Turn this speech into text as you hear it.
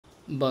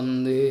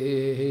वंदे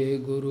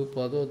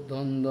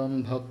गुरुपदद्वन्द्वं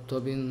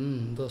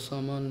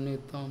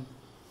भक्तबिन्दसमन्वितं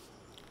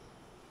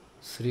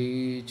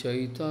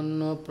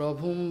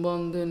श्रीचैतन्यप्रभुं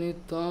वन्दे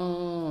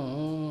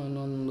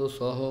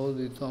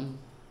नित्यानन्दसहोदितं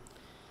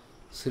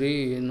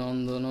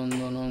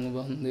श्रीनन्दनन्दनं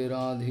वन्दे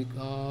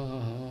राधिका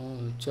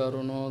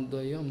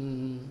चरणोदयं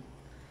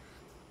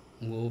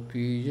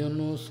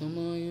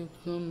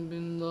गोपीजनसमायुक्तं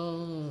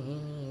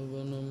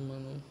बिन्दावनं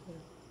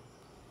मनोहरम्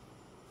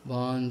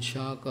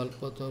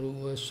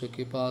वाञ्छाकल्पतरुश्च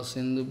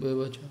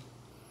कृपासिन्धुभ्यश्च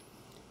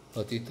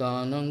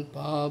पतितानां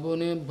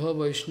पावनेभ्यो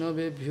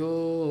वैष्णवेभ्यो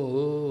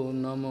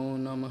नमो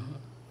नमः।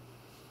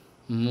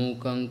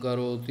 मूकं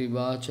करोति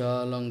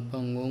वाचालं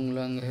पङ्गुं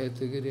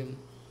लङ्घयितगिरिं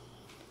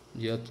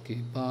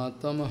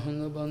यत्कृपातमहं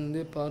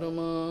वन्दे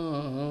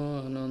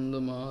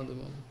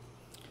परमानन्दमाधवं।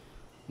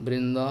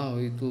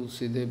 वृन्दावै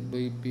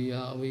तुलसीदेवी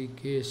पिया वै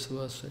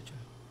केशवस्य च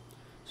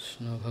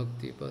कृष्ण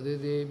भक्ति पदे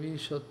देवी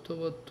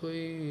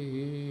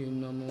सत्त्ववत्त्वयि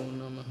नमो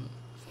नमः।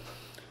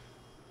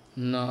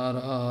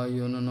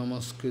 नारायण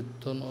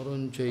नमस्कृत्य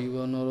नरं चैव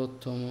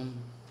नरोत्तमं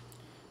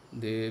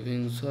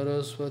देवीं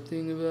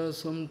सरस्वतीं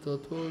व्यासं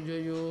ततो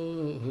जयो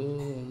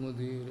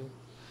मुदीरये।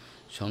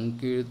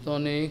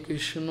 संकीर्तने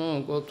कृष्ण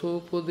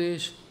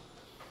कथोपदेश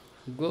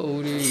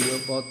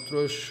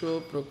गौरीयपत्रस्य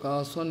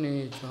प्रकाशने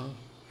च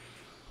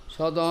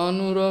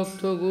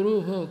सदानुरक्त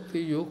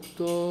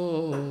गुरुभक्तियुक्तो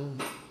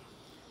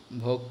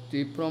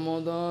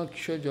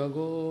भक्तिप्रमोदाक्ष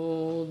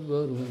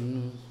जगोद्वरुन्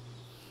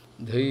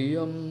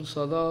धैर्यं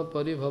सदा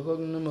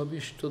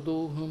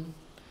परिभवग्नमभिष्टदोहं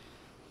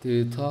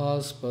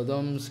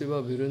तीर्थास्पदं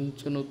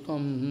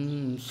शिवविरञ्चनुतं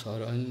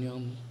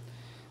शरण्यं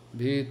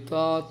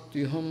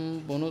भीतात्युहं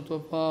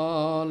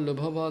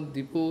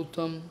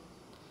पुनतपाल्भवाद्दिपूतं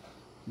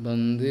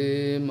वन्दे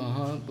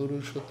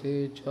महापुरुषते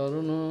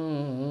चरणरविन्दं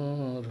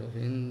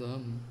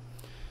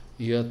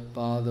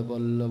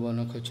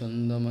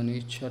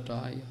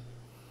यत्पादपल्लवनखचन्दमनिच्छटाय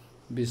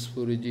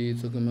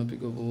विस्फुरिजित किमपि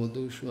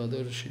गपोधु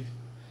स्वदर्शि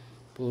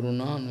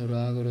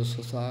पूर्णानुरागर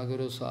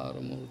ससागर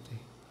सारमूर्ति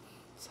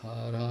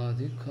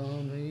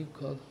साराधिकामयि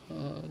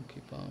कदा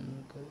कृपां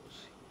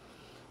करोसि।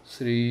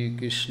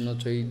 श्रीकृष्ण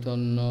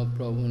चैतन्य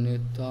प्रभु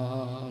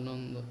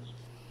नित्यानंद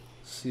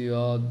श्री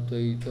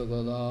अद्वैत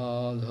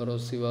गदाधर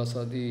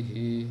शिवासादि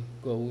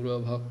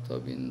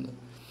गौरभक्तबिंद।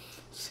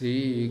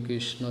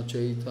 श्रीकृष्ण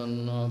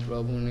चैतन्य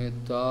प्रभु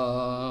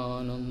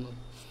नित्यानंद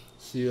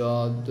श्री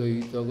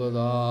अद्वैत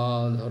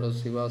गदाधर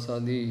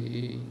शिवासादि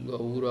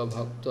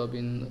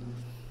गौरभक्तबिंद।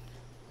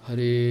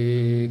 हरे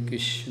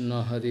कृष्ण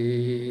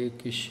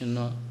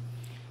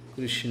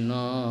कृष्ण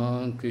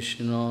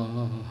कृष्ण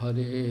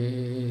हरे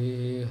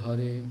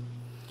हरे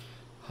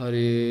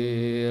हरे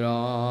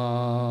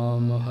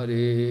राम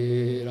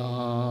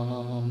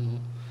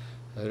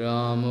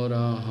राम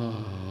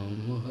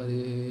राम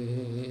हरे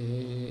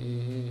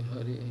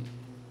हरे।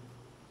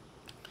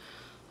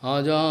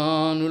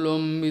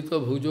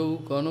 आजानुलम्बितभुजौ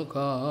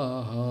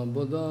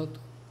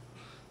कनकावदातु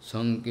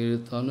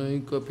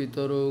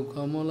संकीर्तनैकपितरो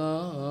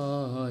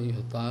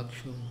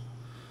कमलायताक्षो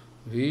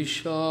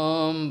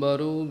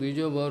विश्वाम्बरो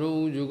द्विजवरो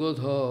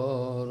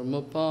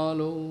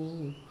जुगधर्मपालो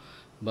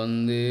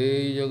वन्दे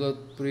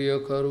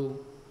जगत्प्रियकरो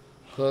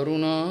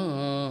करुणाभतारो।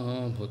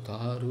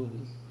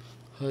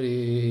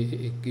 हरे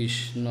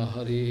कृष्ण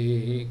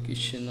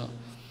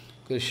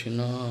कृष्ण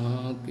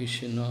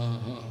कृष्ण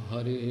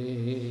हरे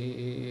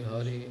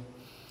हरे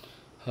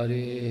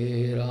हरे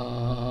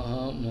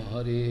राम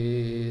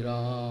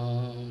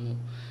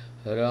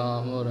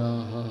राम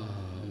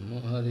राम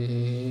हरे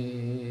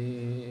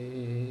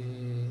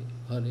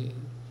हरे।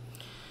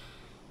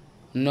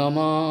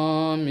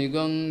 नमामि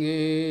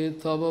गंगे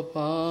तव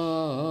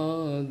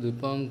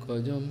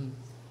पादपङ्कजं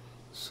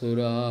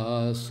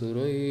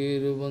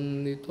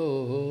सुरासुरैर्वन्दितो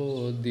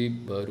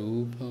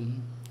दिव्यरूपं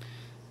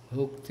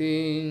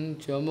भुक्तिं च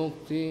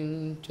मुक्तिं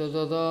च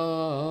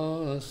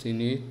ददासि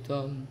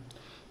नित्यं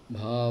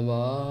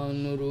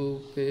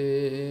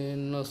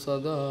भावानुरूपेण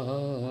सदा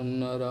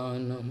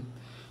नरानं।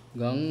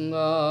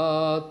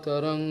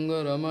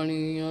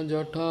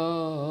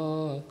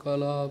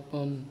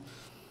 गङ्गातरङ्गरमणीयजटाकलापं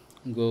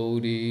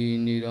गौरी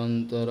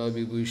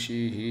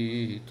निरन्तरविभूषिः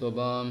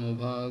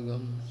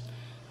त्ववामभागं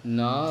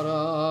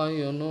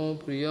नारायणो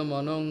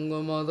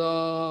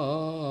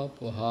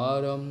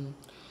प्रियमनङ्गमदापहारं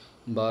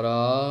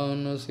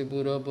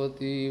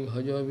वाराणसीपुरपति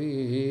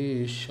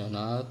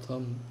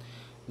भजवीशनाथं।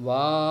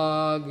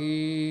 वागीसजुष्वदने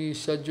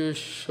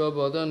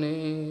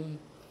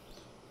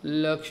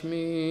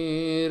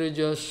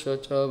लक्ष्मीर्यस्य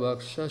च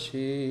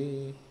वक्षसि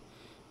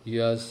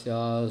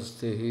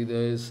यस्यास्ति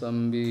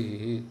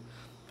हृदयसंवित्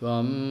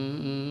त्वं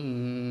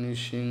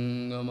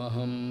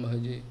नृसिंहमहं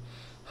भजे।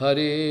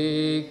 हरे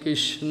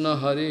Krishna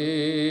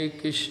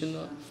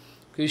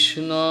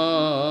Krishna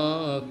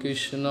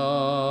Krishna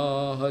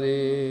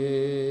Hare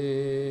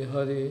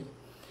Hare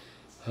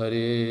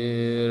Hare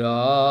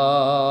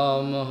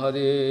Ram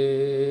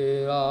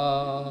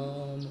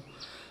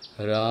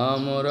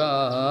Ram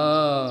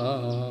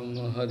Ram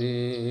Hare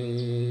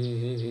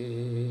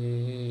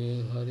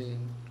Hare.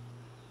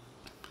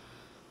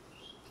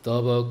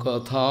 Tava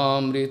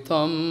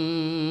kathamritam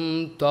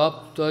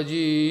tapta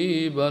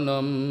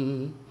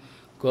jivanam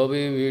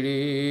kavi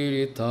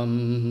viriritam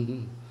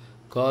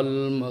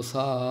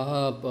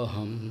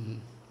kalmasapaham.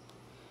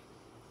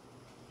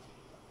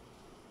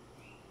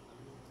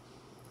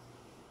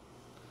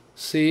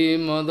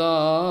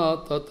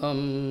 Simadatam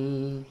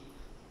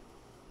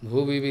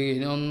bhuvi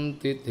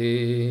vinanti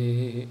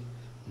te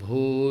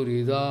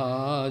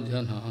bhurida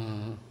jana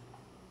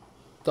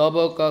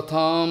tava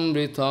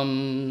kathamritam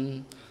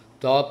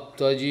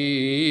tapta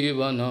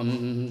jivanam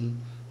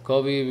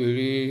kavi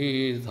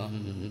viridam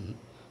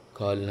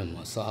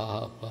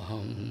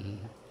kalmasapaham.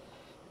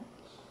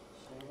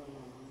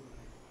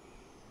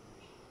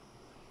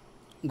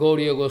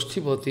 Gaudiya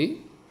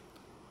Goshtipati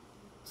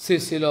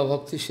Srila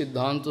Bhakti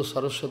Siddhanta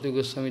Saraswati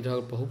Goswami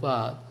Thakur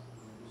Prabhupada,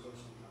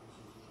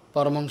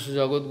 Paramahansa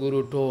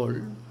Jagadguru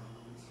told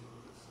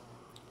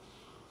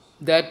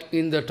that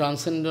in the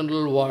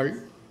transcendental world,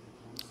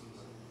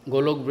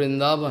 Golok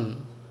Vrindavan,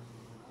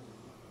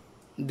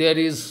 there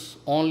is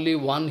only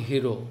one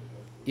hero,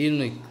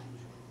 unique,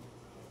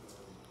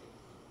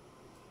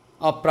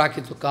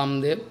 Aprakita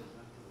Kamdev,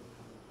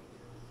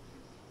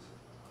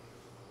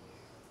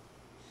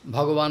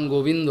 Bhagavan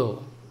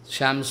Govindo,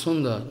 Shyam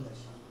Sundar,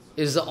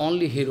 is the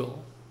only hero.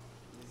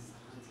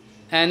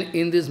 And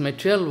in this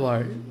material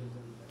world,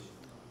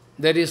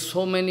 there is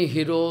so many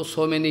heroes,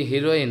 so many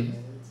heroines.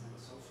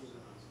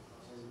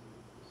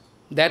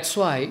 That's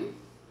why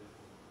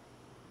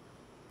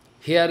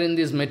here in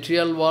this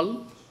material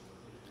world,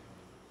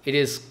 it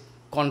is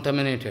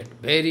contaminated,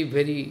 very,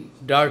 very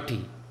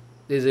dirty.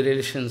 There is a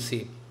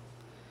relationship.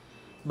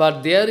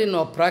 But there in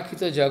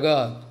Aprakita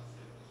Jagat,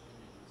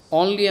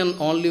 only and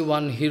only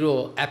one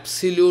hero,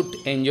 absolute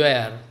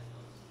enjoyer,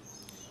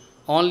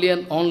 only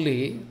and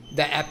only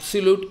the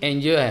absolute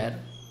enjoyer,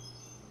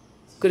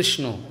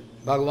 Krishna,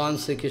 Bhagavan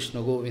Sri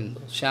Krishna Govinda,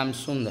 Shyam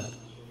Sundar.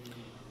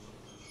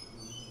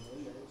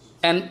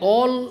 And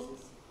all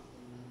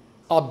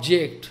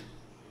object,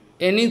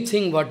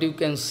 anything what you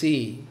can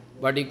see,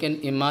 what you can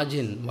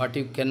imagine, what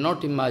you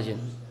cannot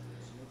imagine,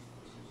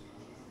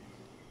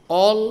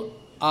 all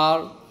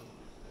are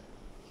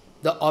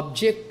the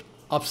object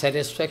of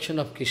satisfaction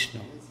of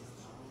Krishna.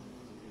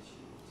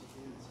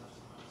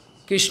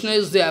 Krishna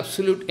is the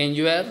absolute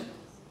enjoyer.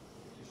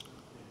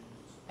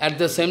 At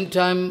the same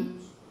time,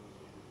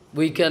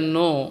 we can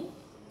know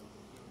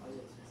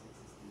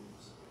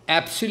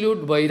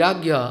absolute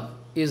vairagya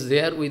is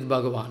there with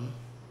Bhagavan.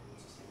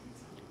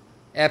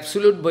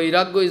 Absolute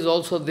vairagya is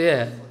also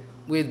there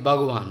with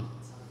Bhagavan,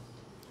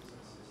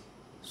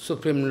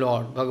 Supreme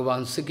Lord,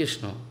 Bhagavan Sri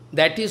Krishna.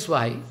 That is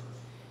why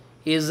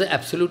he is the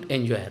absolute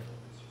enjoyer.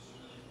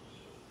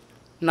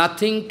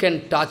 Nothing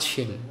can touch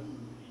him.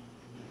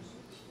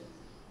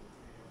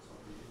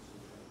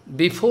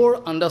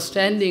 Before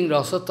understanding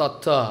Rasa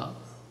Tattva,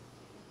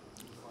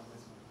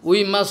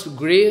 we must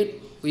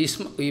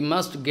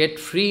get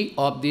free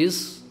of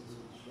this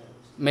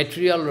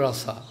material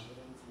rasa.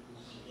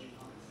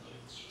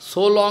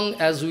 So long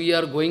as we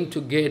are going to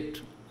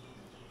get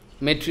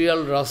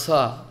material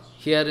rasa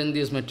here in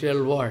this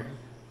material world,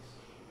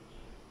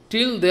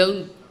 till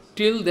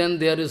then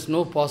there is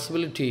no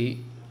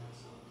possibility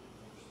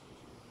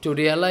to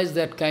realize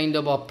that kind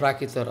of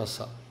aprakita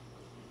rasa.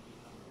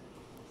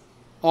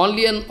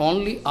 Only and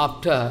only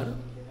after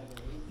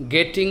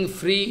getting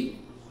free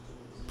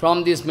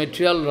from this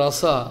material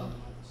rasa,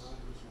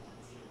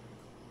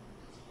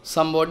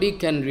 somebody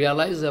can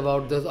realize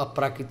about the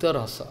aprakita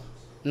rasa,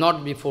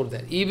 not before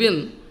that.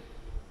 Even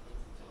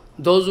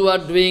those who are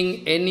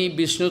doing any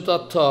Vishnu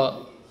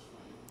Tattva,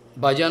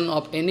 bhajan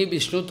of any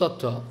Vishnu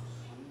Tattva,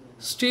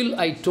 still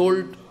I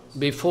told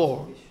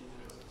before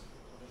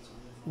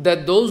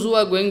that those who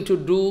are going to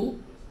do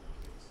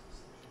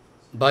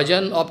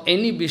bhajan of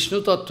any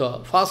Vishnu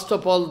Tattva, first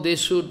of all they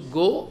should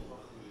go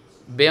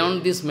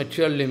beyond this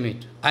material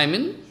limit. I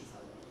mean,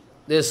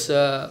 this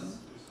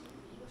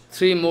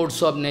three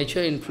modes of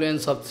nature,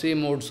 influence of three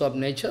modes of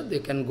nature, they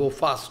can go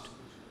fast.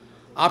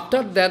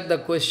 After that, the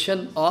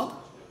question of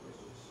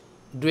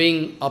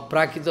doing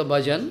aprakita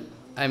bhajan,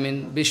 I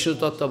mean Vishnu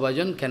Tattva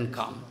bhajan can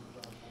come.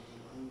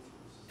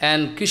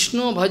 And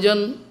Krishna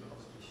bhajan,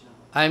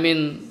 I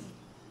mean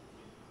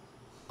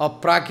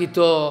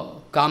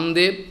aprakita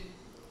Kamdev,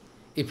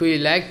 if we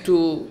like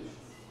to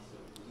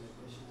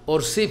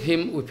worship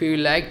him, if we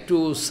like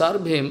to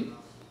serve him,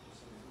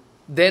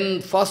 then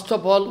first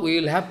of all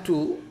we will have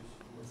to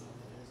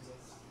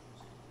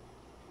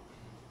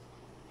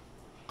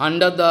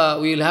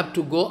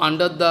go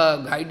under the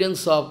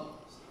guidance of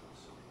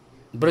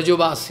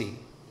Brajavasi.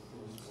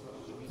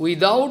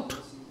 Without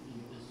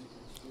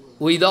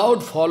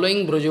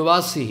following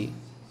Brajavasi,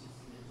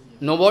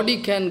 nobody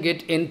can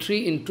get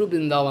entry into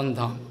Vrindavan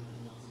Dham.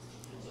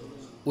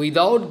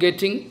 Without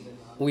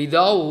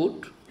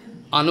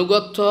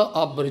anugatva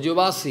of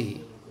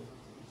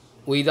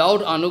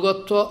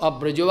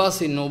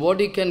Brajavasi,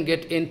 nobody can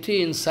get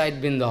entry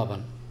inside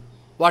Vrindavan.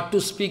 What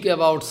to speak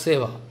about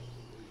seva?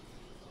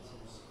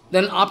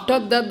 Then after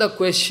that, the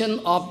question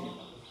of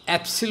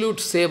absolute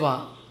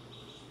seva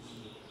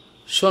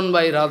shown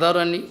by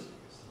Radharani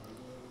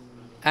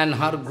and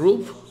her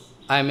group,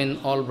 I mean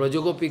all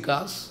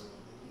Brajagopikas,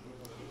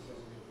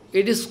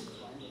 it is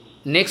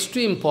next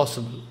to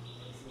impossible.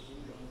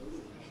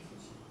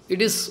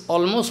 It is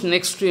almost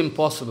next to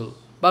impossible,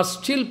 but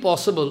still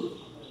possible,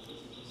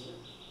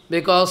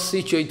 because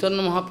Sri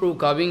Chaitanya Mahaprabhu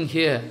coming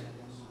here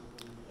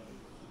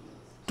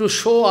to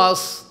show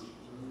us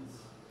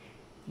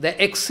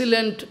the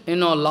excellent,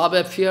 love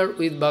affair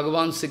with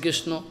Bhagavan Sri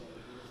Krishna,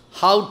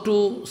 how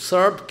to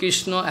serve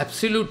Krishna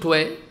absolute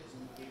way.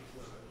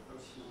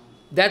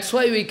 That's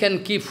why we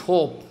can keep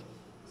hope.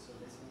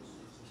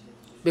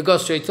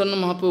 Because Chaitanya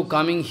Mahaprabhu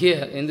coming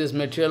here in this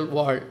material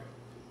world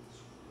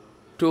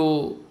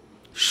to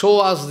show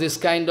us this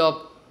kind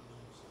of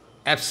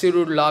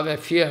absolute love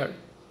affair.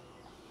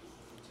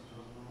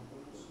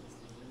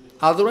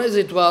 Otherwise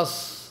it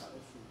was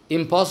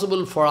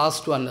impossible for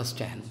us to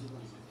understand.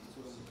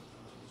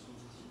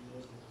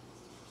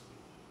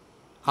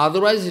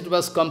 Otherwise it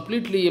was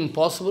completely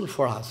impossible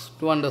for us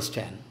to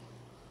understand.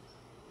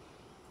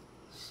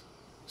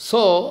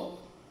 So,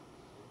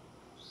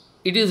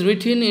 it is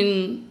written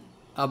in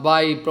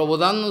by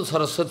Prabodhananda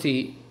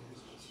Saraswati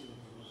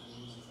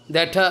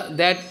that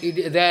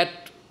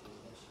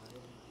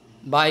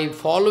by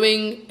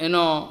following,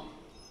 Gauranga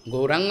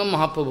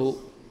Mahaprabhu,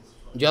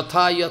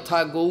 Yatha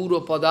Yatha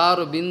Gaura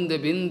Padar Binde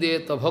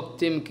Binde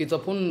Bhaktim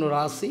Kitapun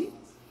Rasi,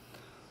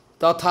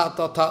 Tatha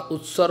Tatha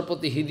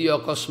Utsarpati Hidya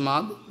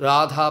Kasmad,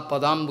 Radha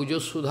Padambujo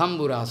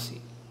Sudhamburasi.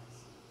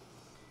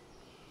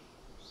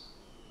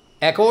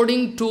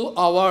 According to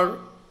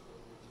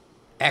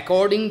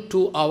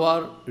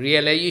our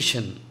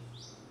realization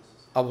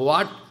of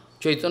what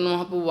Chaitanya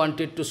Mahaprabhu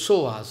wanted to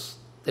show us,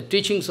 the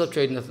teachings of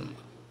Chaitanya Mahaprabhu,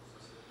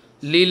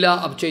 Lila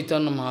of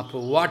Chaitanya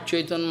Mahaprabhu, what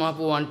Chaitanya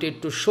Mahaprabhu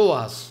wanted to show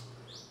us,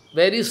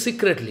 very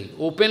secretly,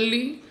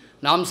 openly,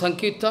 Nam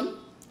Sankirtan,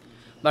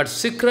 but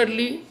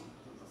secretly,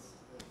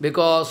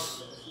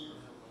 because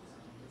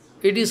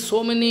it is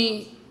so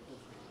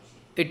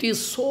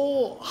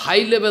high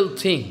level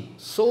thing,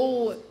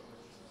 so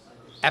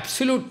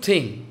absolute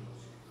thing,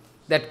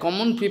 that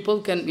common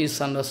people can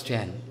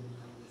misunderstand.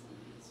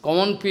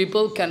 Common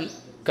people can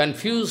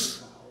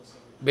confuse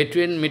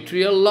between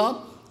material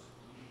love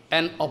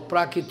and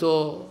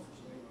aprakito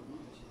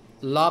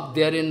love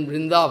there in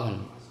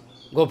Vrindavan,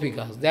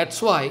 Gopikas.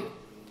 That's why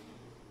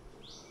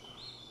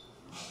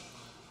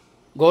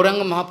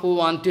Gauranga Mahaprabhu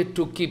wanted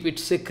to keep it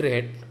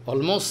secret,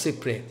 almost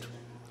secret,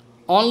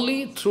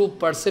 only through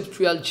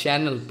perceptual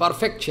channel,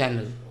 perfect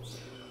channel.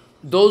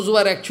 Those who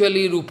are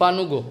actually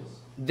Rupanugo,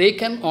 they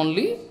can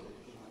only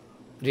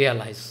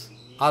realize,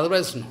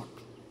 otherwise not.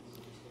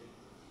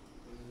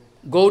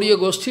 Gaudiya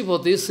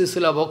Goshtipati,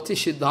 Srila Bhakti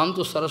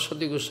Siddhanta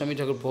Saraswati Goswami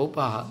Thakur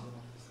Prabhupada,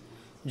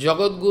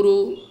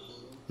 Jagadguru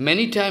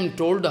many times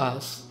told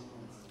us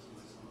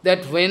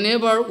that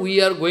whenever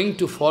we are going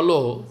to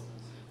follow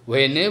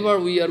Rupa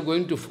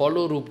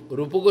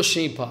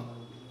Goswami,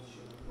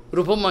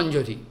 Rupa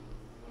Manjari,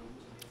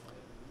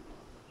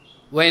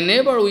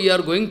 whenever we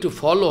are going to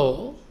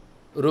follow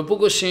Rupa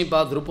Goswami,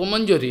 Rupa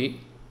Manjari,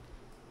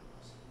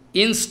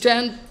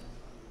 instant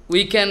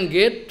we can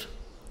get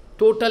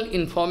total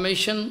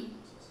information,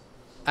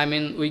 I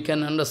mean we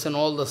can understand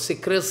all the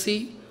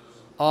secrecy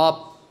of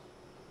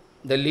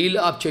the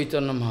Lila of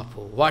Chaitanya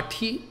Mahaprabhu, what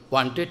he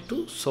wanted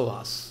to show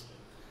us.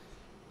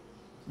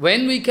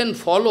 When we can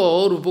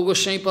follow Rupa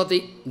Goswami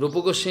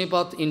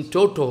in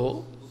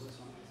toto,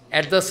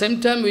 at the same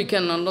time we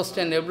can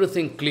understand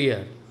everything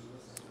clear.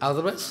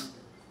 Otherwise,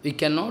 we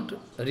cannot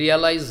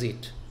realize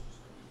it.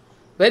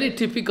 Very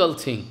typical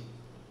thing.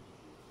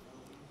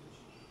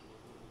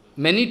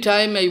 Many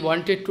times I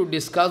wanted to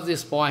discuss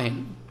this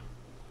point,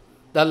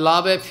 the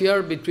love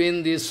affair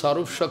between the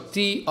Sarup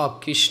Shakti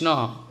of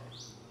Krishna,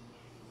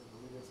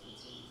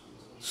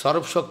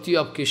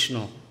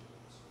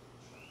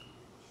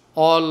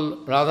 all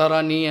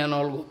Radharani and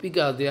all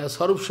Gopika, they are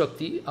Sarup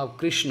Shakti of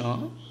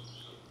Krishna.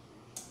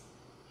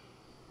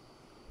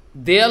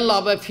 Their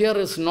love affair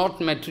is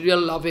not material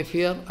love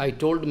affair, I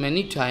told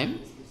many times.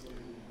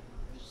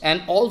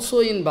 And also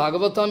in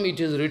Bhagavatam it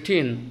is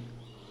written,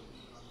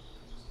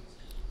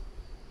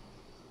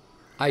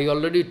 I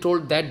already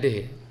told that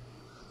day,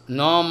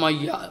 Na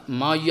maya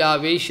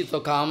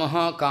veshita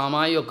kamaha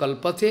kamayo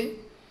kalpate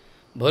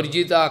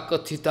bharjita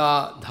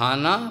kathita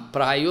dhana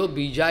prayo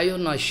bijayo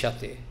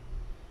nashyate.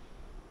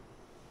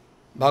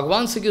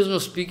 Bhagavan Sri Krishna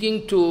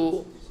speaking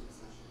to,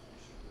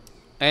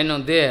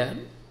 there,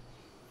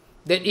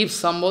 that if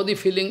somebody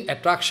feeling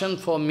attraction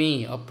for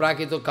me, or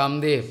Prakito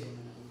Kamdev,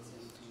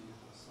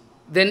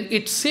 then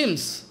it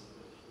seems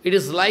it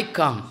is like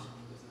Kam,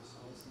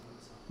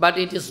 but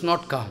it is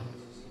not Kam.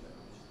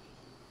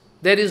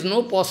 There is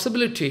no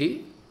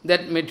possibility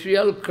that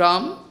material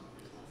Kam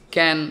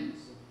can,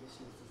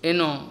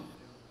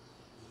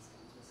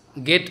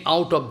 get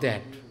out of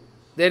that.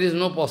 There is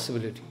no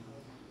possibility.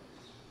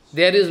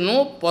 There is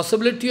no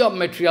possibility of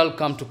material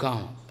Kam to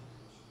come up.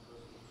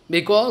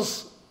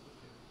 Because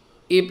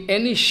if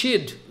any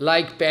seed,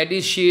 like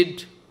paddy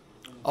seed,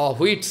 or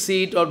wheat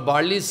seed, or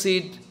barley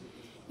seed,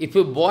 if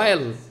you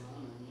boil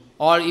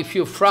or if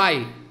you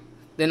fry,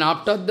 then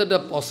after that the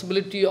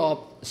possibility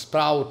of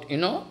sprout,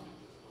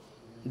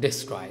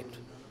 destroyed.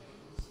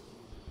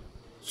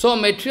 So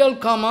material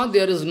karma,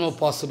 there is no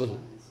possible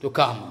to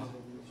karma.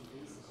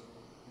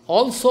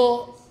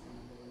 Also,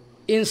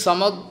 in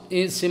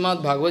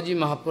Srimad Bhagavad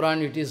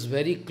Mahapuran, it is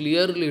very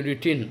clearly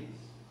written,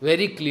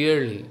 very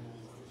clearly,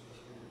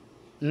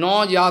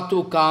 no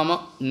jatu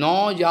kama,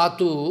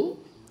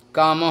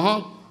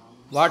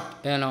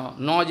 what,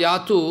 no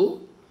jatu,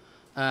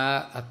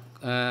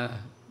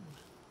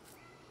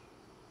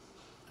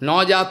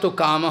 no jatu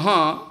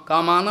kamaha,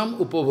 kamanam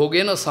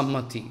upabhogena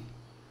sammati,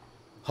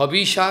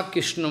 habisha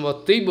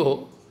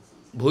krishnavatibo,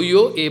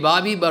 bhuyo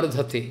evavi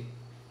bardhate.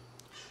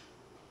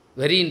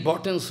 Very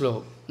important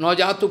sloka. No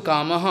jatu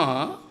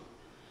kamaha,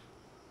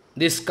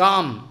 this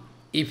kam,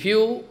 if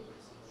you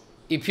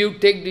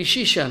take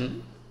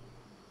decision,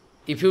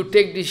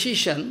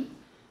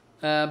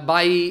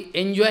 by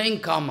enjoying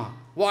karma,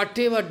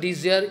 whatever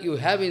desire you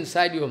have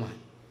inside your mind,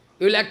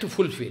 you will like to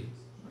fulfill.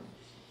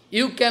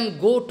 You can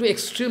go to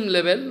extreme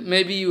level,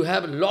 maybe you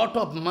have a lot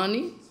of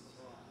money,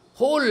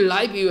 whole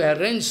life you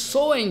arrange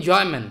so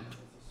enjoyment,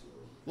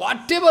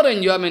 whatever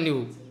enjoyment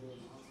you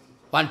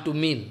want to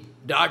mean,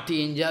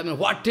 dirty enjoyment,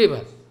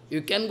 whatever,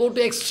 you can go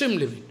to extreme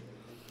limit.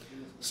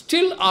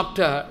 Still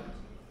after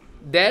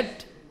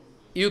that,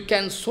 you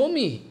can show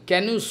me,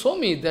 can you show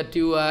me that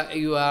you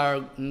are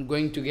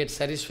going to get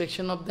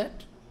satisfaction of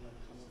that?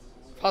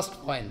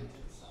 First point,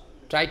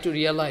 try to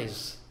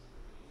realize.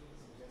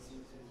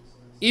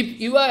 If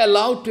you are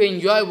allowed to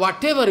enjoy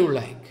whatever you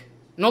like,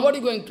 nobody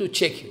going to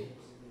check you.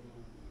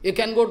 You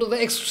can go to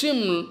the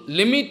extreme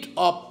limit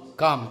of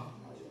karma.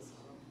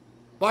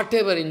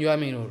 Whatever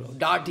enjoyment you do,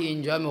 dirty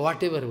enjoyment,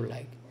 whatever you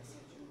like.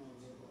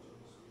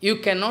 You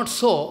cannot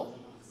show,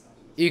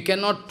 you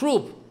cannot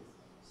prove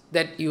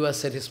that you are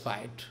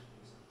satisfied.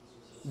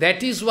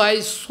 That is why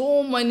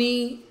so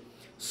many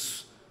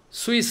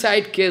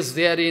suicide cases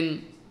there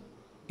in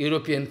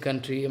European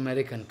country,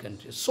 American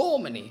country, so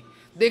many.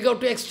 They go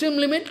to extreme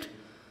limit,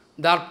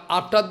 that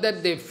after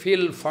that they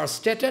feel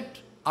frustrated,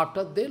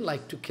 after they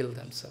like to kill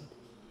themselves.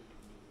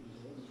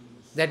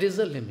 That is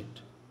the limit.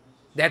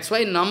 That's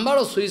why number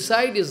of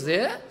suicide is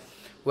there,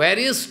 where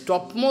is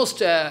topmost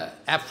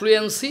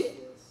affluency,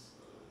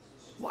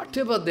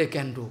 whatever they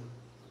can do.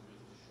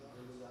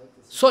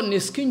 So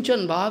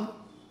Niskinchan Bhav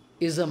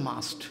is a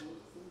must.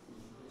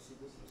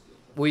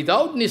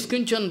 Without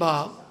Niskinchan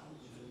Bhav,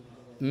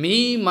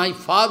 me, my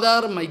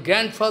father, my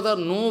grandfather,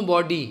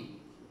 nobody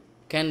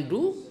can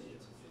do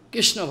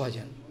Krishna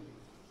Bhajan.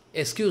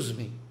 Excuse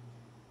me.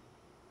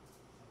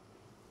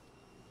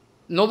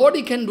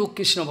 Nobody can do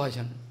Krishna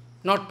Bhajan.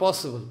 Not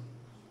possible.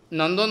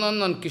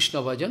 Nandanandan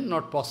Krishna Bhajan,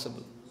 not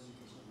possible.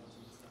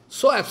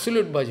 So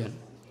absolute bhajan.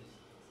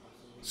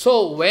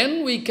 So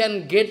when we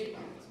can get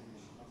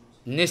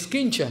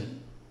Niskinchan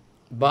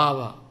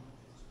Bhava,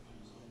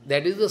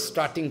 that is the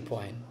starting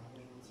point.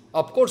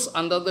 Of course,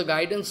 under the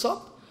guidance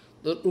of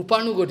the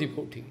Upanuga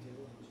devotee.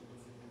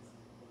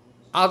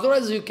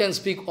 Otherwise, you can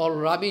speak all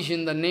rubbish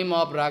in the name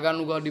of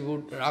Raganuga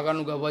devotee,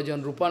 Raganuga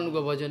bhajan,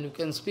 Rupanuga bhajan, you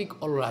can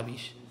speak all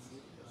rubbish.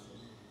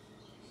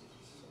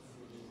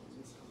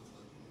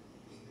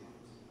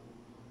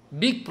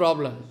 Big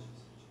problem.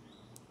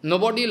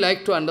 Nobody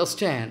like to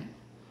understand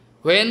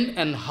when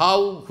and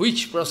how,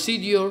 which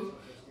procedure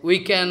we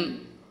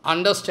can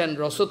understand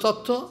Rasa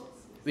Tattva,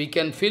 we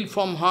can feel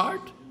from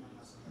heart.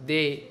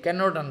 They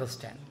cannot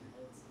understand.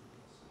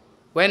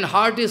 When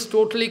heart is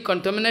totally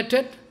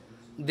contaminated,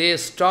 they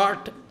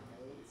start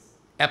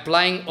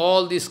applying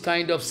all this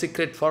kind of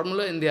secret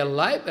formula in their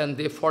life and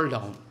they fall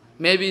down.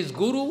 Maybe it's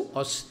guru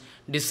or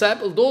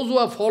disciple, those who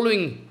are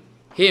following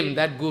him,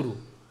 that guru,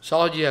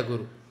 Sahajiya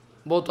guru,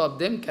 both of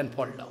them can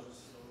fall down.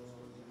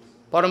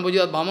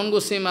 Parampuja Bhaman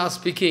Goswami are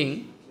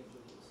speaking,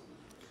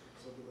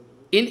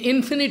 in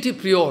infinity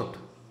period,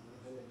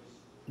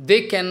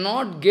 they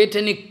cannot get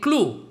any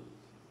clue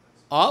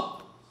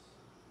of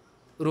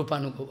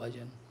Rupanuga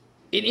bhajan.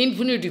 In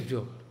infinity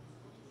period.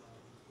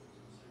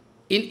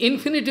 In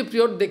infinity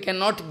period, they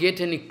cannot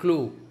get any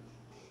clue.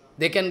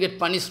 They can get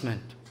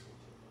punishment.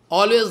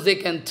 Always they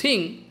can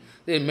think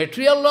the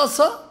material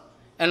rasa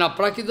and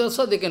aprakita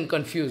rasa, they can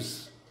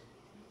confuse.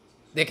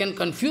 They can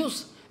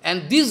confuse,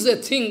 and this they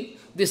think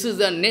this is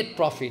the net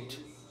profit.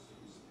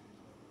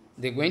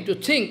 They're going to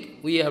think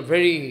we are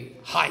very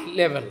high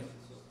level.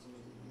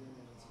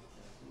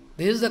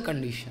 This is the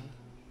condition.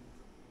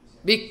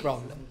 Big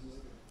problem.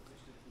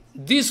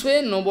 This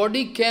way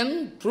nobody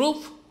can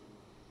prove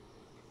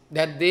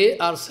that they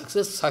are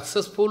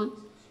successful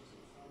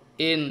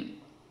in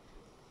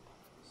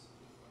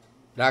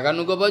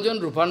Raganuga bhajan,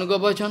 Rupanuga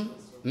bhajan.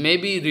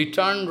 Maybe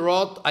return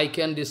wrath, I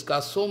can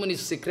discuss so many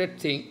secret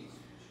things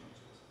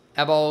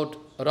about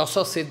Rasa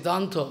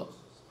Siddhanta.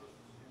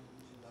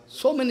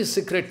 So many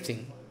secret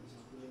things.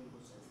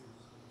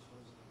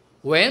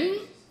 When,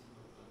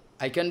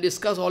 I can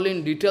discuss all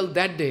in detail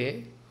that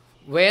day,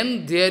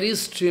 when there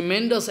is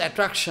tremendous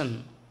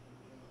attraction,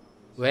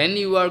 when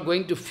you are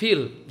going to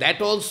feel,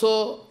 that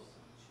also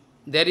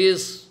there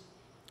is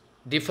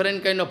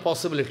different kind of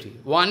possibility.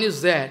 One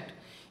is that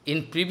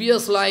in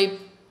previous life,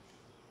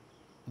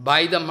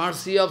 by the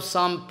mercy of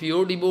some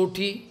pure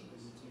devotee,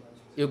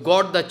 you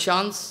got the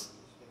chance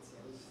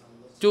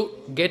to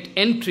get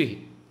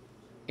entry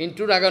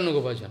into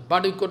Raganuga bhajan,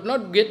 but you could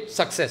not get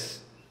success.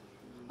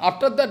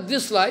 After that,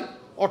 this life,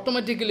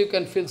 automatically you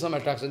can feel some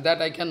attraction.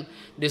 That I can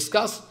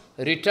discuss,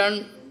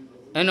 return,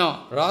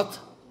 Rath,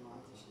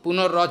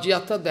 Punar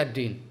Rajyata, that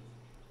din.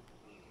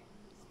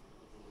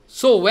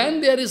 So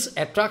when there is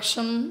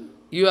attraction,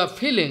 you are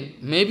feeling,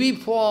 maybe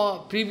for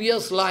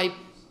previous life,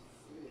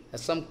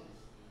 some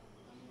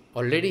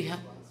already have.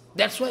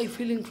 That's why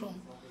feeling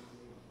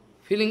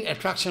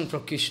attraction for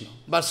Krishna.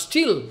 But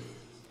still,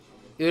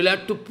 you will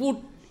have to put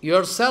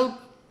yourself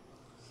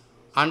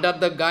under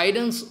the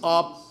guidance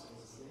of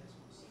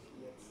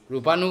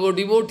Rupanuga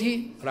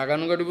devotee,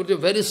 Raganuga devotee,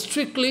 very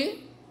strictly.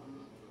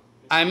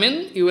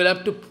 You will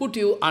have to put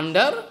you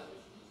under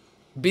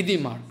Vidhi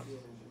mark.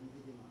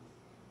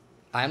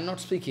 I am not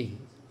speaking.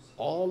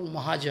 All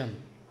Mahajan,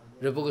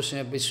 Rupa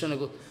Goswami,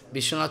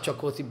 Vishwanath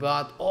Chakravarti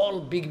Bhatt,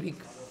 all big.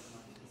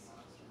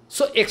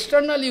 So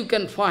externally you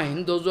can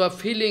find those who are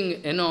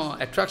feeling,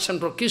 attraction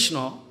for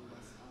Krishna,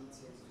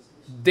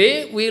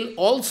 they will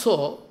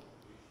also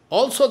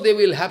they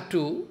will have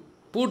to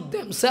put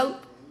themselves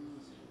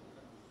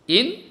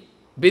in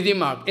Vidhi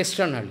mark,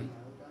 externally.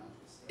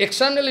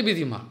 Externally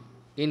Vidhi mark.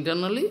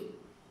 Internally,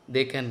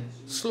 they can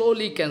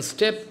slowly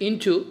step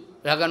into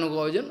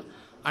Raganuga bhajan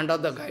under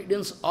the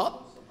guidance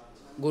of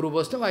Guru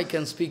Vaishnava. I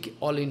can speak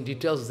all in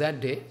details that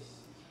day.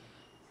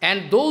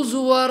 And those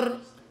who are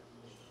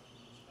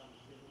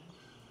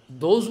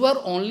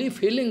only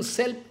feeling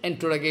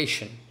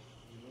self-interrogation,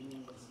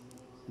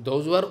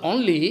 those who are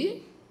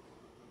only,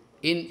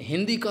 in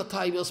Hindi Katha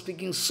I was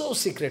speaking so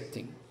secret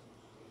thing,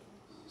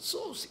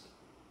 so secret.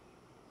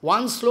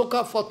 One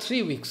sloka for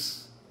 3 weeks.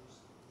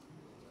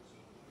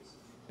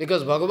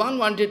 Because Bhagavan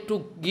wanted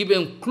to give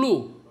a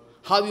clue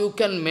how you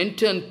can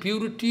maintain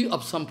purity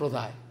of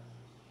sampradaya.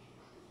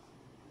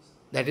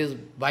 That is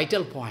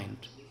vital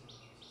point.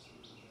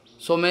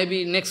 So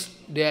maybe next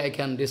day I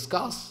can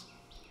discuss.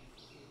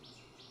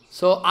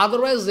 So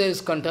otherwise there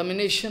is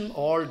contamination,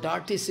 all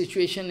dirty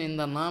situation in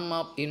the name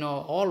of,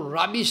 all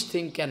rubbish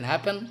thing can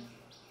happen.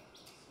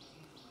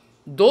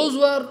 Those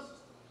who are,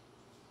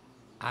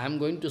 I am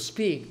going to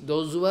speak,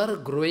 those who are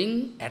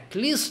growing at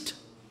least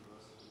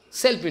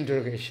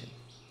self-interrogation.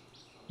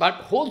 But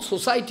whole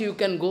society you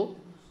can go,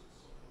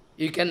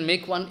 you can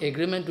make one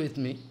agreement with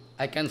me,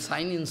 I can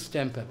sign in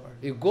stamp paper.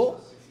 You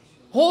go,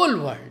 whole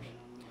world,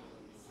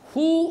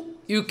 who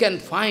you can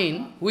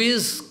find who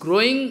is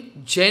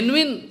growing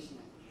genuine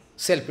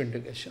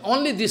self-integration.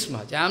 Only this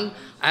much. I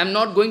am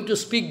not going to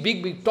speak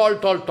big, tall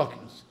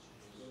talkings,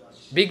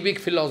 big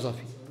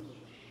philosophy.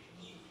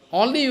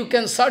 Only you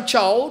can search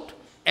out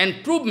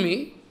and prove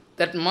me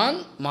that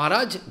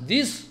Maharaj,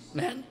 this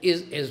man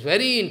is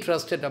very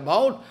interested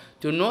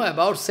to know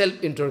about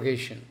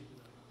self-interrogation.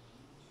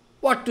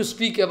 What to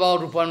speak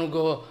about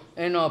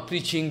Rupanuga,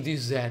 preaching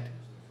this, that.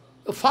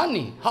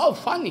 Funny. How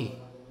funny?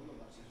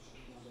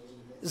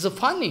 It's a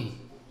funny,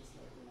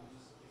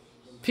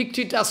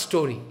 fictitious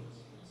story.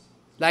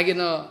 Like,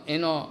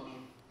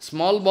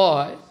 small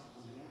boy,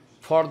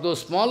 for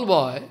those small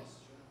boy,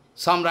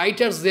 some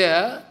writers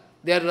there,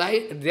 they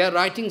are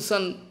writing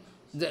some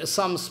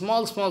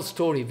small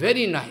story,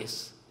 very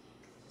nice.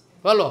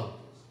 Follow?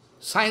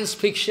 Science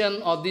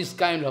fiction or this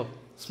kind of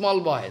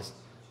small boys.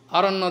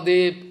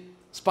 Aranyadev,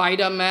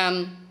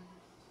 Spider-Man,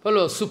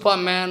 follow,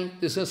 Superman,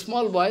 this is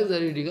small boys are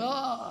reading,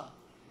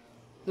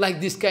 like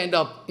this kind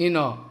of,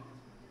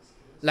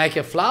 like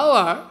a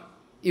flower,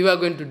 you are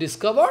going to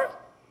discover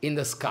in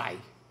the sky.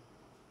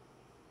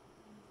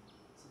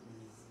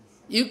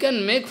 You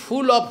can make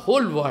fool of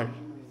whole world,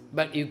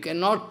 but you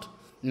cannot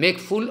make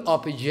fool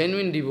of a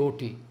genuine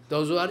devotee.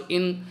 Those who are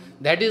in,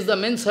 that is the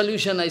main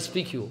solution I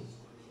speak you.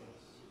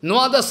 No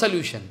other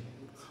solution.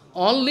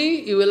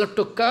 Only you will have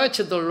to catch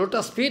the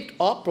lotus feet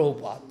of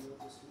Prabhupada.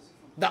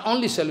 The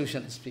only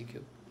solution I speak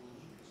you.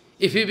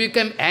 If you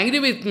become angry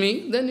with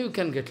me, then you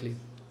can get leave.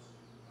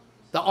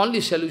 The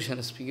only solution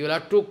I speak. You will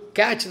have to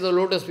catch the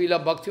lotus feet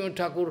of Bhaktivinoda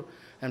Thakur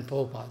and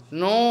Prabhupada.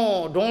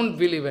 No, don't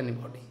believe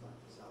anybody.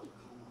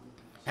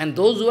 And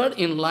those who are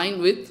in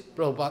line with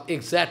Prabhupada,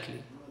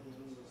 exactly.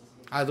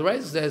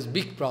 Otherwise, there is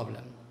big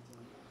problem.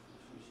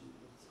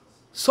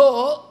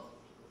 So,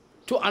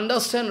 to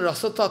understand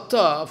Rasa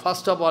Tattva,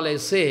 first of all I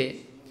say,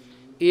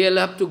 you will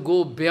have to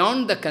go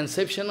beyond the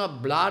conception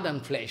of blood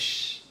and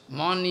flesh.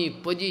 Money,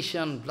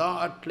 position,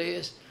 blood,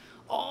 flesh,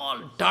 all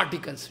dirty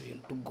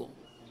conception to go.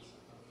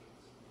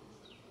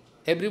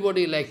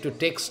 Everybody like to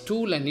take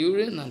stool and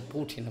urine and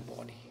put in a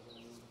body.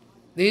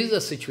 This is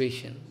the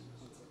situation.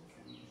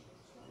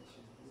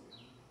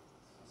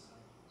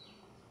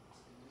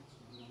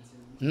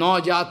 Na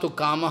jatu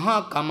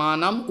kamaha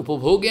kamanam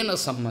upabhogena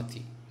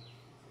sammati.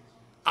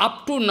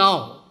 Up to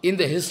now, in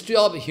the history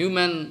of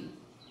human,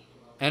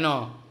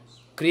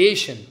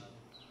 creation,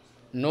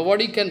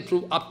 nobody can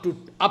prove up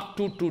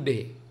to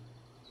today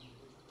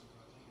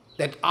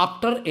that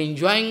after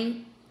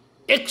enjoying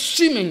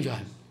extreme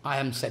enjoyment. I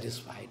am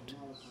satisfied.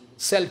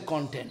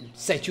 Self-content,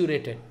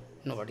 saturated.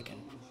 Nobody can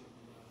prove.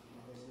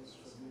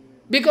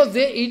 Because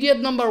they idiot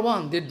number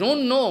one. They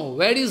don't know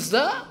where is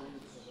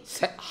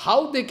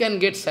how they can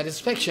get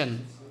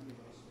satisfaction.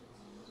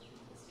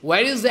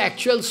 Where is the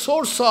actual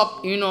source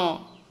of,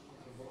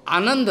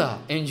 ananda,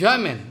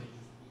 enjoyment.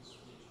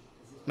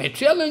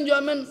 Material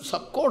enjoyment,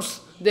 of course,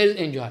 there is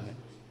enjoyment.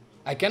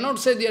 I cannot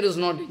say there is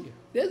not enjoyment.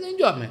 There is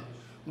enjoyment.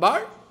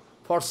 But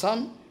for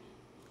some,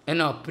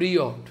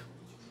 period.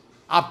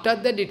 After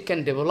that, it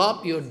can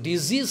develop your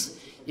disease.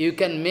 You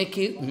can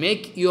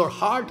make your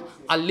heart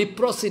a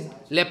leprosy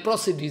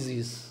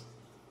disease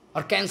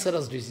or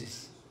cancerous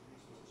disease.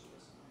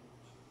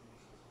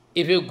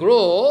 If you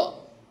grow,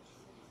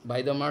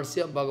 by the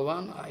mercy of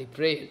Bhagavan, I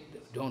pray,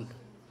 don't.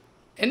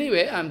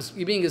 Anyway, I am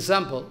giving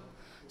example.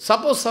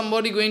 Suppose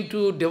somebody going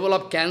to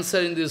develop cancer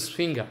in this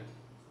finger.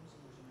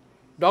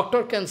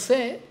 Doctor can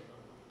say,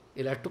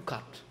 you'll have to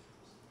cut.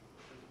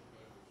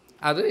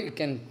 Otherwise, you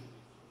can.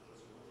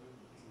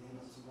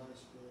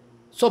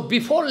 So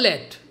before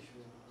let,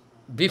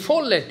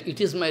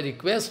 it is my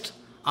request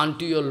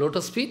unto your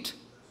lotus feet,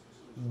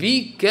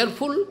 be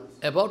careful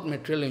about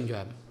material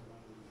enjoyment.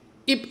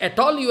 If at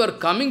all you are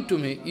coming to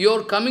me,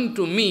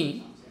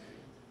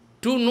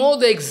 to know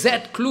the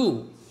exact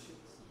clue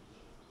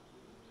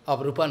of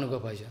Rupanuga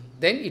Bhajan,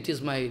 then it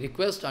is my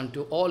request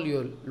unto all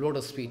your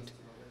lotus feet.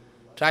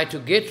 Try to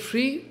get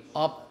free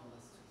of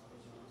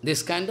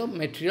this kind of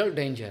material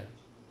danger.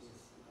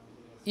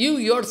 You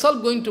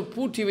yourself going to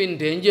put you in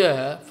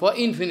danger for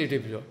infinity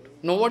period.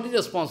 Nobody is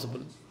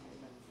responsible.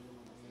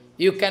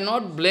 You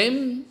cannot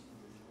blame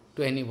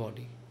to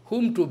anybody.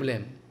 Whom to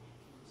blame?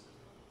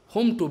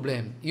 Whom to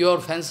blame?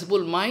 Your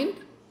fanciful mind?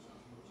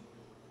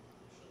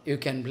 You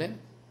can blame.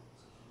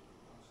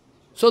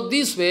 So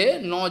this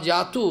way, no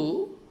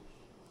jatu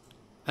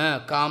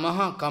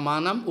kamaha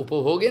kamanam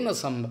upabhogena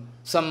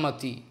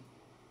sammati.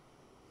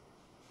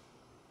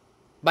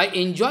 By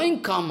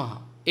enjoying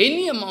kama,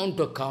 any amount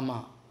of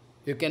kama,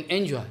 you can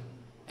enjoy.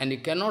 And you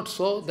cannot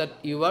show that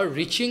you are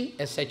reaching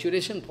a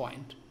saturation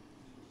point.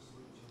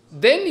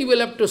 Then you will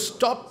have to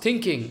stop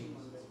thinking,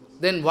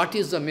 then what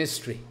is the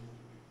mystery?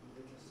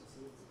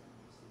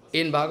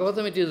 In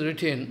Bhagavatam it is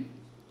written,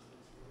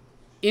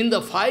 in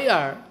the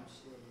fire,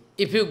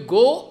 if you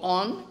go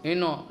on,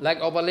 like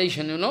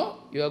oblation,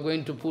 you are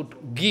going to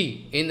put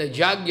ghee in the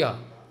jagya.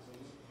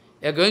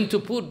 You are going to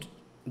put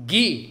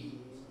ghee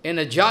in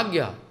a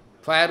jagya.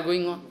 Fire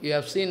going on. You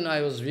have seen,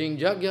 I was doing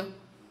jagya.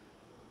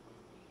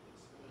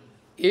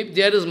 If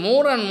there is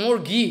more and more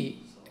ghee,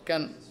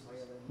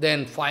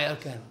 then fire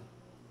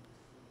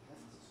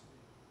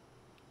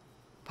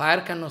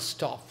cannot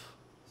stop.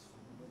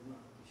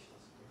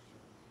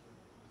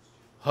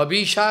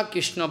 Habisha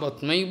Krishna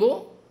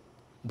Vatmaibo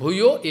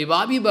Bhuyo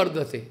Evavi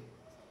Vardhate.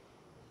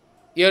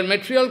 Your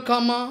material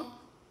karma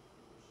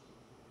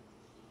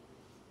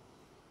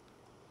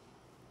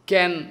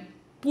can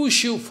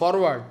push you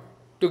forward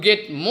to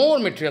get more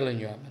material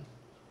enjoyment.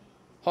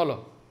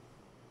 Follow.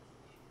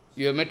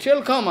 Your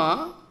material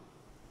karma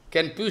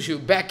can push you,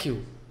 back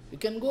you. You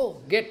can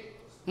go, get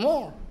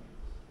more.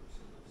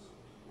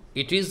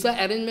 It is the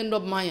arrangement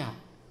of Maya.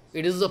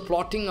 It is the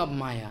plotting of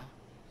Maya.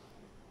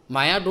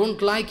 Maya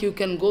don't like, you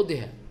can go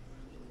there.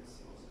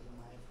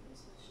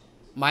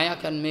 Maya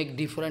can make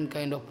different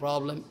kind of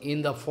problem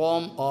in the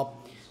form of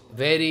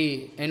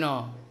very,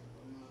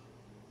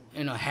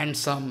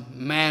 handsome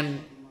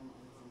man,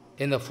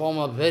 in the form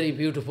of very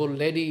beautiful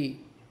lady,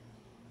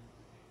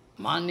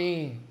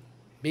 money,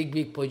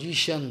 big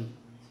position,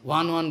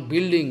 one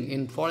building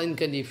in foreign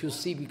country. If you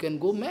see, you can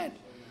go mad.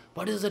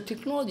 What is the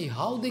technology?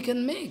 How they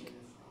can make?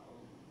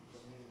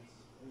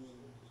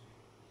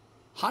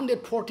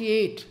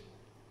 148,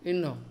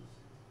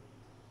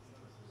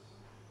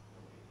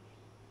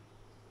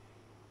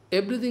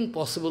 Everything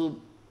possible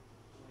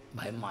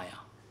by Maya.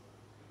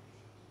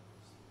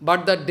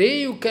 But the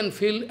day you can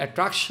feel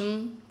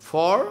attraction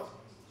for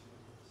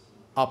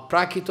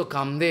Aprakito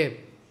Kamdev,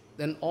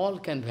 then all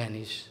can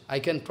vanish. I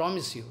can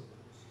promise you.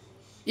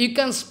 You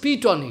can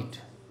spit on it.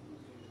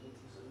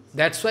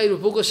 That's why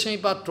Rupa Goswami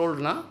Pad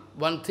told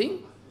one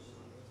thing.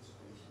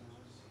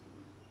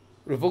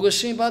 Rupa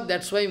Goswami Pad,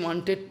 that's why he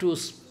wanted to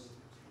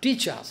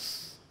teach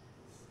us.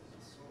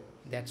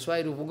 That's why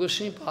Rupa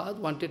Goswami Pad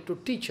wanted to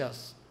teach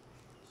us.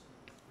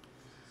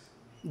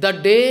 The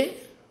day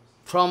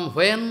from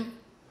when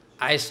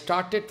I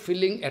started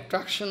feeling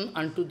attraction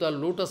unto the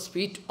lotus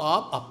feet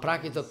of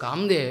Aprakita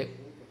Kamdev,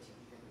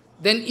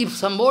 then if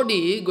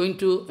somebody going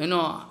to,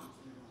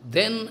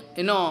 then,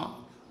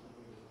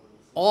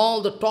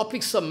 all the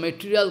topics of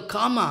material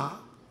karma,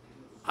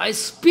 I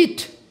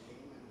spit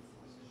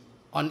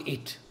on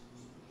it.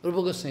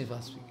 Rupa Goswami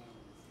was speaking.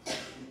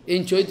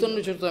 In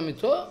Chaitanya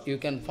Charitamrita, you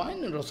can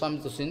find in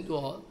Rasamrita Sindhu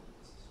all.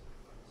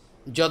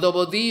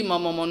 Jadavadi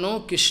mama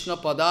mano Krishna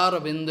padara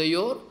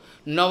vindayor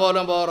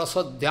navarava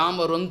rasadhyam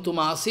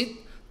rantumasit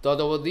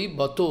tadavadi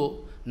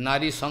bato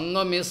nari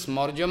sangame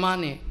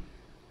smarjamane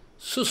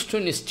sustu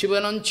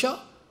nishchivanancha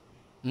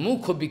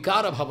mukha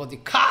vikara bhavati.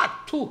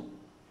 Khatu.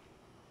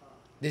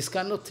 This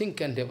kind of thing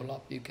can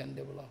develop, you can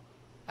develop.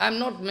 I am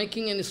not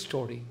making any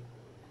story.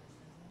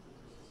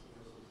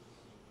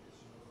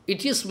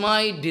 It is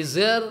my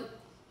desire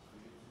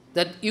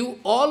that you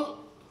all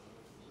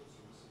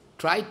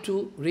try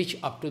to reach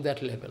up to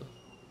that level.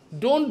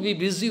 Don't be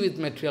busy with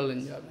material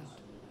enjoyment.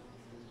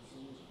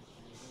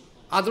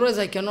 Otherwise,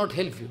 I cannot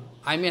help you.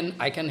 I mean,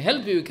 I can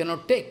help you, you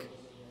cannot take.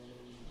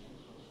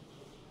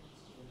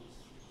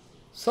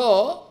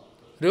 So,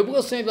 Rupa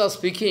Goswami was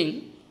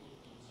speaking,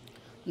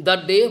 the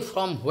day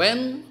from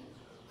when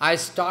I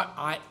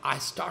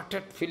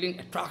started feeling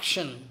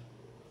attraction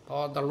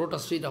for the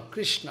lotus feet of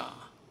Krishna.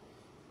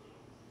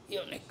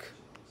 Unique.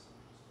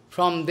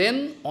 From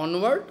then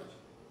onward,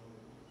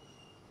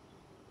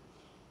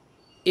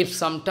 if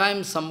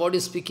sometimes somebody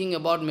is speaking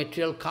about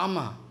material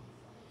karma,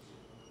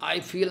 I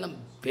feel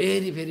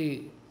very,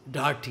 very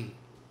dirty.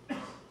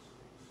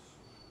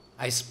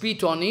 I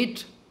spit on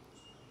it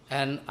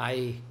and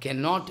I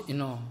cannot,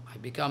 I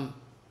become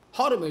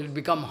horrible, it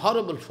become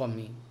horrible for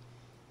me.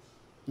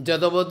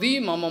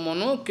 Jadavadi mama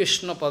mano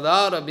Krishna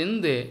padara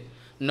binde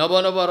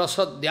navanava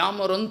rasadhyam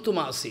arantum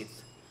asit.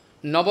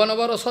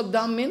 Navanava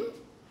rasadhyam means,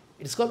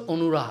 it's called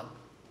anurag.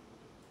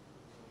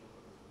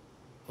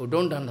 Who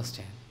don't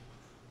understand.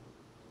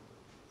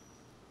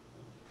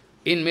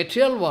 In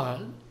material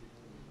world,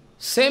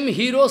 same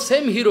hero,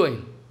 same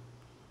heroine.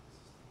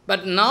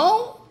 But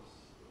now,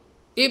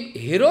 if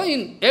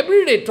heroine,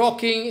 every day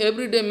talking,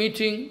 every day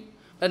meeting,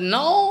 but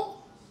now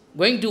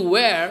going to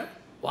wear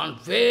one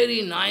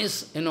very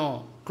nice,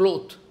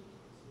 cloth.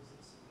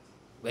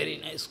 Very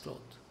nice cloth.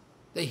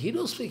 The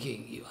hero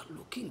speaking, you are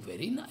looking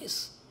very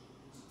nice,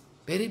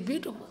 very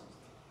beautiful.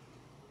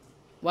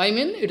 Why I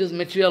mean? It is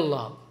material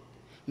love.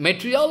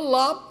 Material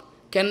love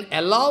can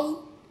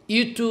allow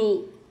you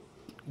to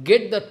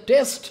get the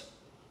taste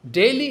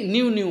daily,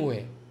 new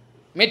way.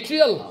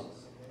 Material love.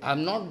 I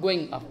am not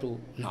going up to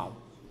now.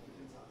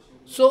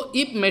 So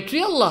if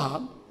material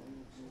love,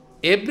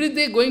 every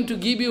day going to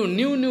give you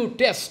new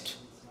taste,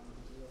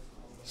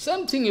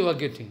 same thing you are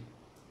getting.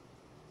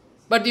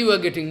 But you are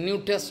getting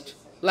new taste.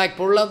 Like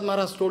Prahlad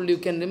Maharaj told you,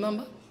 can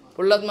remember?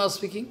 Prahlad Maharaj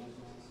speaking.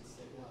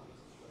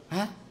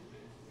 Huh?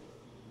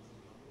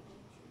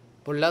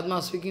 Prahlad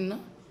Maharaj speaking now?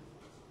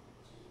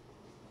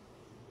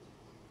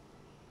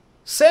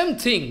 Same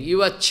thing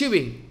you are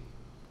chewing.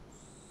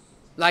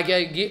 Like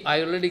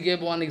I already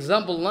gave one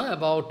example now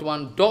about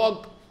one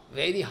dog,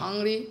 very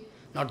hungry,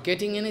 not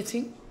getting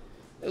anything.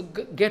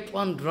 Get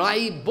one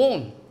dry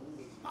bone.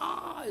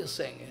 You're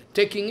saying it.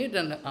 Taking it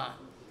and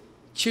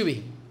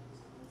chewing.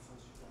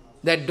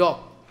 That dog.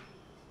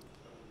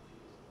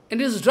 It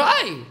is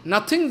dry,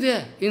 nothing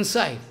there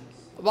inside.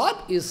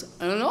 What is,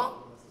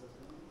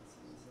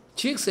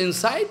 cheeks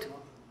inside,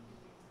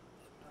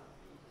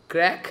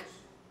 crack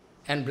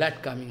and blood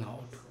coming out.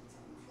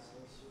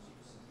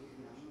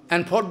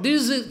 And for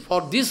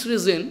this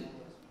reason,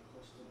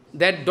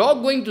 that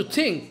dog going to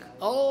think,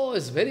 oh,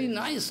 it's very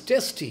nice,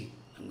 tasty.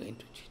 I'm going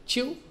to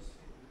chew.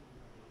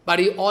 But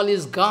all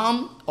his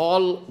gum,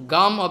 all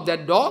gum of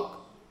that dog,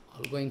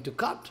 all going to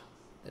cut.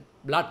 That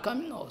blood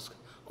coming out.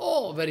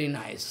 Oh, very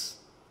nice.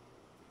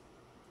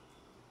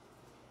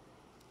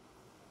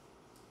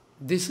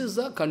 This is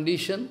the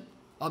condition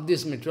of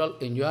this material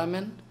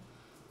enjoyment.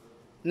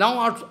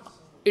 Now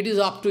it is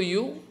up to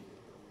you.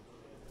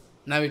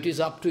 Now it is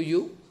up to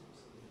you.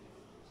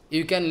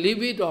 You can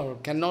leave it or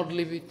cannot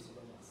leave it.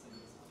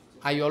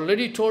 I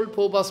already told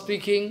Prabhupada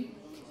speaking,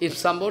 if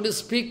somebody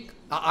speak,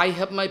 I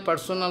have my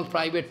personal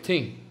private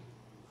thing.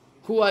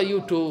 Who are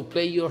you to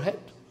play your head?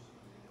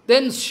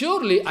 Then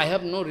surely I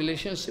have no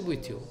relationship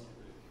with you.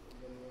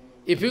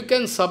 If you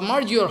can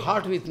submerge your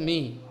heart with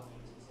me,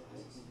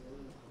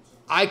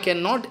 I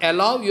cannot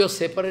allow your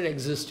separate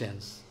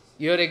existence.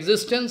 Your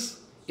existence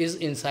is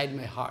inside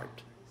my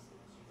heart.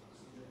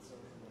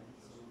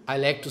 I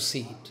like to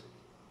see it.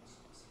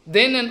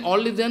 Then and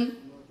only then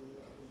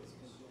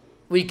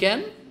we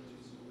can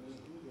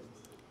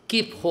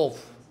keep hope.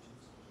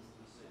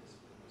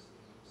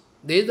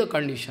 This is the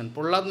condition.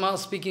 Prahlad Maharaj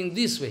speaking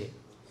this way.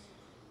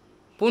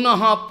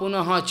 Punaha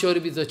punaha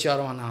chorvita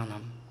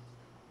charvananam.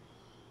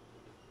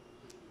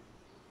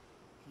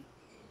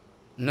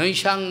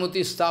 Naishang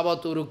muti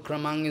stavaturu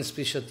kramang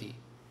spishati.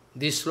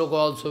 This sloka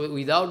also,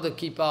 without the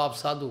kippa of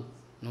sadhu,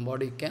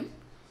 nobody can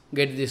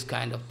get this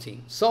kind of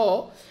thing.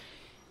 So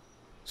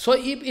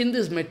if in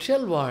this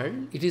material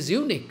world, it is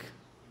unique,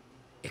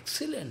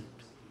 excellent,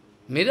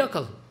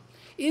 miracle.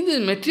 In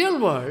this material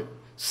world,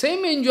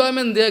 same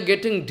enjoyment they are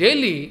getting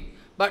daily,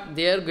 but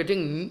they are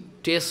getting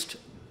taste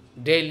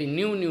daily,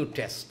 new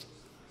taste.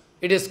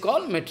 It is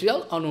called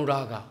material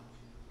anuraga.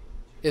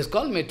 It is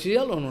called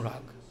material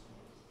anuraga.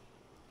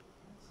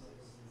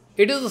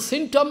 It is a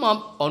symptom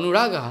of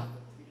anuraga.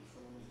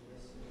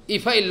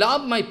 If I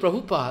love my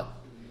Prabhupada,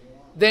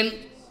 then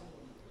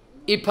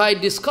if I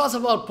discuss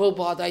about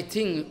Prabhupada, I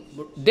think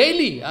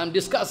daily I am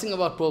discussing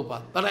about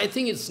Prabhupada, but I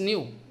think it's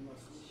new.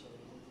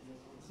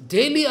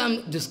 Daily I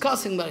am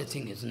discussing, but I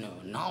think it's new.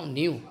 Now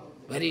new,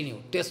 very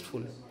new,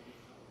 tasteful.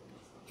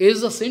 It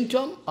is a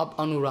symptom of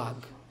anurag.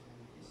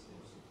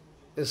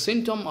 a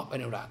symptom of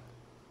anurag.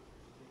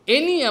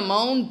 Any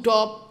amount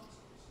of,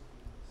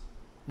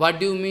 what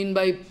do you mean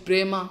by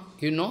prema?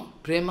 You know,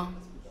 prema?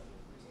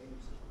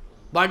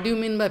 What do you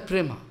mean by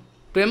prema?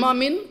 Prema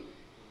means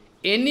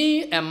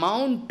any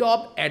amount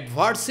of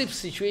adversive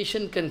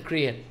situation can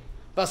create,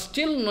 but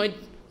still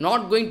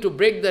not going to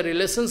break the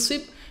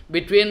relationship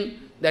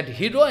between that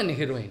hero and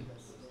heroine.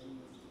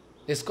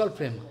 It's called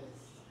prema.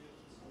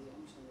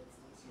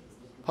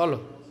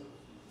 Follow?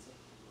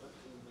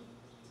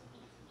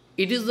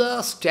 It is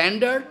the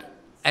standard,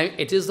 and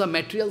it is the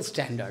material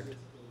standard.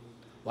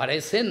 What I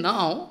say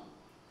now,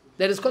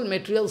 that is called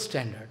material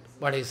standard,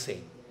 what I say.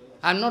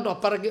 I am not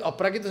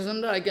Aprakita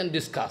standard, I can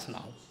discuss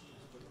now.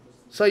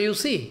 So you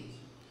see,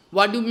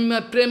 what do you mean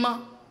by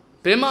prema?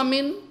 Prema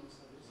means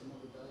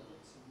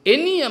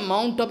any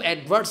amount of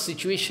adverse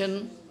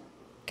situation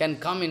can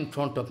come in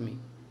front of me.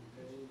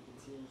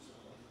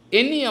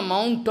 Any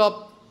amount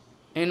of,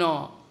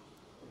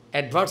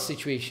 adverse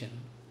situation.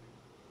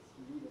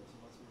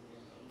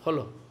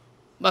 Follow?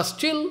 But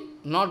still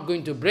not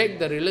going to break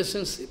the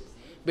relationship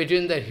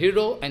between the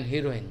hero and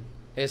heroine.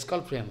 It's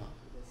called prema.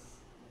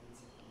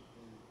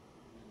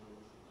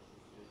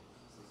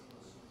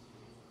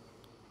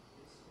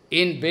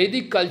 In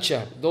Vedic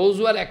culture, those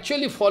who are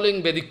actually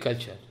following Vedic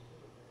culture,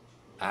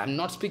 I am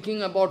not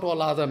speaking about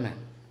all other men,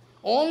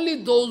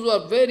 only those who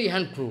are very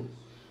hand-proof,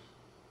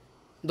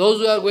 those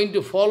who are going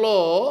to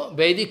follow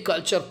Vedic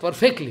culture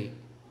perfectly.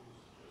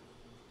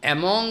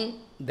 Among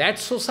that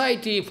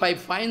society, if I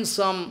find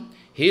some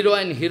hero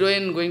and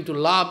heroine going to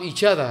love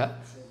each other,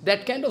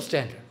 that kind of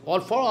standard.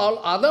 Or for all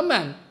other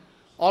men,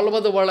 all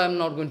over the world, I am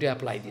not going to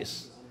apply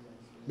this.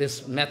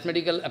 This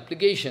mathematical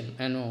application,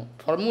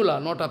 formula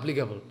not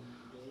applicable.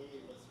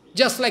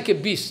 Just like a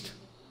beast.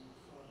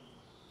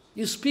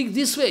 You speak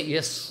this way,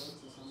 yes.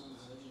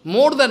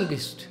 More than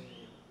beast.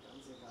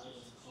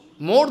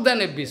 More than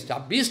a beast. A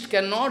beast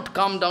cannot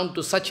come down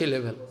to such a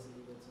level,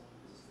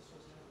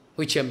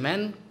 which a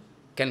man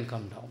can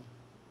come down.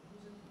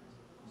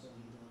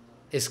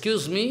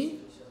 Excuse me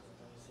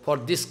for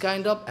this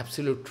kind of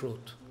absolute truth.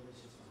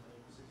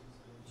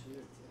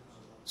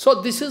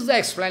 So this is the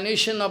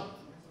explanation of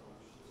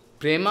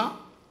prema.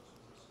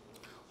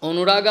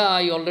 Anuraga,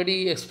 I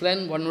already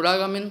explained what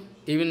anuraga means,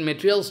 even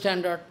material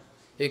standard.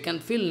 You can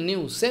feel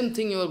new, same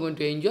thing you are going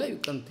to enjoy, you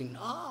can think,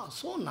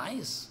 so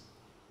nice.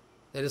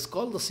 That is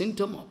called the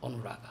symptom of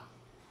anuraga.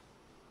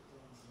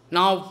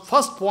 Now,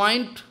 first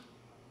point,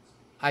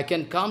 I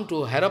can come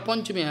to Hera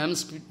Panchami. I am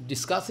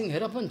discussing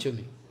Hera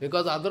Panchami,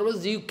 because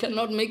otherwise you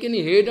cannot make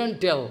any head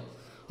and tail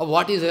of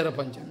what is Hera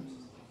Panchami.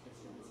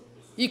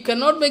 You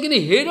cannot make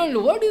any head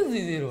and what is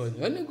this hero?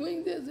 When you are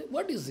going there,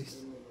 what is this?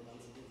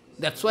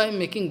 That's why I am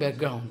making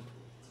background.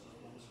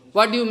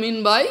 What do you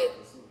mean by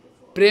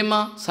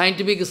prema?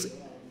 Scientific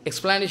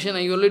explanation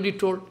I already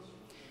told.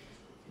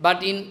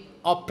 But in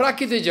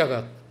Aprakita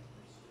Jagat,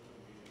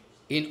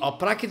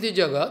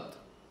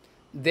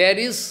 there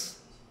is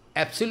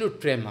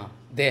absolute prema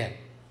there.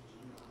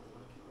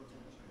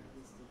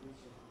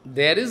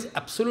 There is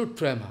absolute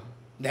prema.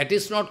 That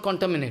is not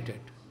contaminated.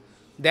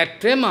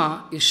 That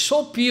prema is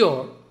so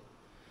pure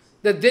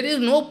that there is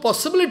no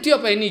possibility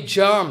of any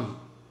germ.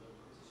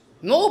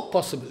 No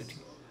possibility.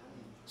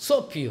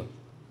 So pure.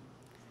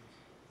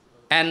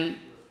 And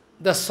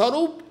the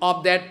sarup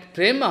of that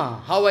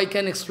prema, how I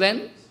can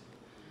explain?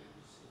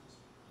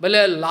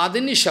 Well,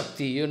 Ladini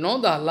Shakti, you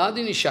know the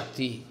Ladini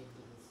Shakti.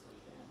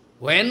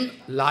 When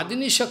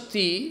Ladini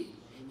Shakti,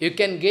 you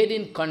can get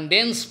in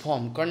condensed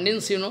form.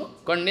 Condenser,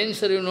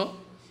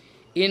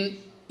 in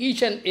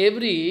each and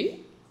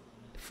every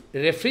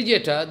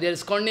refrigerator, there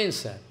is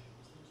condenser.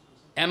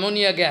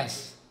 Ammonia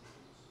gas,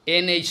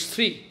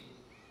 NH3.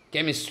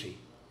 Chemistry.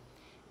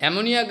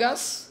 Ammonia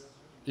gas,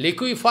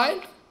 liquid,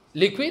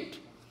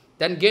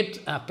 then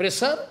get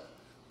pressure,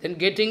 then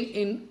getting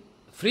in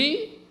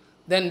free,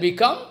 then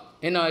become,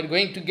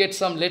 going to get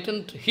some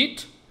latent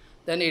heat,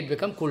 then it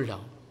become cool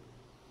down.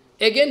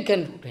 Again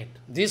can rotate.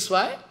 This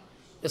why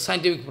the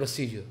scientific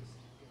procedure.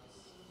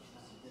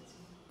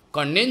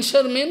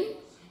 Condenser means,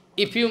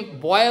 if you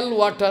boil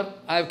water,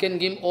 I can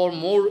give or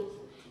more,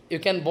 you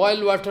can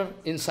boil water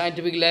in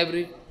scientific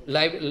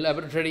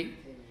laboratory.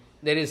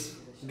 There is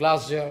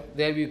glass jar,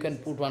 there you can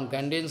put one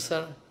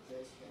condenser.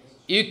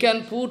 You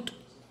can put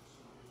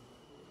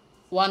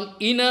one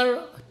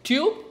inner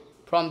tube,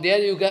 from there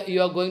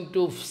you are going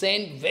to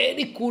send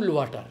very cool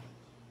water.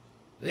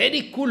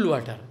 Very cool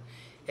water.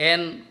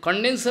 And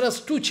condenser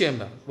has two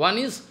chambers. One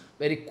is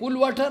very cool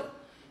water,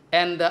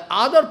 and the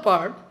other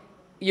part,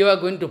 you are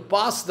going to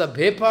pass the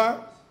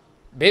vapor,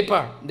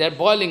 that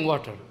boiling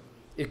water.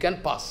 You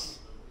can pass.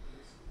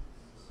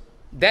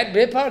 That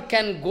vapor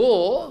can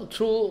go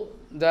through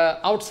the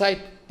outside,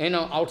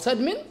 outside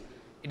means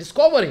it is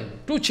covering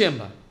two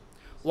chambers.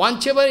 One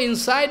chamber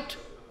inside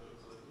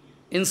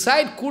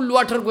cool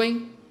water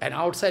going and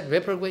outside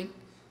vapor going.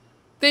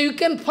 Then you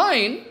can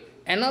find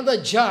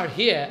another jar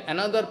here,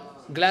 another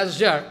glass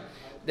jar.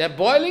 They are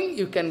boiling,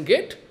 you can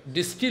get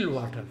distilled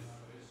water.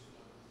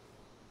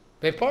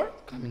 Vapor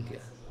coming here.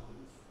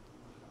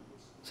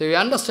 So you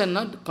understand,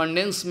 not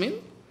condensed mean?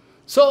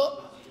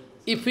 So,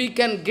 if we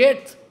can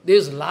get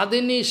this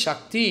Ladini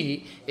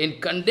Shakti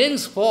in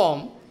condensed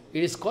form,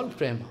 it is called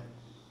prema.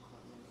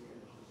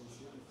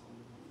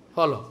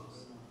 Follow?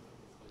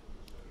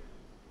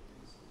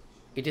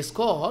 It is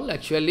called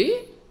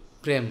actually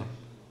prema.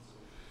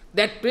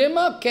 That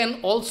prema can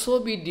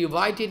also be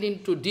divided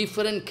into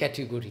different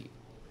categories.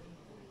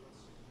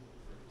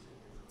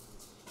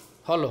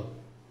 Follow?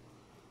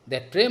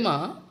 That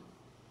prema,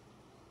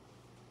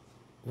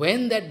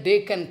 when that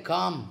day can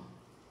come,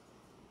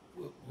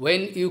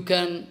 when you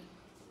can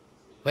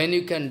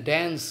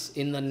dance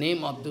in the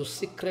name of the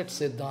secret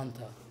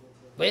Siddhanta,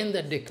 when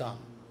that day come,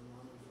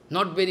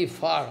 not very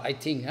far, I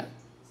think.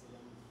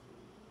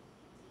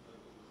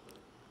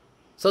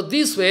 So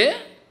this way,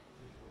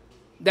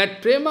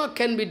 that prema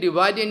can be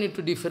divided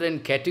into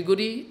different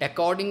categories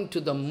according to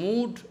the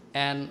mood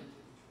and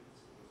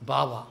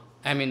bhava.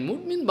 I mean,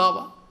 mood means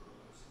bhava.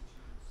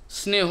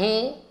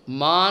 Sneho,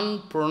 man,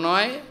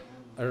 pranay,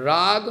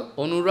 rag,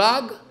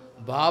 anurag,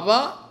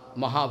 bhava,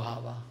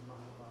 mahabhava.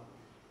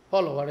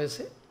 Follow what I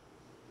say?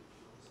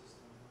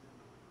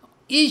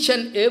 Each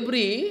and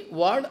every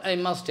word I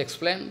must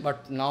explain,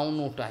 but now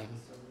no time.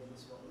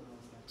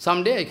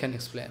 Someday I can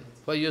explain.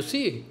 For you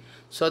see,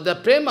 so the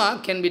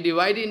prema can be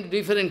divided into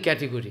different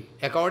categories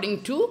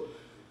according to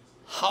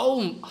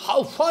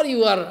how far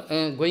you are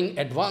going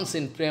advance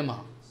in prema.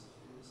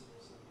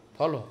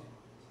 Follow?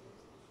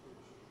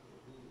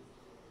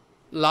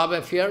 Love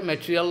affair,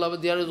 material love,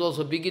 there is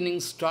also beginning,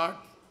 start,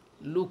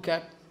 look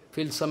at,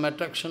 feel some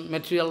attraction,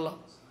 material love.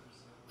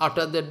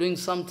 After they're doing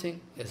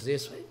something, yes,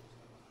 this way.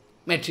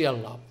 Material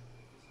love.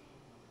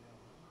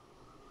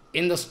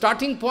 In the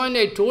starting point,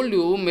 I told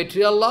you,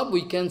 material love,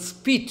 we can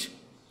spit.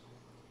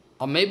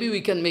 Or maybe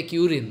we can make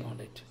urine on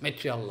it.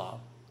 Material love.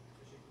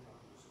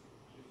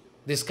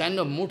 This kind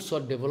of moods are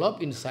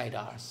developed inside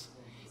us.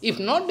 If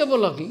not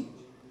developing,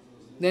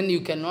 then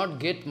you cannot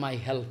get my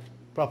help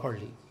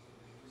properly.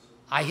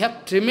 I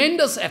have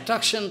tremendous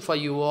attraction for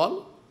you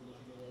all.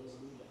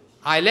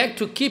 I like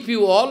to keep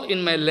you all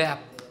in my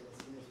lap.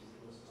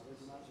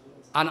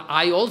 And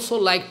I also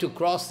like to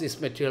cross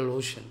this material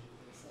ocean.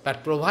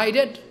 But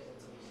provided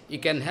you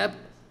can have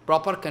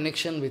proper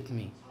connection with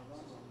me.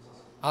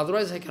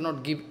 Otherwise, I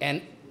cannot give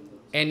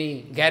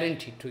any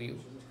guarantee to you.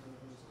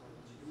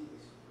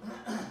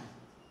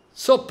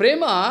 So,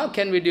 prema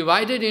can be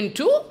divided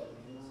into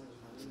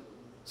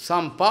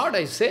some part,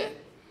 I say,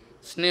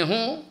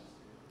 sneho,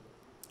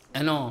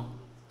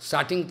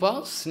 starting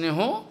part,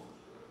 sneho,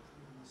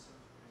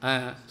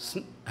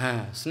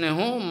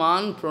 sneho,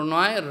 man,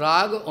 pranay,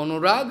 rag,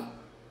 anurag,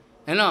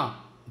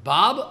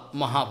 bhav,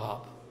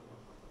 mahabhav.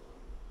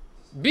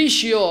 Be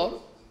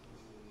sure,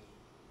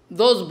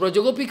 those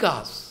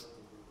Brajagopikas,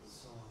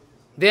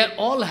 they are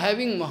all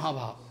having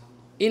mahabhav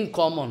in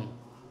common.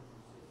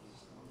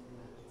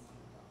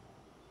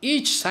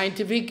 Each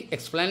scientific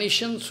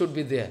explanation should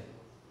be there.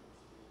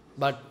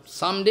 But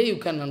someday you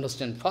can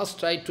understand. First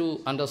try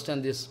to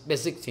understand this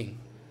basic thing.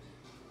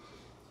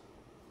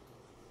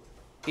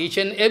 Each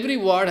and every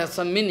word has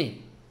some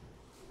meaning.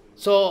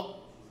 So,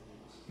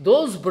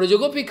 those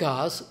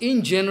Brajagopikas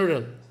in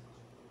general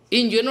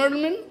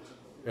mean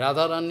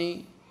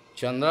Radharani,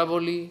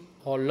 Chandravali,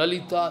 or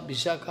Lalita,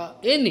 Vishakha,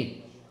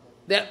 any.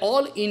 They are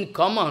all in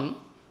common,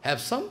 have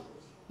some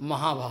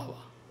Mahabhava.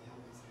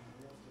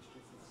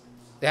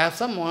 They have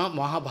some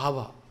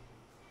Mahabhava.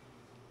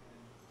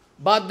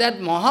 But that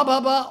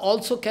Mahabhava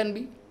also can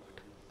be, you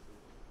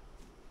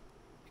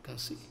can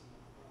see.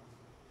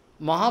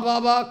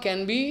 Mahabhava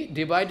can be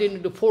divided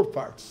into 4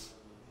 parts.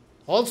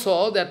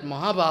 Also, that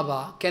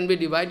Mahabhava can be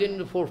divided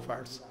into 4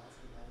 parts.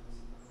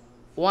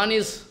 One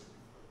is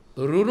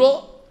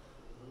Ruro,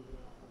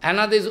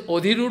 another is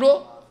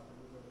Odhiruro,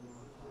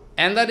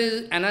 another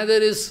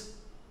is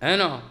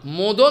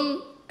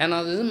Modan,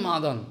 another is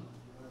Madan.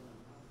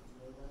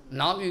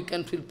 Now you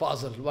can feel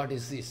puzzled, what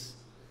is this?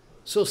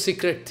 So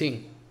secret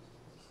thing.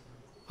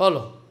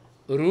 Follow.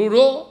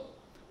 Ruro,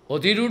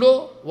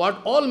 Odhiruro,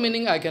 what all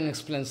meaning I can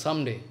explain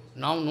someday.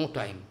 Now no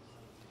time.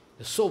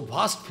 It's so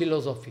vast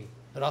philosophy.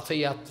 Ratha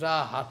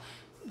Yatra,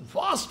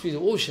 vast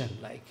ocean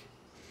like.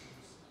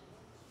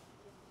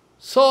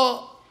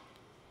 So,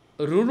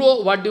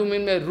 Ruro, what do you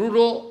mean by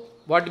Ruro?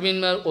 What do you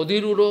mean by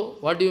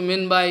Odhiruro? What do you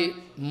mean by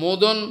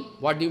Modan?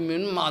 What do you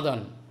mean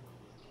Madan?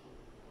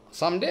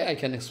 Someday I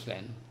can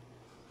explain.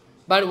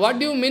 But what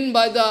do you mean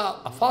by the,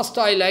 first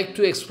I like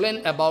to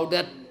explain about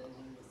that,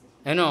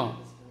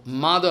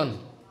 Madan,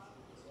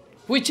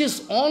 which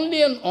is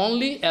only and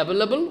only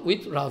available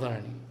with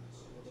Radharani.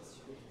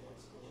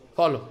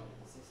 Follow.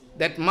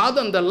 That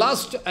Madan, the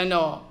last,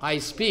 I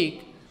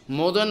speak,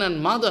 Modan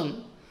and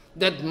Madan,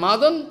 that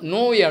Madan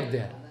nowhere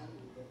there.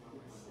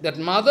 That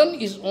Madan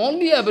is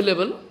only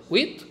available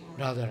with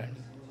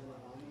Radharani.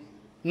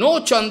 No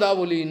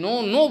Chandavali,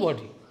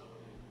 nobody.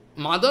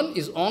 Madan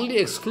is only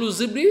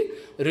exclusively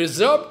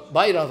reserved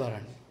by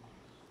Radharani.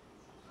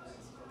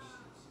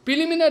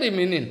 Preliminary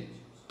meaning,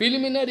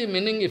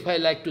 if I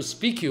like to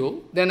speak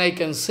you, then I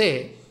can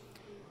say,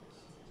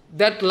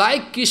 that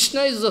like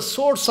Krishna is the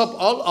source of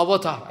all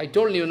avatar. I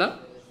told you, na?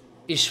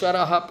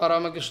 Ishvaraha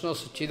Paramakrishna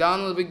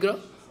Suchidananda Vigraha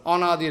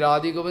Anadi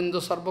Radhi Govinda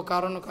Sarva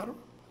Karana Karana.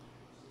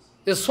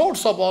 The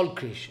source of all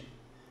creation.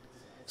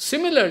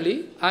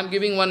 Similarly, I am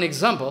giving one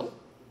example.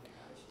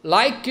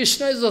 Like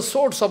Krishna is the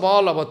source of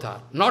all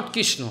avatar, not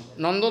Krishna,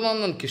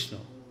 Nandanandan Krishna.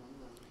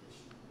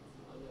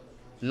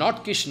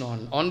 Not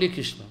Krishna, only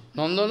Krishna.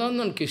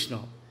 Nandanandan Krishna.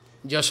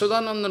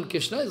 Jashodanandan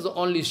Krishna is the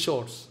only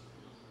source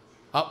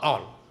of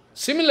all.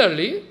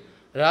 Similarly,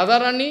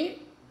 Radharani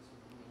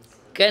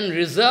can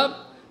reserve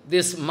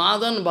this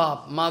Madan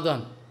Bhav,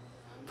 Madan,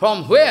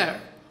 from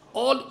where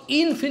all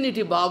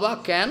infinity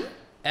Baba can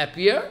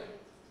appear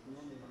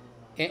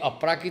in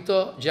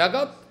Aprakita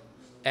Jagat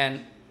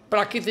and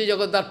Prakriti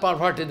Jagat, that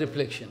perverted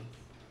reflection.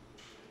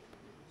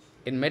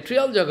 In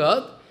material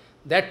Jagat,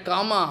 that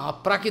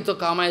Kama, Aprakita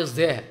Kama is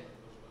there.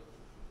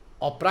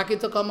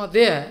 Aprakita Kama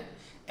there,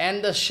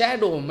 and the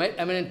shadow,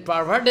 I mean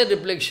perverted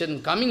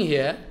reflection coming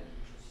here,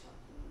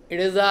 it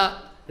is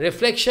a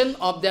reflection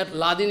of that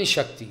Ladini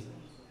Shakti.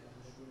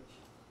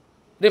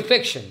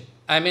 Reflection,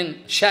 I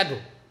mean shadow,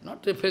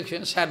 not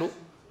reflection, shadow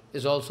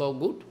is also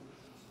good.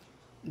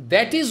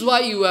 That is why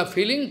you are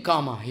feeling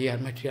Kama here,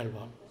 material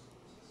world.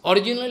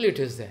 Originally it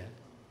is there.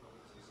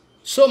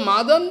 So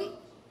Madan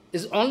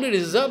is only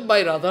reserved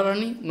by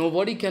Radharani,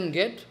 nobody can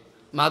get.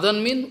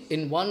 Madan means,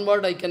 in one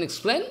word I can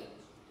explain.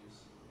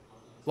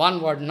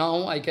 One word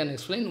now I can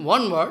explain.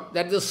 One word,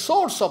 that is the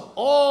source of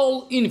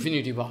all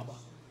infinity Baba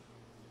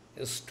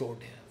is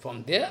stored here.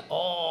 From there,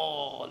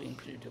 all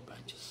infinity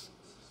branches.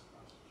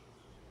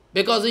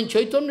 Because in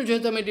Chaitanya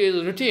Charitamrita it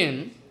is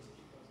written,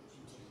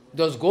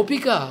 those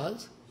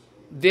gopikas,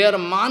 their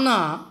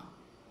mana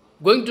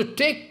going to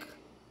take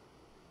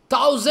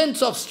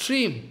thousands of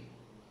stream.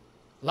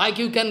 Like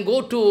you can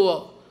go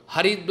to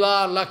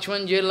Haridwar,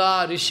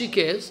 Lakshmanjela,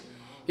 Rishikesh,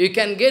 you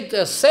can get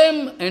the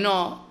same,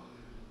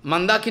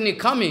 Mandakini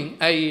coming,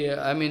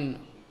 I mean,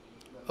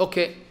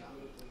 okay,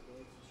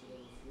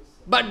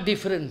 but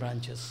different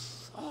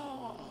branches,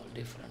 all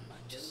different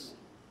branches,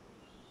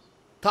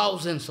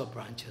 thousands of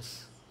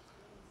branches.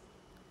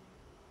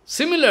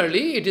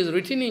 Similarly, it is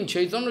written in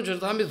Chaitanya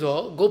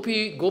Charitamrita,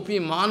 Gopi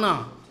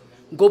Mana,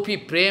 Gopi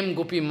Prem,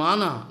 Gopi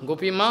Mana,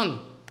 Gopi Man.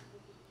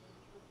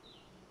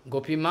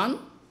 Gopi Man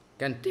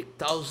can take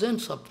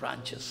thousands of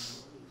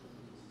branches.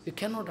 You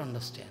cannot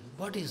understand.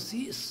 What is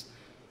this?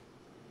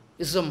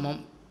 It's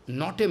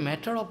not a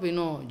matter of,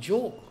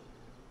 joke.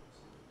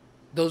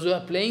 Those who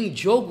are playing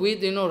joke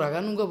with,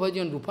 Raganunga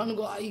Bhajan,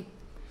 Rupanuga, I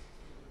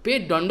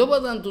pay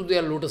Dandavadan to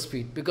their lotus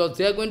feet because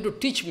they are going to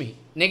teach me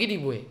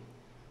negative way.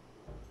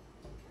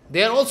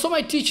 They are also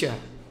my teacher.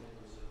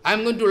 I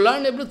am going to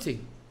learn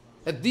everything.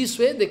 At this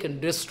way, they can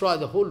destroy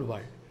the whole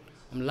world.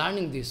 I am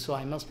learning this, so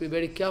I must be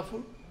very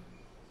careful.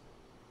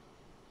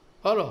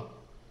 Follow.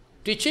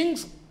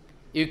 Teachings,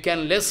 you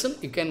can listen,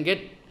 you can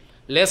get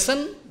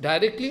lesson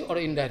directly or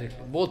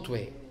indirectly, both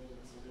way.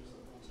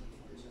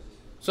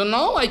 So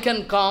now I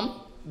can come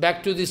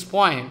back to this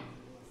point.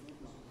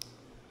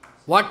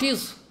 What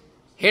is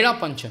Hera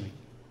Panchami?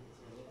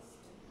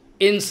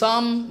 In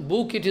some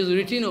book it is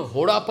written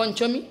Hoda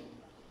Panchami,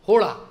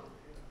 Hoda.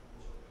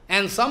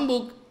 And some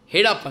book,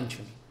 Hera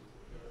Panchami.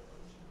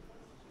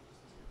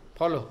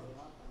 Follow.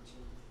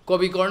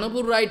 Kavi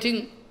Karnapur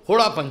writing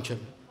Hoda Panchami.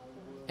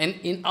 And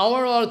in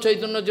our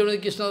Chaitanya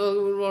Jagannath Krishna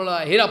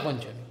Hera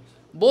Panchami.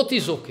 Both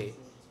is okay.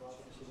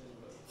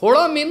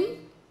 Hoda means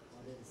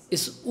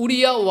is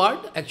Uriya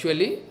word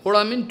actually.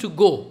 Hoda means to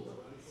go.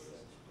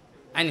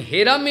 And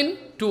Hera means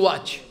to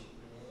watch.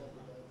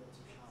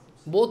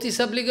 Both is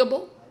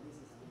applicable.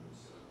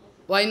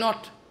 Why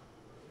not?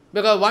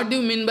 Because what do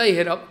you mean by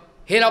Hera?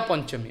 Hera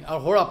Panchami or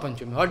Hoda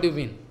Panchami? What do you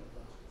mean?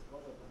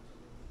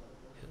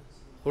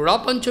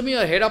 Hoda Panchami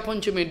or Hera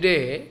Panchami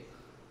day,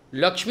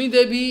 Lakshmi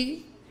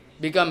Devi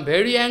become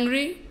very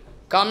angry,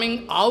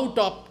 coming out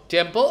of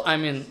temple, I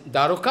mean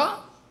Dwaraka,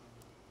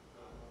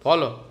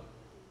 follow,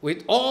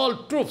 with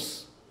all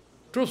troops.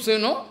 Troops,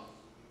 they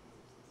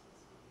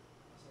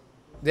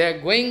are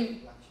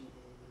going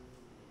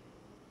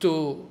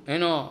to,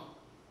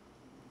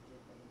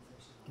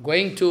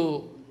 going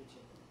to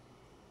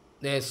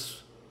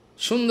this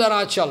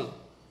Sundarachal.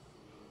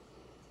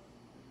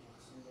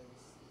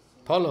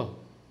 Follow,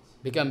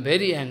 become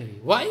very angry.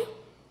 Why?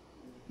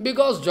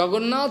 Because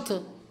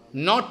Jagannath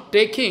not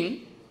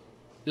taking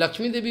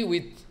Lakshmi Devi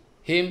with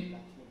him.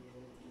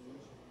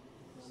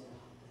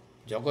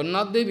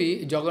 Jagannath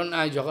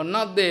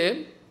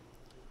Dev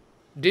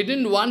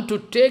didn't want to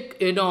take,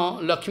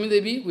 Lakshmi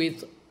Devi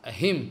with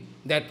him.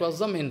 That was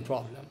the main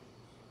problem.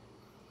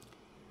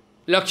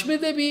 Lakshmi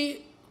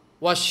Devi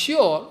was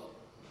sure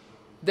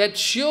that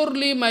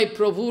surely my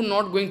Prabhu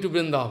not going to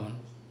Vrindavan.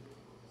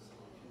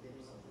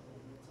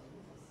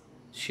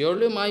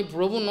 Surely my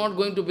Prabhu not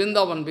going to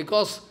Vrindavan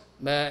because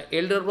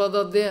elder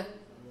brother there,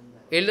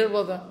 elder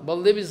brother,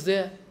 Baldev is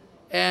there,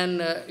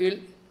 and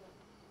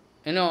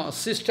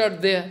sister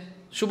there,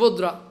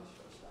 Subhadra.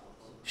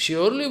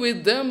 Surely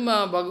with them,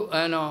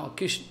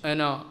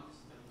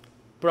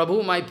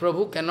 Prabhu, my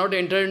Prabhu cannot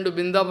enter into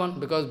Vrindavan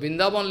because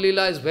Vrindavan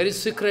Lila is very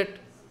secret.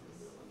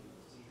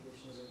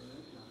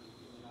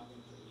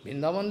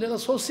 Vrindavan Lila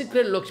is so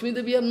secret, Lakshmi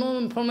Devi have no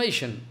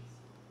information.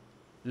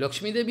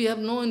 Lakshmi Devi have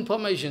no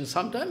information.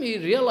 Sometimes he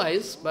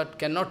realize, but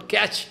cannot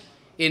catch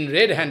in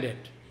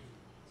red-handed.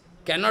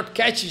 Cannot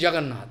catch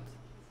Jagannath.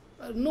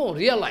 No,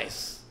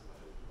 realize.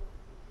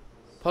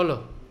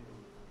 Follow.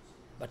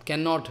 But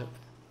cannot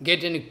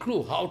get any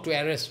clue how to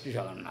arrest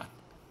Jagannath.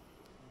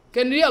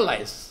 Can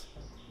realize.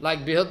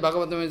 Like Brihad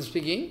Bhagavatamrita is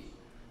speaking,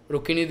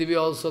 Rukmini Devi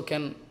also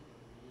can,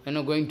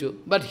 going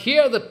to. But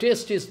here the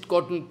test is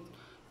gotten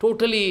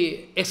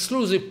totally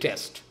exclusive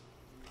test.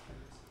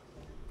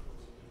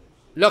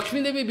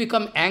 Lakshmi Devi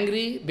become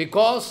angry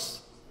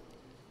because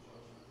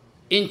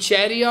in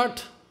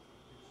chariot,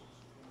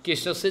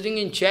 Krishna sitting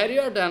in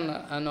chariot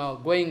and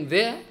going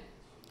there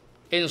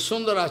in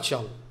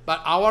Sundarachal.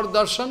 But our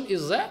darshan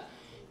is that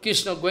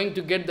Krishna going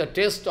to get the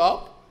taste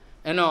of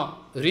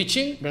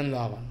reaching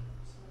Vrindavan.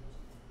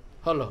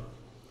 Hello.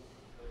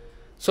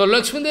 So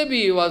Lakshmi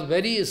Devi was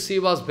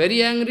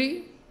very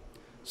angry.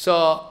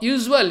 So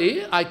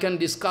usually I can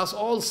discuss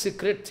all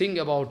secret thing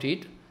about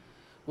it.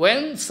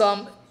 When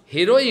some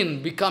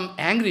heroine become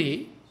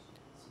angry,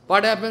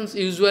 what happens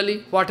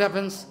usually? What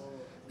happens?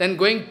 Then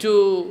going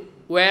to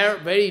wear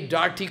very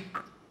dirty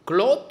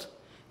cloth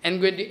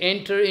and going to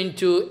enter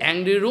into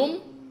angry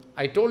room.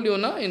 I told you,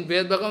 in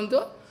Brihad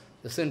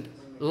Bhagavatamrita,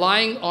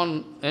 lying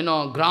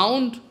on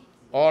ground,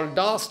 all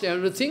dust,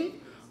 everything,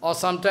 or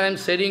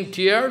sometimes shedding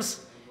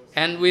tears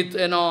and with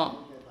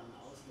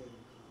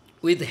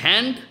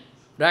hand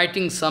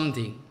writing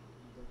something.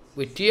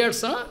 With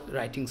tears,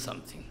 writing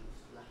something.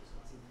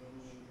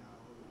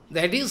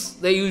 That is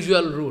the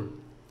usual rule.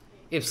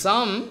 If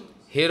some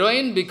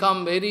heroine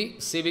become very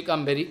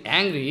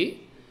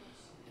angry,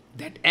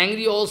 that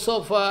angry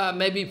also for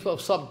maybe for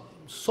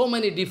so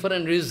many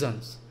different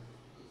reasons.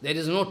 There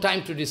is no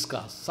time to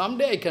discuss.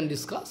 Someday I can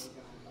discuss.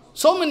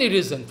 So many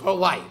reasons for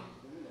why.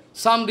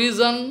 Some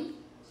reason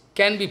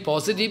can be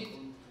positive,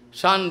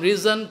 some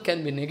reason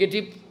can be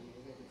negative.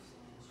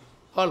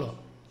 Follow.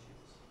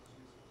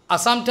 Or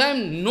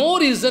sometimes no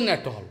reason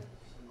at all.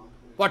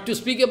 What to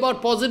speak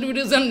about positive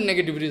reason,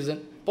 negative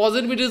reason.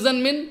 Positive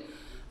reason means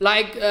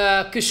like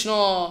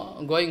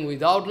Krishna going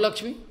without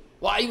Lakshmi.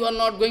 Why you are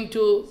not going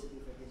to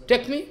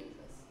take me?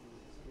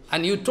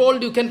 And you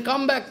told you can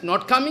come back,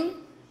 not coming.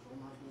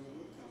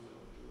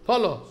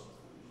 Follow.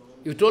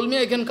 You told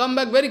me I can come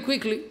back very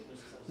quickly.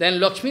 Then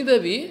Lakshmi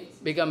Devi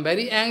become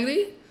very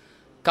angry,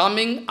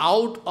 coming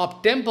out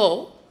of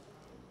temple,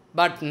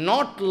 but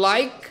not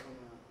like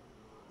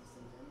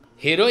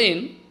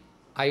heroine.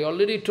 I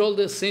already told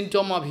the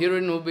symptom of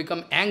heroine who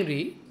become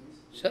angry,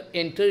 so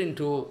enter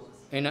into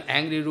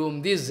angry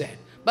room, this, that.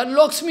 But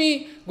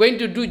Lakshmi going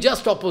to do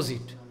just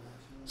opposite.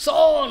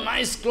 So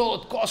nice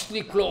cloth,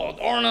 costly cloth,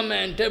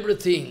 ornament,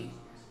 everything.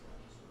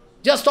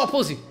 Just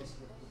opposite.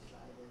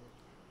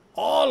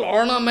 All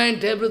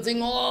ornament,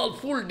 everything, all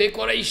full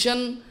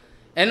decoration,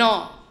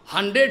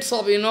 hundreds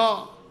of,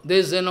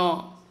 there's,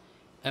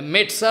 a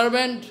maid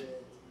servant.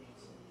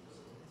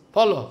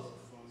 Follow.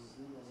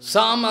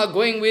 Some are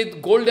going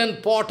with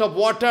golden pot of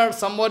water,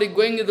 somebody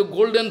going with the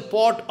golden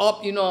pot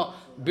of,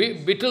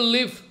 betel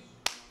leaf.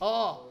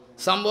 Oh,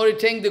 somebody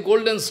taking the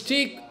golden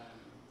stick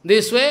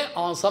this way,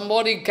 or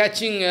somebody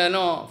catching,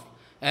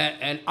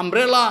 an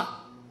umbrella,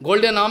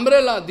 golden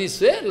umbrella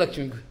this way,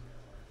 Lakshmi.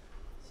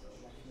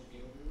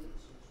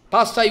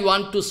 First I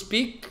want to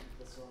speak,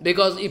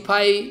 because if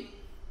I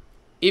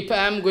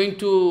am going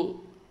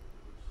to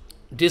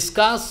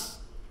discuss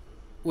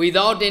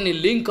without any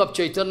link of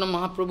Chaitanya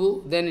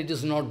Mahaprabhu, then it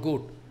is not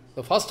good.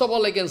 So first of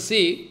all I can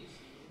see,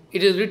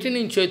 it is written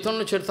in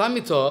Chaitanya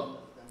Charitamrita,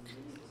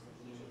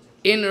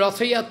 in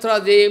Ratha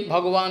Yatra Day,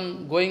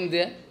 Bhagavan going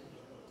there,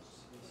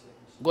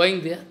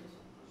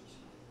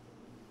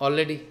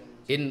 already,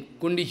 in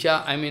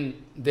Kundicha,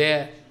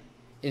 there,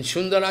 in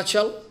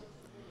Sundarachal,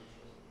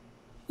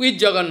 with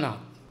Jagannath.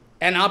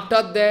 And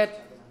after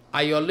that,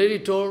 I already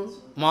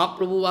told,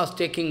 Mahaprabhu was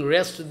taking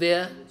rest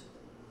there,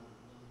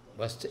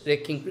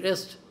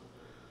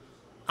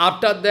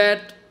 After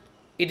that,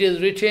 it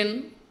is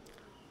written,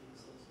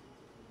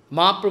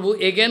 Mahaprabhu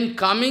again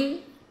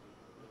coming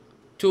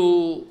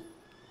to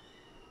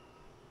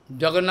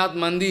Jagannath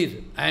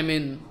Mandir,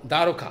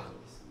 Dwarka.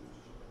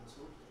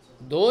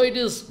 Though it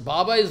is,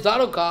 Baba is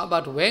Dwarka,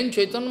 but when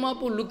Chaitanya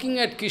Mahaprabhu looking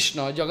at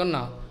Krishna,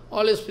 Jagannath,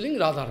 always feeling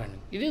Radharani.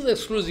 It is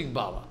exclusive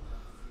Baba.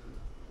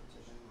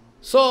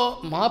 So,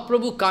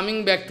 Mahaprabhu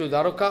coming back to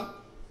Dwarka.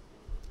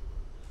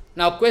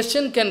 Now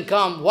question can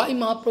come, why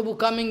Mahaprabhu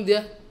coming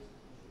there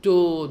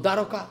to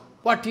Dwarka?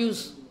 What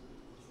use?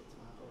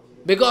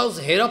 Because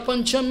Hera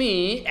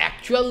Panchami,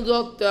 actual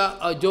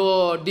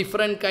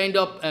different kind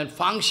of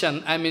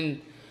function,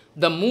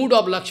 the mood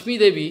of Lakshmi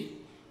Devi,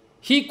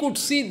 he could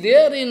see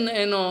there in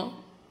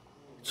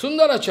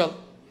Sundarachal.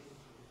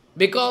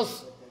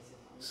 Because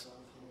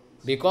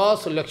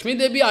Lakshmi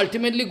Devi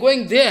ultimately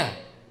going there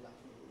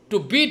to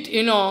beat,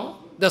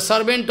 the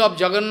servant of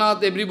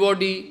Jagannath,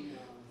 everybody,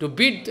 to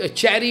beat a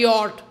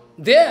chariot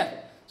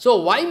there.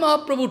 So why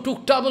Mahaprabhu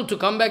took trouble to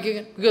come back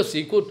again? Because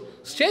he could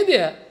stay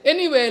there.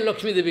 Anyway,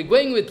 Lakshmi Devi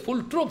going with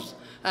full troops,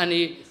 and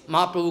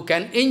Mahaprabhu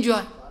can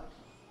enjoy.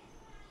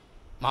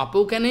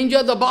 Mahaprabhu can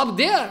enjoy the bath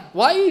there.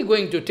 Why is he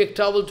going to take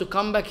trouble to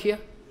come back here?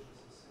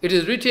 It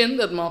is written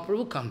that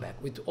Mahaprabhu come back,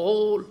 with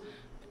all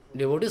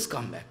devotees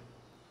come back.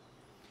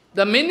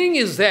 The meaning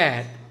is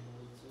that,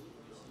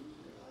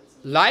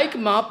 like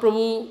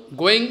Mahaprabhu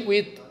going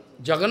with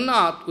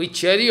Jagannath, with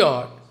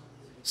chariot,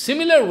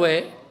 similar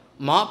way,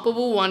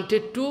 Mahaprabhu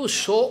wanted to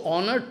show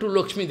honor to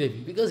Lakshmi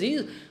Devi, because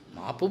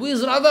Mahaprabhu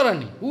is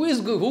Radharani.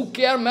 Who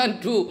care man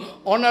to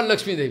honor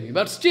Lakshmi Devi?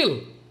 But still,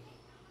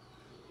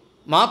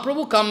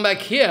 Mahaprabhu come back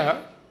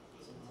here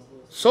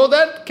so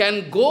that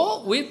can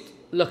go with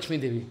Lakshmi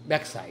Devi,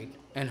 backside,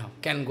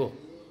 can go.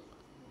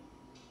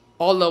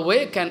 All the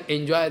way can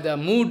enjoy the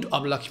mood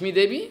of Lakshmi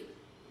Devi.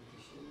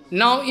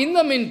 Now, in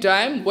the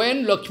meantime,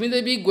 when Lakshmi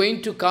Devi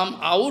going to come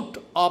out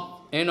of,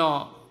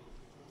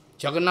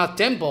 Jagannath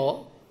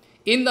temple,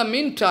 in the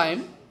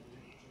meantime,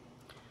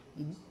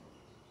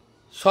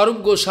 Swarup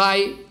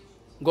Gosai,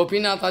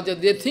 Gopinath Acharya,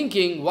 they are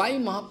thinking, why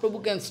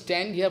Mahaprabhu can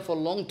stand here for a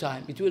long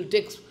time? It will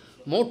take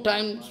more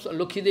time,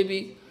 Lakshmi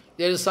Devi,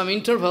 there is some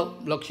interval,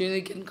 Lakshmi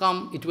Devi can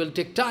come, it will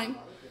take time.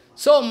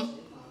 So,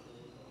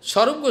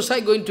 Swarup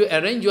Gosai going to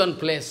arrange one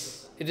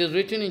place. It is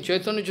written in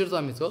Chaitanya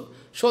Charitamrita,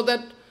 so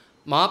that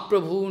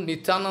Mahaprabhu,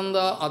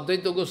 Nityananda,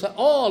 Advaita Gosai,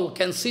 all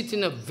can sit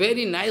in a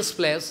very nice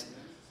place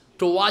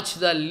to watch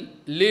the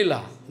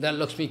Lila, the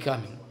Lakshmi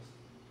coming.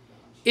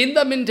 In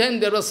the meantime,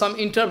 there was some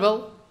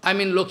interval.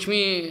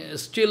 Lakshmi,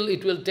 still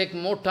it will take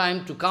more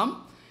time to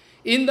come.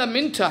 In the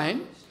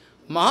meantime,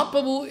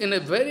 Mahaprabhu, in a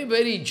very,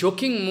 very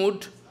joking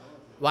mood,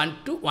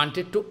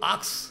 wanted to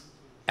ask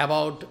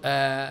about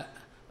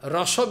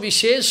Rasa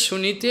Vishesh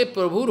Sunite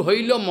Prabhur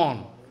Hoilo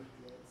Mon.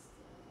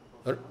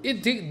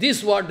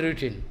 This word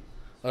written.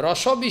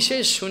 Rasa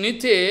Vishesh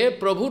Sunite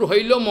Prabhur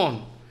Hoilo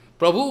Mon.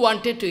 Prabhu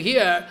wanted to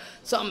hear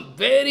some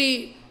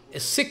very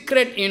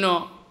secret,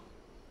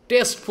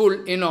 tasteful,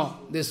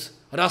 this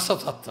Rasa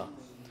Tattva.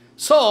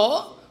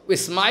 So, with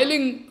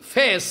smiling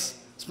face,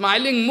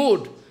 smiling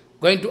mood,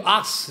 going to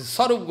ask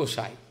Swarup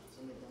Gosai.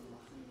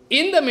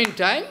 In the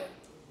meantime,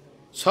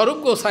 Swarup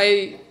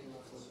Gosai,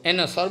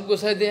 Swarup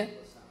Gosai there,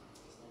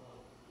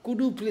 could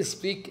you please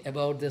speak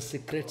about the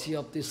secrecy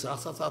of this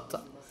Rasa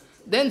Tattva?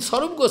 Then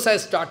Swarup Gosai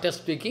started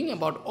speaking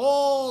about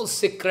all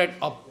secret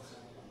of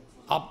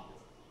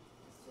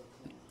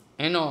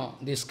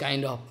this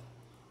kind of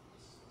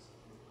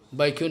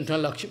Vaikuntha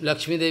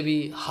Lakshmi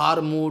Devi, her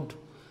mood,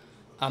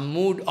 a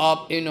mood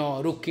of,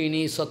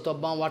 Rukmini,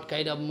 Satyabhama, what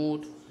kind of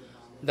mood,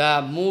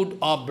 the mood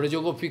of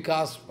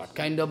Brajagopikas, what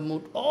kind of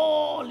mood,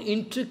 all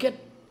intricate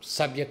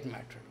subject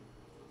matter.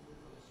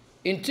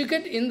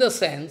 Intricate in the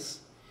sense,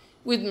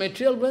 with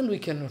material brain we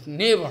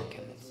never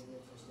can.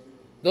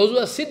 Those who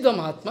are Siddha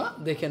Mahatma,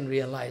 they can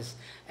realize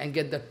and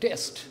get the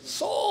taste,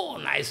 so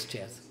nice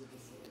taste.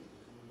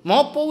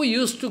 Mahaprabhu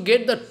used to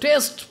get the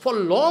taste for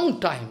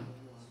long time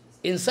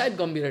inside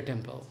Gambhira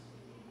temple.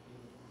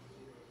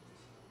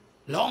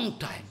 Long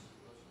time.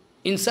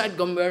 Inside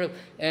Gambhira,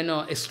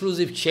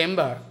 exclusive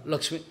chamber,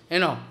 Lakshmi,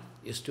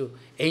 used to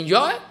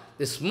enjoy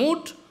this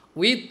mood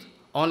with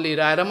only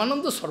Raya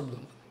Ramananda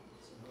Sarvadama.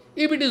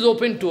 If it is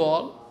open to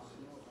all,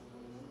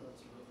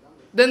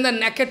 then the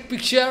naked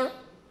picture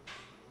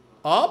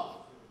of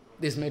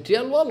this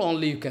material world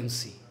only you can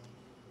see.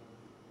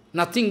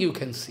 Nothing you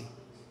can see.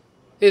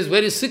 It is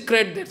very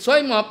secret. That's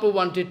why Mahaprabhu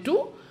wanted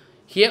to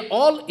hear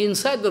all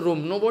inside the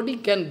room. Nobody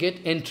can get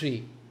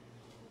entry.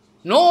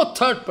 No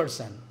third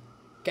person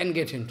can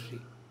get entry.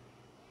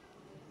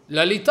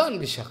 Lalita and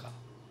Vishaka.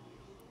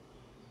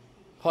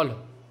 Follow.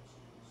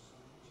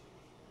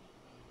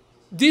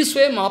 This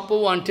way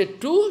Mahaprabhu wanted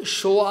to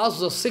show us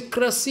the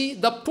secrecy,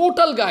 the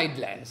total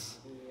guidelines.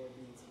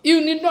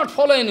 You need not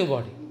follow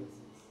anybody.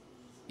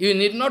 You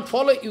need not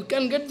follow, you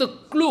can get the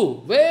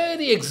clue,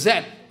 very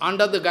exact,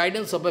 under the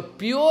guidance of a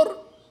pure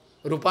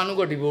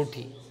Rupanuga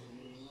devotee.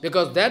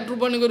 Because that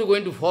Rupanuga is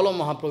going to follow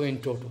Mahaprabhu in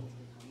total.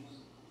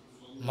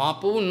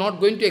 Mahaprabhu not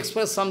going to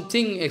express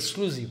something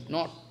exclusive,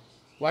 not.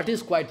 What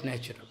is quite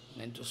natural.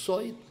 And to show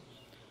it.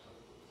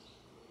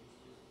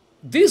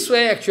 This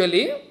way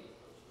actually,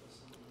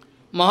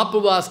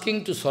 Mahaprabhu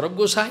asking to Swarup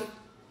Gosai,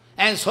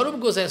 and Swarup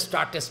Gosai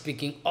started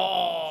speaking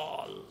all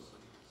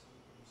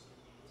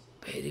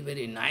very,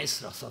 very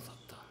nice Rasa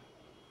Tattva.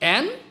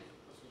 And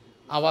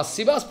our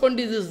Sivas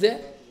Pandit is there.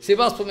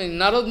 Sivas Pandit,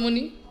 Narad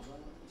Muni.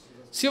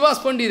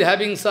 Sivas Pandit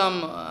having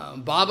some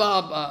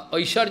Baba,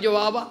 Aisharja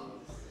Baba.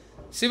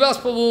 Sivas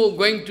Prabhu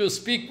going to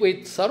speak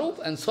with Swarup,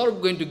 and Swarup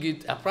going to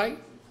give upright.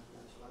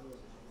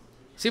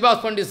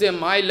 Sivas Pandit says,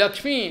 my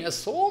Lakshmi has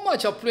so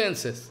much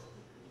affluences.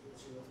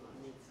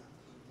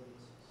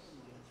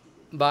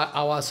 But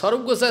our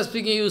Swarup Gosai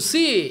speaking, you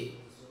see,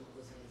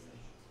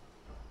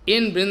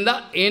 in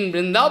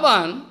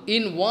Vrindavan,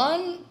 in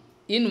one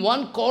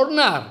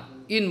corner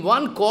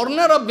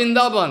of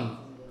Vrindavan,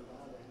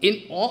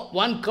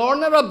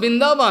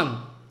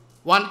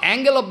 one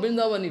angle of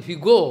Vrindavan, if you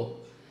go,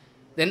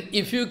 then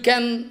if you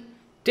can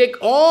take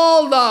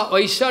all the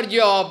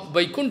Aishwarya of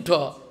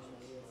Vaikuntha,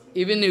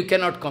 even you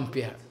cannot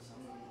compare.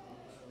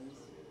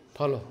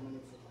 Follow.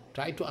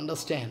 Try to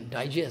understand,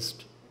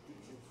 digest.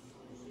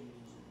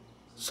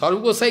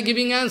 Sarup Gosai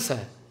giving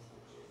answer.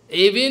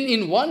 Even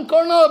in one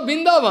corner of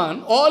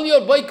Vrindavan, all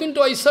your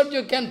Vaikuntha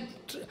Aishwarya can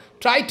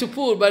try to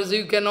pour, but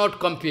you cannot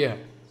compare.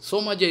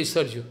 So much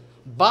Aishwarya.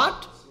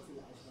 But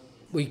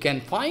we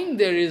can find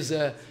there is,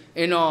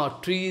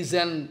 trees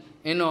and,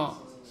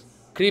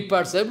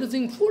 creepers,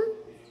 everything full.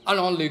 And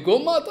only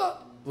Gomata.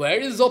 Where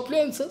is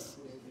opulences?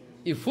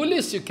 If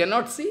foolish, you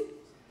cannot see.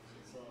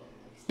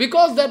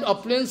 Because that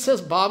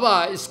opulences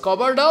Baba is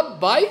covered up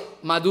by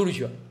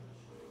Madhurya.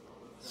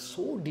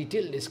 So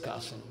detailed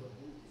discussion.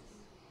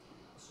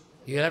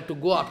 You have to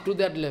go up to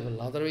that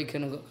level, otherwise you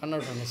cannot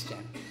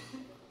understand.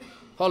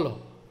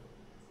 Follow.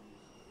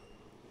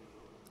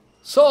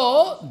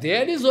 So,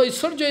 there is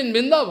Aishwarya in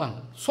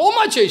Vrindavan, so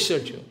much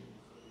Aishwarya,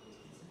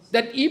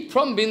 that if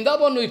from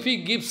Vrindavan, if we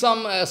give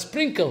some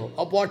sprinkle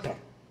of water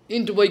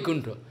into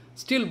Vaikuntha,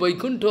 still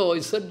Vaikuntha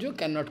Aishwarya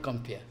cannot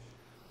compare.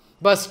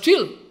 But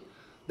still,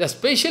 the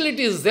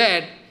speciality is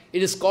that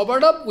it is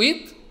covered up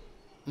with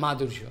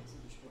Madhurya.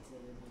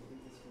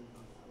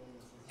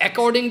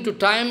 According to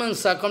time and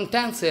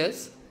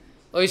circumstances,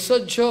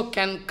 Aishwarya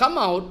can come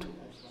out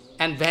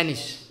and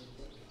vanish.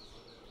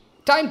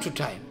 Time to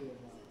time.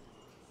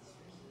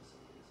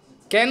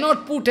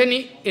 Cannot put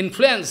any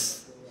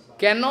influence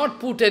over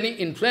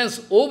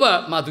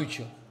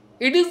Madhurya.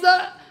 It is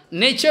the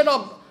nature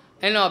of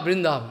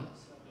Vrindavan.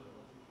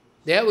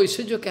 There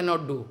Aishwarya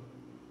cannot do.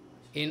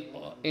 In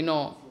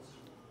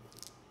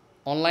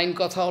online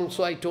Katha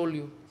also I told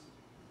you.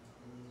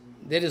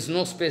 There is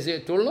no space. I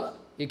told you,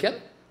 you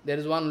can. There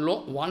is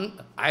one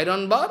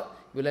iron bar.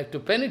 You like to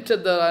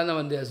penetrate the iron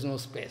when there is no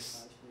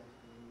space.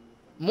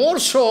 More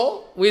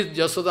so with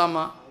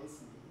Jasodama.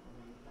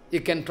 You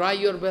can try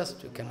your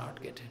best, you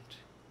cannot get it.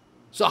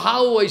 So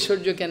how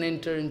Aishwarya can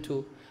enter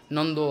into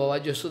Nando,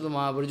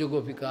 Jasodama,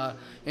 Vrajagopika,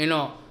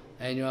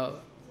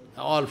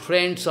 all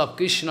friends of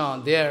Krishna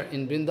there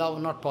in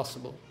Vrindavan, not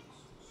possible.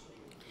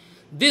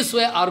 This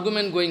way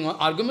argument going on,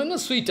 argument, a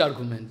sweet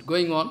argument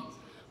going on.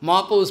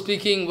 Mahaprabhu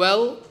speaking,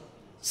 well,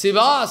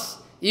 Sivas,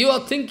 you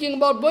are thinking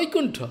about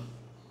Vaikuntha,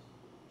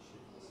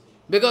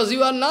 because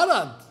you are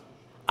Narad.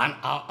 And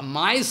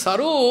my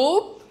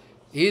Sarup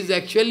is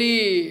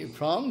actually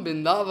from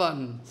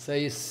Vrindavan, so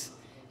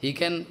he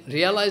can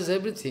realize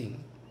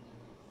everything.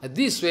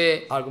 This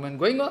way, argument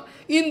going on.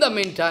 In the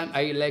meantime,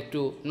 I like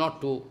to not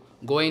to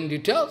go in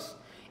details.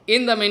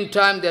 In the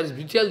meantime, there is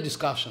detailed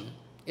discussion.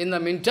 In the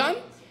meantime,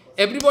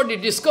 everybody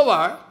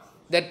discover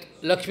that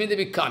Lakshmi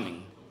Devi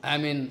coming. I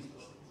mean,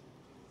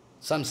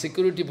 some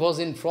security force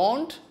in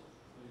front,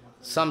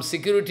 some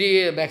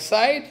security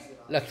backside,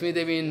 Lakshmi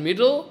Devi in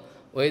middle,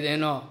 with,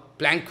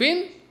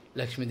 planquin,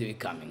 Lakshmi Devi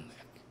coming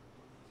back.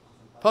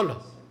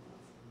 Follow.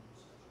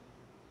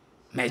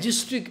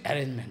 Majestic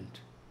arrangement.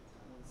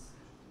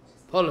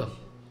 Follow.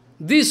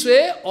 This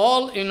way,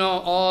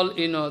 all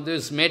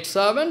these maid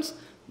servants,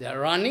 they are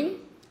running,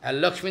 and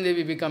Lakshmi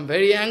Devi become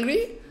very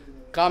angry,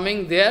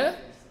 coming there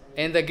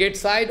in the gate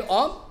side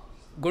of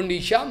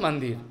Gundisha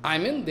Mandir. I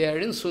mean, they are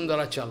in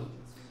Sundarachal.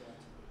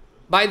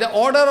 By the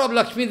order of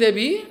Lakshmi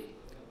Devi,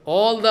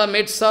 all the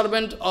maid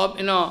servant of,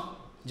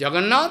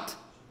 Jagannath,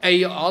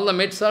 all the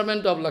maid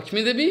servant of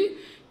Lakshmi Devi,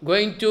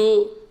 going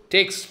to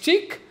take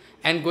stick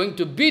and going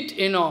to beat,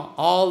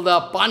 all the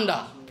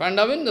Panda.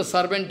 Panda means the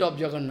servant of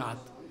Jagannath.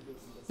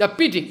 They are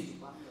beating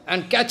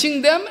and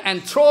catching them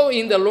and throw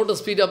in the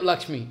lotus feet of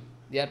Lakshmi.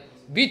 They are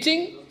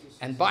beating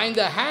and bind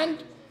the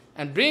hand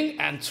and bring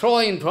and throw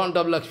in front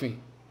of Lakshmi.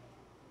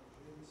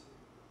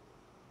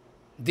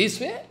 This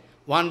way,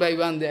 one by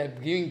one, they are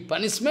giving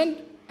punishment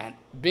and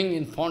bring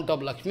in front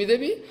of Lakshmi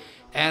Devi.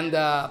 And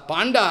the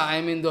Panda,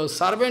 I mean the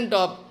servant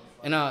of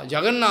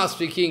Jagannath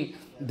speaking,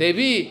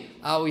 Devi,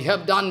 we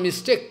have done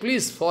mistake,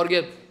 please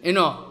forget.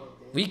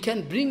 We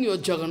can bring your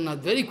Jagannath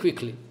very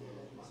quickly.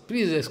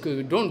 Please excuse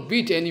me, don't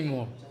beat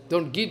anymore.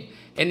 Don't give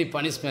any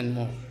punishment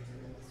more.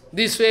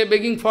 This way,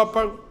 begging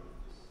for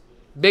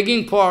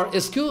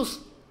excuse.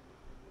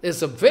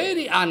 It's a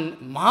very, and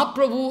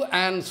Mahaprabhu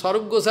and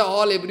Swarup Gosai,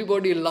 all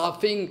everybody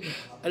laughing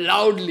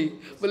loudly.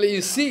 Well,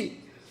 you see,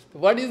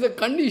 what is the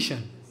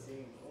condition?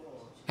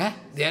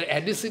 Their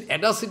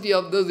audacity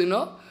of those,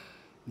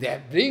 they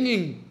are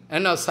bringing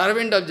a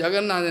servant of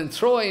Jagannath and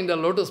throw in the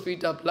lotus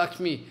feet of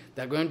Lakshmi.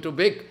 They are going to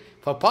beg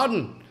for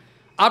pardon.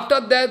 After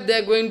that, they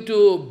are going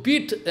to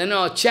beat,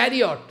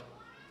 chariot.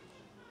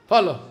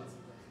 Follow.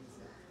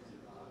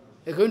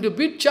 They are going to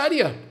beat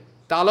chariot.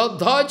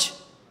 Talodhaj.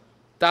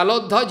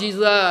 Talodhaj is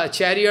the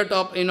chariot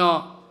of,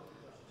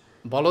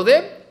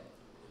 Baladev.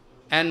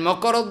 And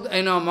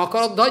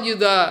Makarodhaj is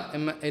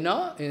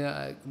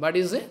the, what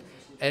is it?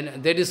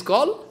 And that is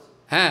called,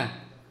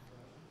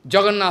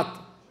 Jagannath.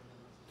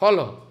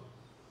 Follow.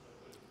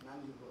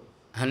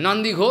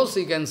 Nandi Ghosh,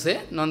 you can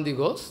say, Nandi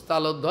Ghosh,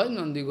 Talodhaj,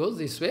 Nandi Ghosh,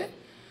 this way.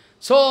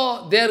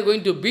 So, they are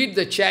going to beat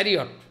the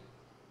chariot.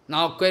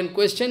 Now,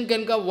 question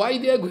can come, why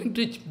they are going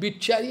to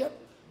beat chariot?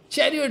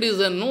 Chariot is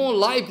no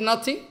life,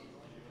 nothing.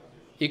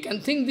 You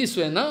can think this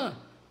way, no?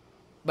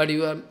 But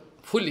you are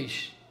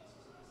foolish.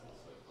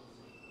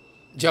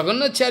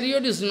 Jagannath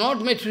chariot is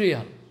not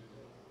material.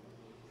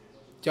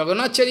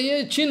 Jagannath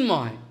chariot is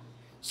Chinmay.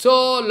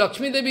 So,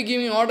 Lakshmi Devi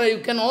giving order, you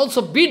can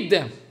also beat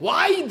them.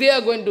 Why they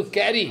are going to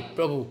carry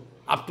Prabhu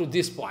up to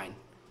this point?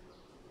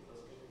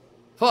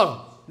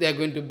 For they are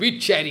going to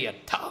beat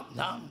chariot, dham,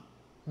 dham,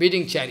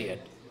 beating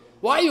chariot.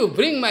 Why you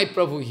bring my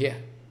Prabhu here?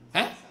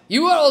 Eh?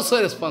 You are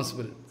also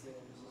responsible.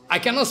 I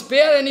cannot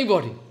spare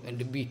anybody and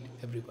to beat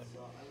everybody.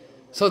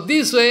 So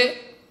this way,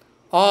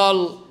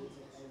 all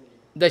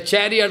the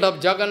chariot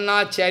of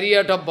Jagannath,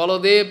 chariot of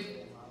Baladev,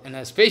 and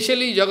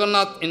especially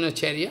Jagannath in a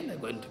chariot, they are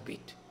going to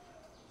beat.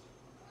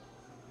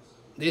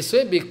 This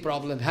way, big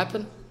problem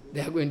happen. They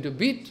are going to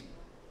beat.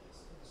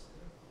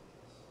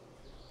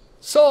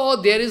 So,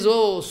 there is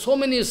so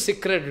many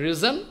secret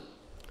reason.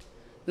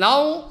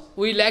 Now,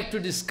 we like to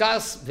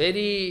discuss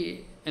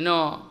very,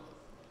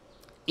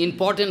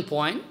 important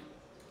point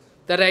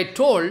that I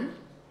told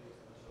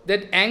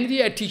that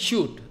angry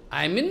attitude,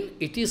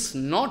 it is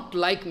not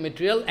like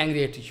material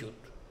angry attitude.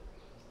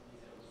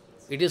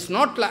 It is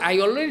not like, I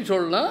already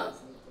told,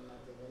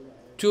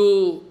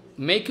 to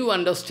make you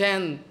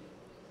understand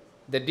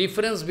the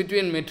difference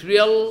between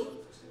material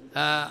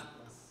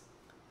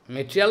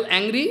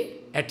angry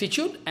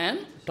attitude and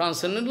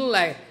transcendental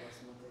life.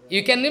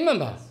 You can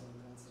remember.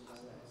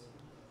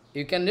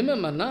 You can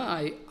remember, no?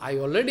 I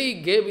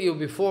already gave you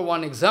before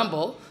one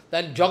example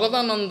that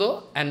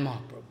Jagadananda and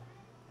Mahaprabhu.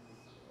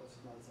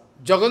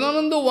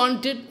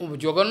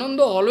 Jagadananda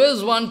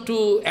always want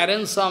to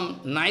arrange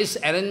some nice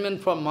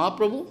arrangement for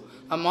Mahaprabhu,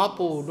 and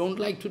Mahaprabhu don't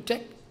like to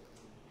take.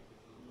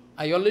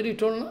 I already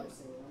told, no?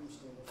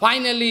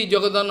 Finally,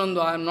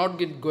 Jagadananda, I am not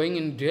going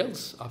in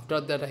details.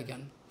 After that, I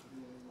can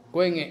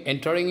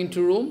entering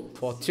into room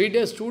for 3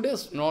 days, 2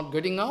 days, not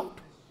getting out.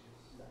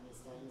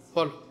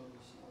 Well,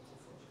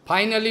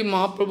 finally,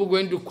 Mahaprabhu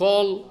going to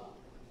call,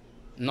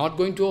 not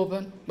going to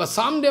open. But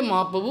someday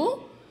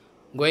Mahaprabhu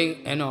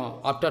going,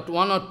 after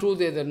 1 or 2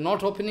 days, they are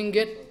not opening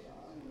gate.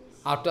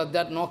 After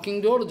that, knocking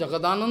door,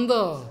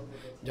 Jagadananda,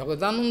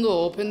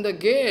 open the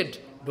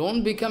gate.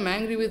 Don't become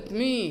angry with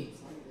me.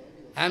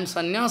 I am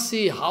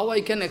sannyasi. How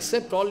I can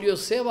accept all your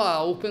seva,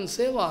 open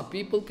seva?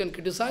 People can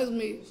criticize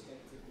me.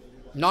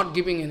 Not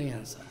giving any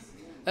answer.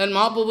 And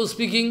Mahaprabhu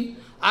speaking,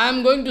 I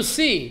am going to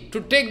see,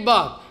 to take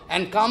bath,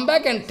 and come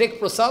back and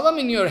take prasadam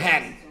in your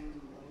hand.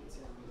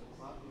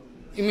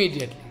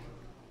 Immediately.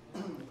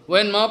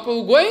 When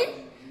Mahaprabhu going,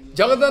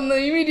 Jagadananda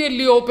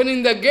immediately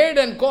opening the gate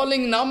and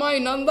calling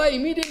Namai Nanda,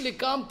 immediately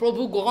come,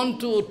 Prabhu gone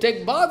to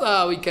take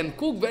bath, we can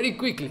cook very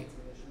quickly.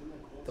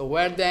 So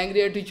where the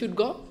angry attitude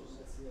go?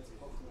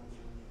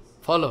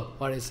 Follow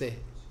what I say.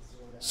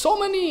 So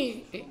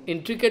many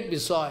intricate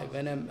visay,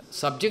 when a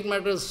subject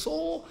matter is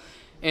so,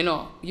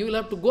 you will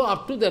have to go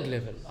up to that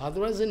level.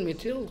 Otherwise in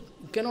material,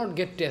 you cannot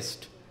get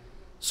test.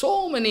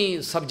 So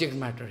many subject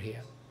matter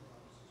here.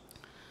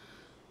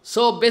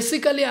 So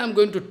basically I am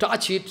going to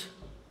touch it.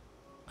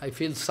 I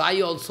feel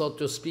shy also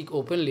to speak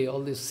openly,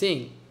 all this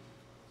thing.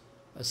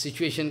 A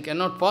situation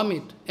cannot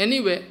permit.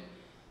 Anyway,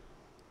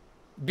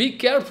 be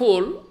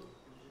careful.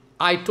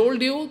 I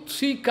told you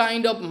 3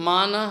 kind of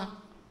mana.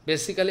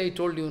 Basically I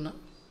told you, na?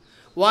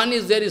 One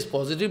is there is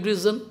positive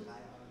reason,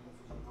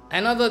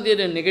 another there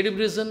is negative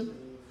reason,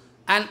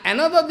 and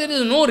another there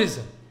is no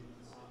reason.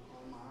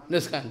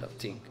 This kind of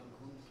thing.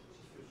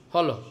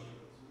 Follow.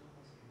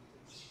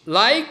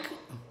 Like,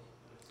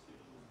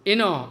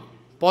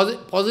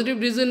 positive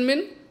reason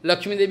means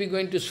Lakshmi Devi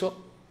going to show.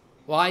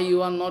 Why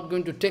you are not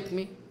going to take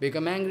me?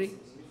 Become angry.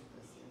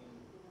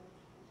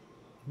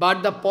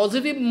 But the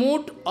positive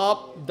mood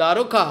of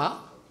Dwaraka,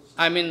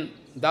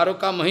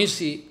 Dwaraka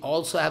Mahishi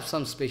also have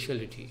some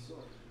speciality.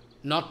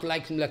 Not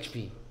like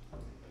Lakshmi.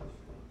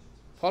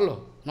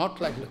 Follow?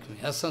 Not like Lakshmi.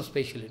 Has some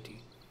speciality.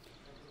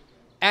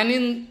 And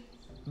in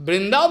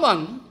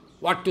Vrindavan,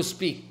 what to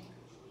speak?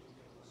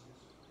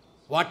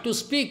 What to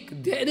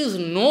speak? There is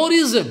no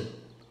reason.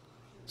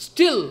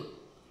 Still,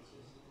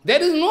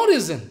 there is no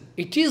reason.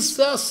 It is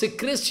the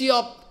secrecy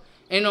of,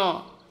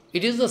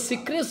 it is the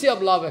secrecy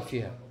of love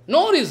affair.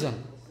 No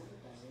reason.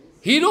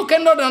 Hero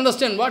cannot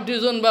understand what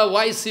reason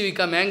why she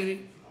become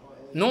angry.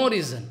 No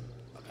reason.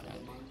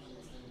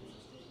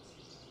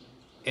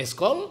 It's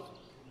called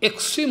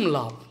extreme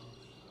love.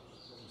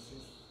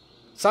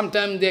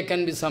 Sometimes there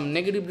can be some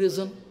negative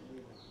reason.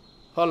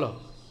 Follow.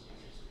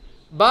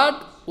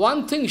 But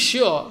one thing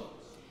sure,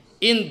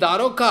 in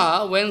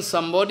Dwaraka, when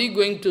somebody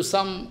going to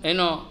some,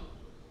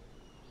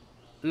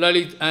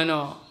 Lalit,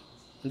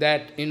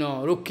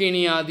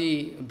 Rukmini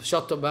Adi,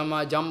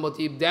 Satyabhama,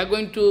 Jambati, they are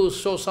going to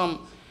show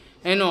some,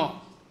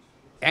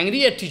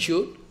 angry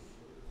attitude,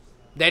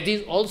 that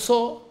is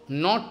also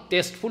not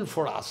tasteful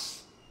for us.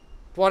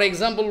 For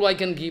example, I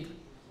can give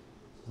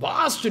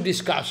vast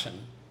discussion.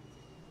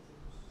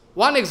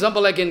 One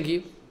example I can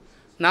give.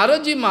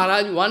 Naradji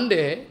Maharaj one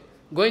day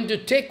going to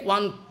take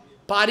one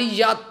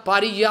parijat,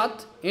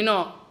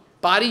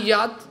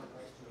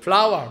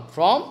 flower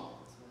from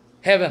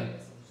heaven.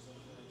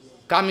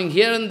 Coming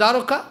here in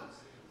Dwaraka,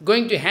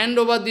 going to hand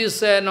over this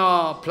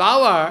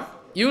flower,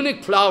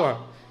 unique flower,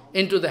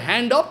 into the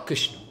hand of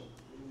Krishna.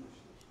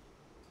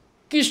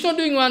 Krishna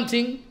doing one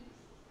thing,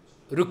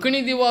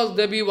 Rukmini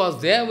Devi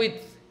was there with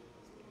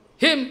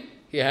him,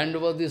 he handed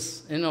over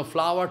this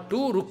flower to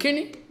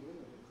Rukmini.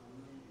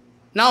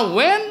 Now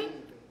when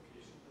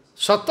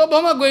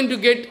Satyabhama going to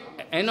get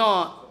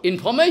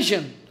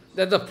information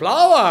that the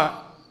flower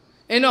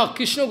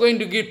Krishna going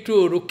to give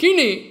to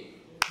Rukmini,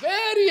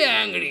 very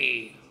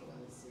angry.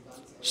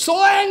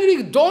 So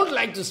angry, don't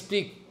like to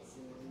speak.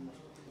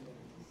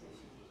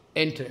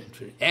 Enter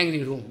into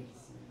angry room.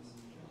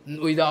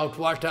 Without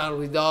water,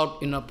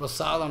 without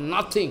prasadam,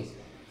 nothing.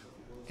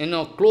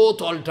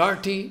 Clothes all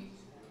dirty,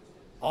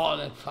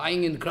 all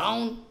flying in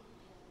ground.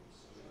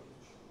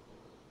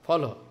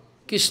 Follow.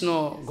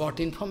 Krishna got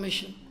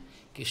information.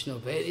 Krishna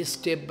very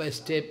step by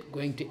step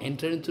going to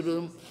enter into the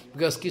room.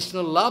 Because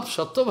Krishna loves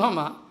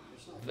Satyabhama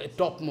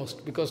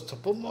topmost. Because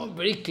Satyabhama is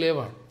very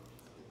clever.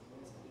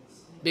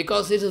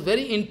 Because it is a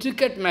very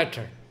intricate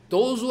matter.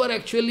 Those who are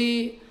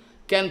actually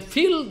can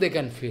feel, they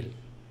can feel.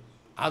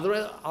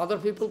 Other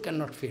people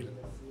cannot feel.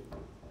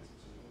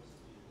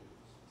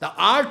 The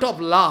art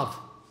of love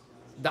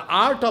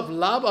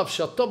of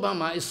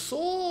Satyabhama is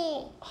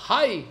so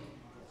high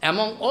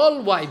among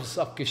all wives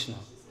of Krishna.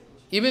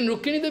 Even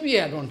Rukmini Devi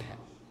I don't have.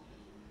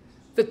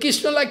 The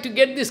Krishna like to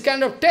get this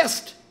kind of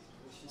test.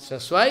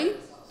 That's why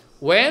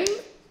when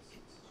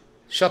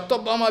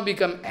Satyabhama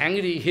become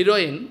angry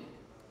heroine,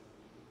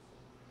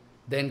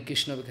 then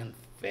Krishna become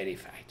very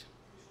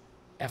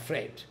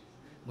afraid,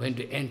 going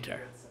to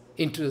enter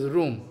into the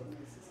room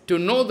to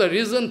know the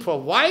reason for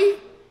why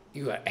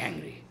you are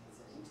angry.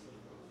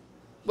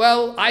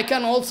 Well, I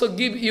can also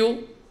give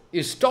you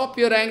stop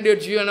your anger,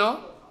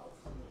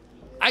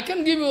 I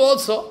can give you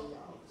also.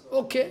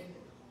 Okay.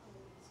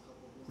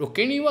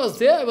 Rukmini was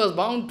there, I was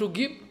bound to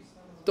give.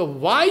 So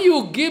why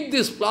you give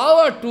this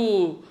flower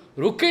to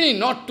Rukmini,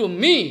 not to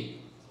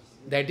me?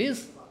 That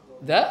is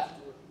the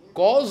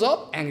cause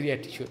of angry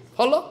attitude.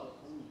 Follow?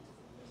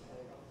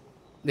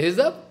 This is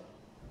the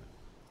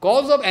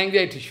cause of angry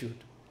attitude.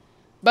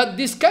 But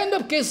this kind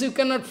of case you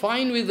cannot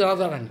find with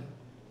Radharani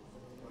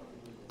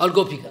or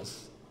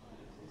Gopikas.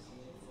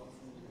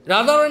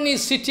 Radharani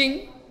is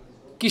sitting,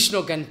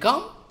 Krishna can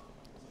come,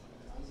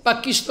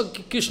 but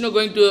Krishna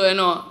going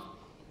to,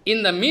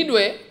 in the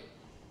midway,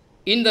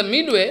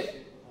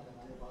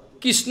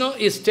 Krishna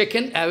is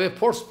taken away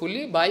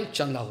forcefully by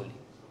Chandavali.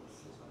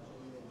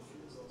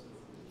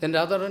 Then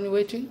Radharani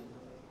waiting,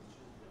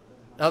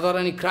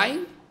 Radharani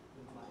crying.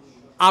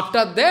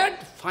 After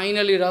that,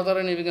 finally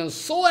Radharani becomes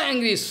so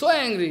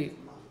angry.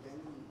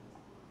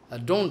 I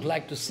don't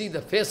like to see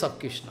the face of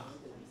Krishna.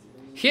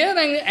 Here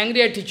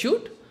angry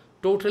attitude,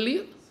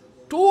 totally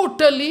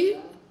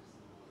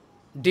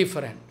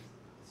different.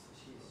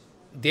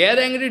 Their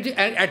angry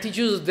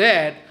attitude is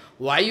that,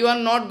 why you are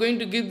not going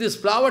to give this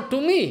flower to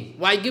me?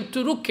 Why give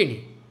to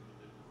Rukmini?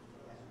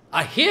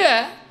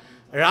 Here,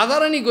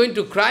 Radharani going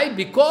to cry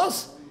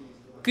because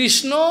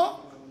Krishna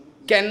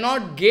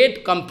cannot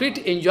get complete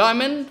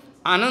enjoyment,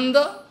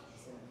 ananda,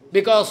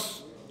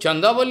 because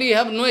Chandavali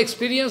have no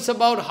experience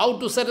about how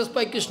to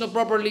satisfy Krishna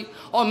properly,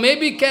 or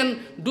maybe can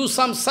do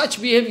some such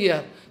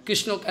behavior.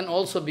 Krishna can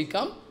also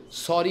become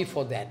sorry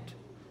for that.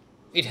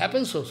 It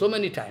happens so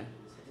many times.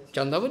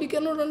 Chandavali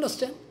cannot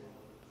understand.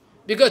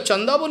 Because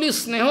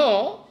Chandavali's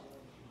sneho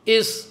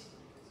is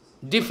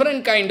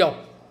different kind of,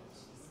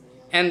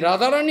 and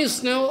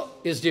Radharani's sneho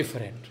is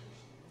different.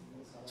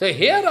 So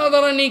here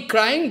Radharani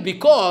crying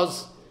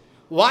because,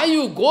 why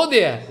you go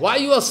there? Why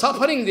you are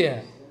suffering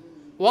there?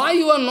 Why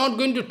you are not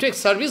going to take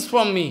service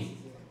from me?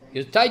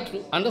 You try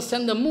to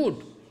understand the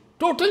mood.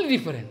 Totally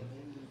different.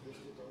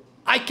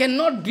 I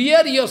cannot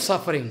bear your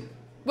suffering.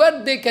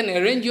 But they can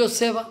arrange your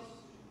seva.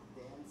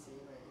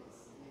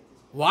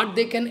 What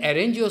they can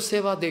arrange your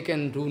seva, they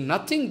can do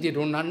nothing. They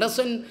don't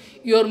understand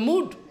your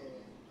mood.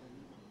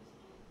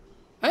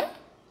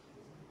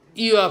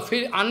 You are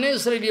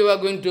unnecessarily you are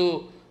going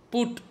to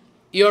put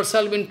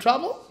yourself in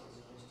trouble.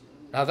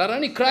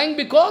 Radharani crying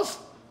because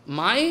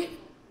my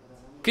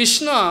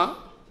Krishna,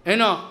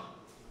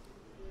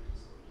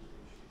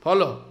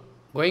 follow,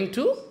 going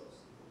to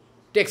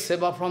take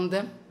seva from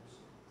them.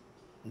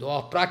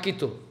 Though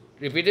prakito.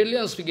 Repeatedly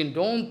I am speaking,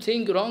 don't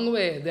think wrong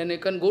way, then you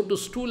can go to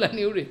stool and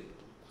urine.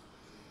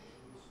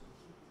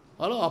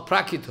 Follow,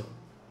 prakito.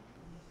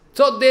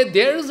 So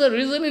there is a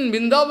reason in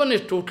Vrindavan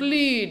is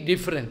totally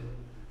different.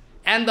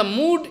 And the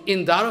mood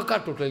in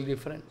Dwaraka totally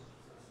different.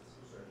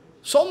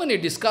 So many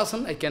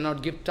discussion, I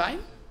cannot give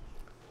time.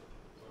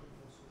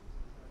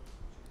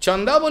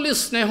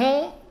 Chandavali's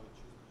sneho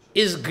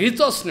is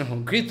grito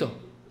sneho, grito.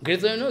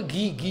 Grito,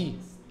 ghee.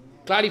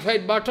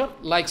 Clarified butter,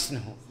 like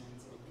sneho.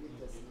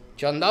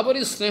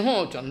 Chandavali's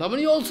sneho,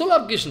 Chandavali also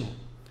loves Krishna.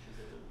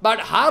 But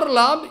her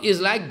love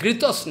is like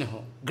grito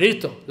sneho,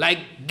 grito, like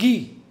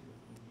ghee.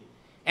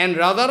 And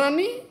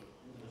Radharani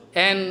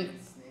and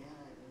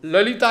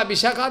Lalita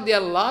Vishakha, their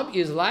love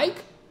is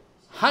like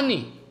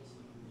honey.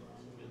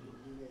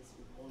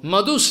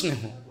 Madhu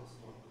sneho.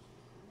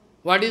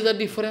 What is the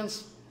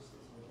difference?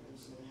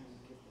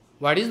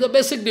 What is the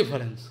basic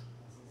difference?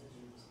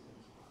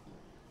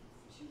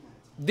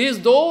 Those,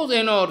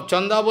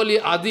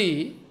 Chandavali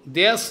Adi,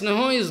 their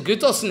sneho is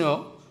Gita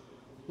sneho.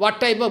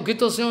 What type of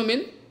Gita sneho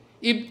mean?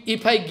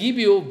 If I give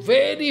you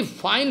very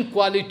fine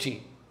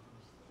quality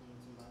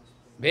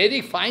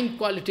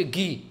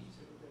ghee,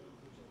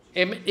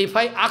 if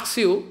I ask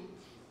you,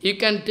 you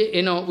can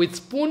take, with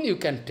spoon you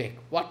can take.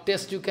 What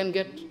taste you can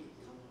get?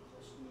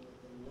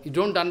 You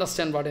don't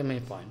understand what I mean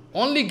point.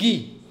 Only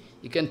ghee.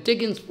 You can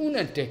take in spoon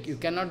and take. You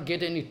cannot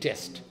get any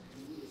taste.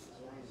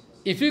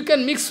 If you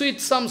can mix with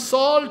some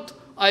salt,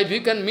 or if you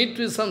can mix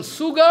with some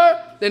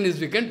sugar, then it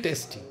becomes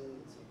tasty.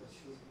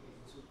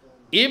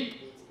 If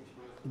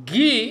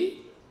ghee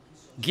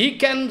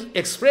can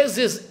express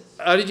its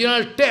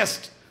original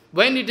taste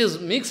when it is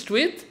mixed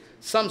with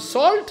some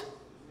salt,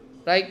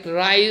 like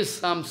rice,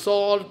 some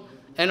salt,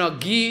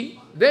 ghee,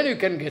 then you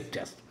can get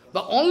taste.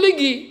 But only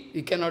ghee,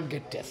 you cannot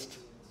get taste.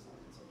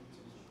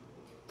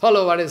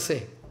 Follow what I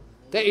say.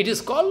 Then it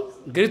is called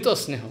Grito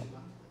Sneho.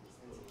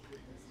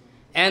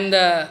 And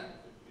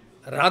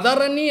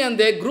Radharani and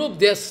their group,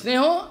 their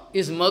Sneho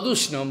is Madhu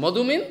Sneho.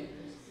 Madhu means,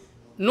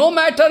 no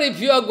matter if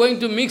you are going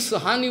to mix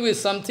honey with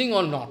something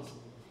or not.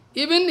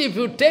 Even if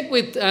you take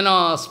with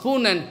a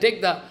spoon and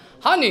take the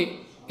honey,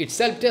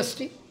 itself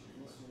tasty.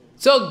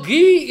 So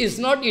ghee is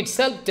not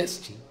itself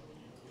tasty.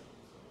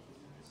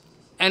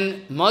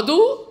 And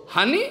madhu,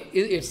 honey,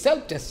 is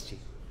itself tasty.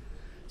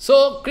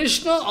 So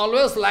Krishna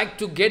always like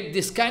to get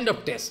this kind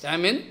of taste. I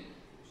mean,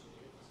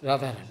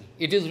 Radharani.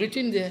 It is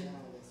written there.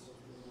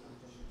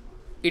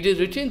 It is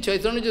written,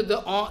 Chaitanya,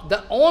 the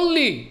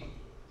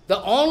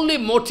only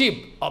motive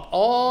of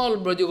all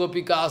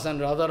Brajagopikas and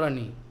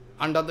Radharani,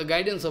 under the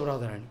guidance of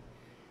Radharani,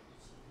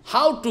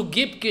 how to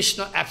give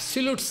Krishna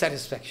absolute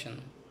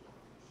satisfaction.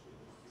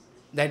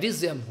 That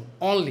is their mood,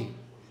 only.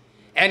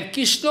 And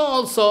Krishna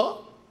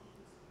also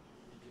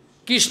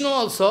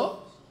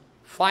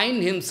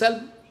find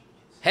himself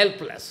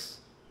helpless,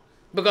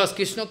 because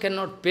Krishna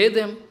cannot pay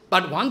them.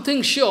 But one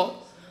thing sure,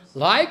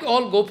 like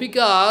all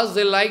Gopikas,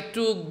 they like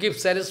to give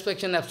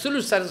satisfaction,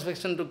 absolute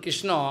satisfaction to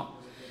Krishna.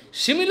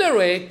 Similar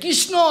way,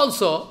 Krishna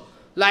also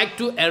like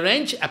to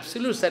arrange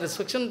absolute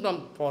satisfaction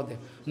for them.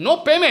 No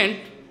payment.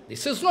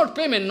 This is not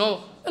payment.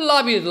 No,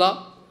 love is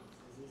love.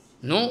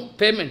 No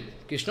payment.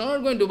 Krishna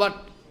not going to,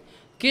 but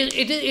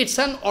it's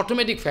an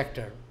automatic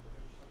factor.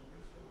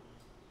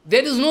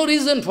 There is no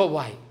reason for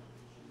why.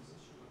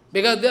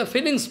 Because they are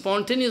feeling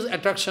spontaneous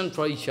attraction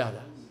for each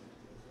other.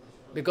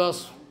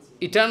 Because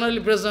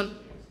eternally present.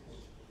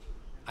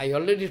 I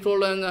already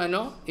told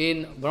you,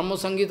 in Brahma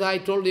Sangita I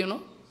told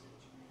you,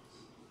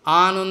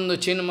 Ananda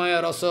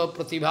Chinmaya Rasa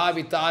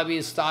Pratibhavi Tavi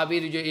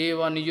Stavirja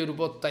Eva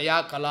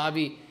Nijurupottaya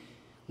Kalavi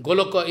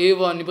Goloka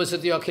Eva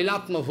Nipasati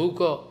Akhilatma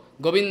Bhuko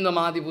Govinda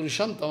Mahadi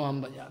Purusham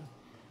Tamam Bhajan.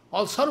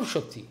 All Sarv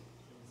Shakti.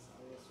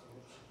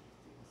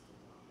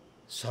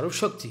 Sarv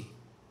Shakti.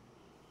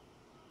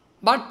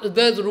 But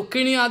there is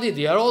Rukmini Adi,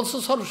 they are also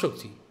Sarv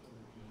Shakti.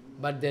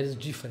 But there is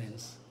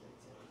difference.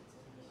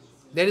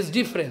 There is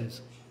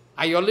difference.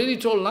 I already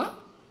told, na?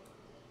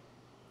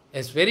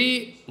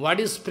 What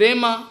is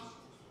prema?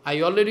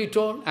 I already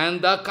told.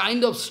 And the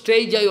kind of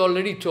stage I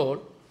already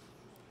told.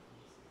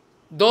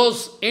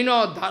 Those,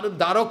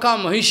 Dwaraka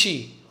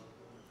Mahishi,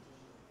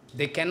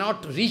 they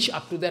cannot reach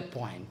up to that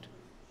point.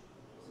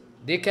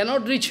 They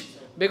cannot reach,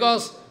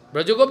 because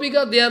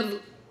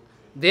Brajagopika,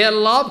 their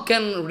love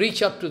can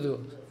reach up to the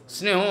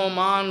Sneho,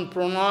 Man,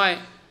 Pranay,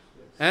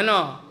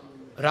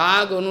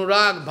 Rag,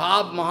 Anurag,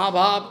 Bhav,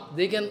 Mahabhav,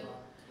 they can.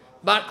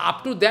 But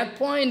up to that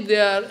point, they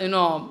are,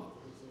 Dwaraka,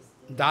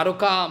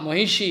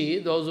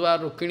 Mahishi, those who are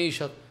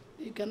Rukmini,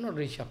 they cannot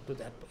reach up to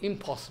that.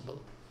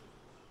 Impossible.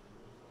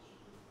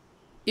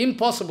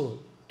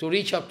 Impossible to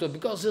reach up to,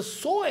 because it's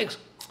so... In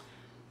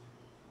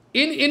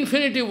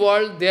infinity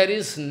world, there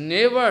is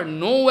never,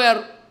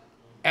 nowhere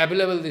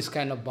available this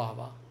kind of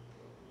Baba.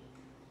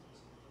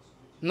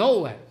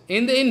 Nowhere.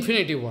 In the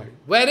infinity world.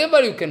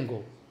 Wherever you can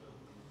go.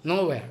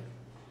 Nowhere.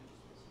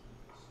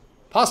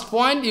 First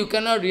point, you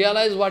cannot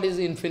realize what is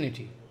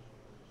infinity.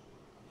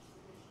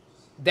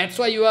 That's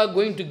why you are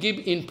going to give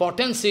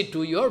importance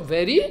to your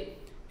very,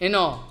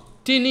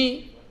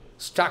 teeny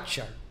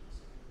structure.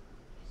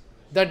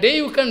 The day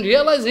you can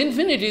realize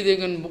infinity, they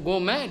can go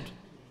mad.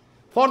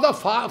 For the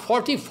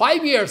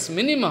 45 years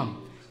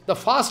minimum, the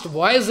first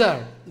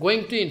voyager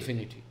going to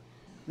infinity.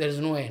 There is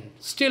no end.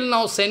 Still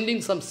now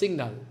sending some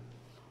signal.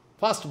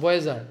 First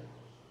voyager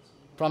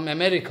from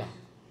America.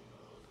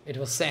 It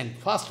was sent.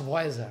 First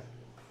voyager.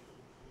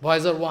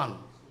 Voyager 1.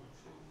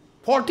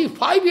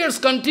 45 years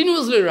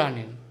continuously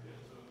running.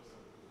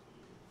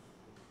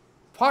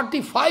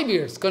 45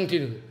 years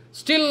continuously.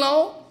 Still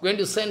now going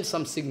to send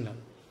some signal.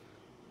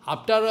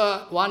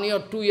 After 1 year,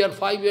 2 years,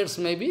 5 years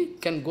maybe,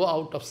 can go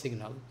out of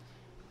signal.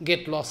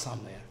 Get lost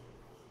somewhere.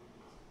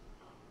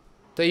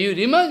 So you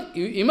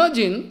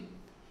imagine,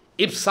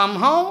 if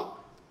somehow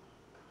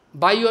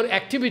by your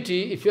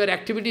activity, if your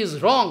activity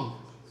is wrong,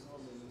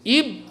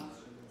 if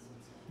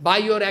by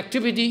your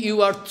activity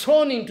you are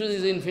thrown into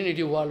this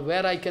infinity world,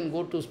 where I can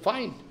go to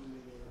find?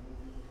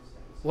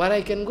 where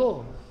I can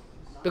go?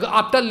 Because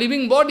after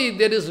leaving body,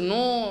 there is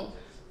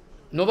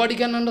nobody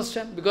can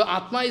understand. Because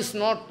Atma is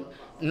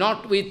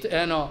not with,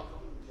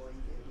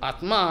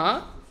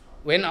 Atma,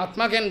 when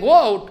Atma can go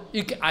out,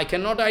 I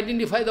cannot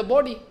identify the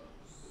body.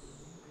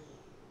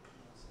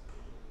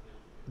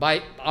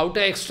 By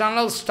outer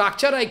external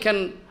structure, I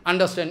can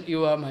understand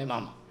you are my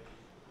mama.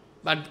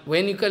 But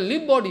when you can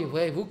leave body,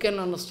 who can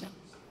understand?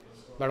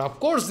 But of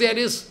course there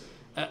is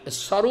a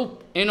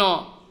sarup,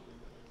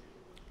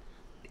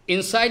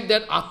 inside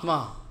that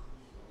Atma,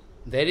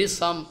 there is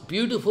some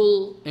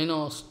beautiful,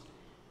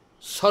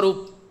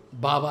 sarup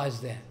Baba is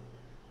there.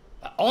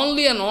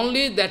 Only and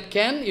only that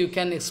you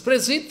can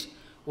express it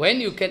when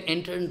you can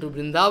enter into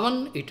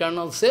Vrindavan,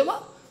 eternal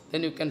seva,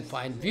 then you can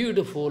find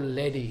beautiful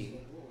lady.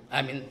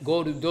 I mean,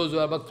 go to those who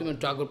are Bhaktivinoda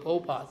Thakur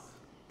Prabhupada.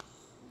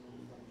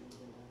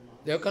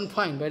 They can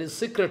find very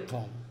secret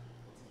form.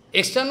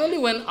 Externally,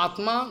 when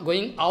Atma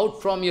going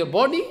out from your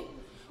body,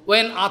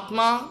 when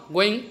Atma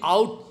going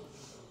out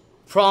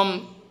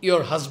from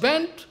your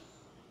husband,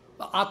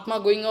 Atma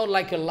going out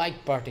like a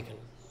light particle.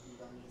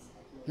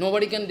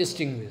 Nobody can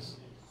distinguish.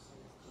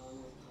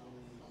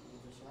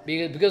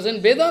 Because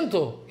in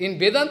Vedanta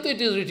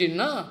it is written,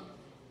 na?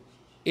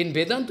 In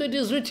Vedanta it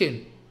is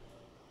written.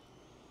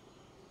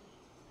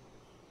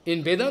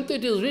 In Vedanta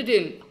it is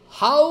written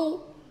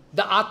how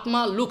the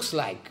Atma looks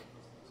like.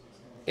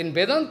 In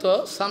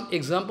Vedanta, some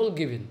example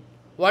given.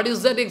 What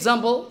is that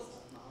example?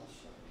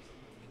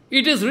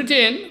 It is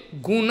written,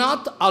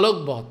 Gunat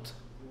Alokbhat.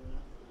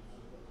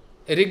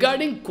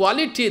 Regarding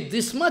quality,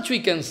 this much we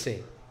can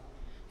say.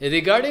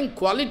 Regarding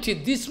quality,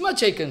 this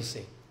much I can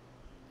say.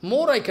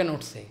 More I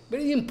cannot say.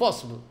 Very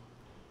impossible.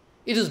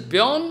 It is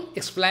beyond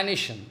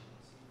explanation.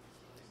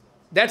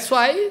 That's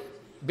why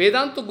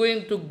Vedanta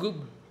going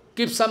to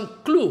give some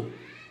clue.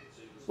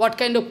 What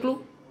kind of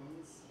clue?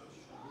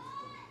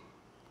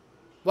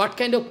 What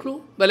kind of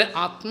clue? Well,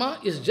 Atma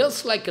is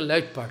just like a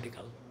light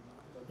particle.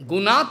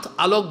 Gunat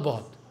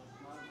Alokbhat.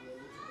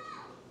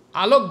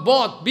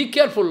 Alokbhat, be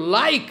careful,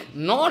 like,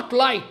 not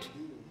light.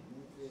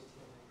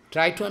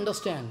 Try to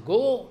understand.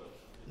 Go,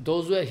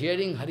 those who are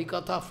hearing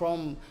Harikatha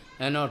from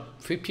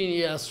 15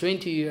 years,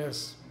 20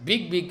 years,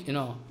 big,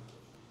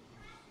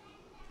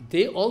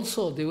 they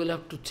will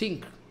have to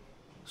think.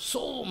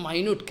 So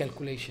minute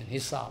calculation,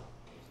 hisab,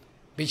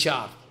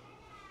 vichar.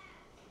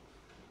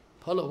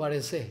 Follow what I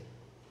say.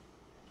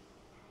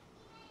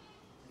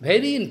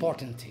 Very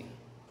important thing.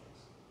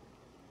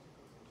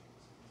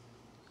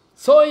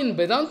 So in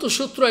Vedanta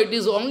Sutra, it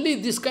is only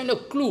this kind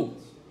of clue,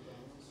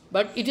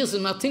 but it is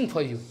nothing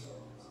for you.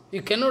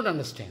 You cannot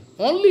understand.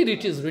 Only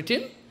it is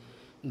written,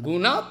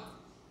 Gunat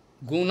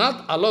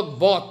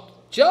Alok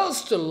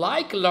just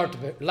like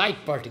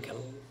light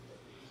particle.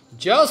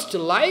 Just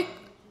like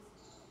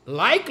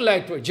light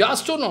particle.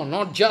 Just or no,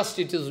 not just,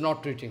 it is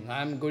not written.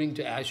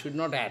 I should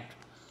not add.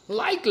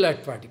 Like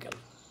light particle.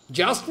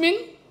 Just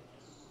mean,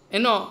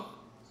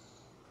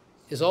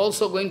 is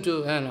also going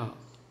to,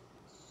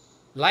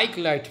 like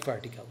light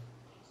particle.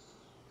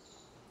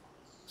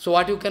 So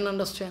what you can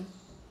understand?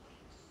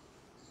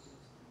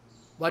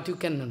 What you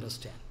can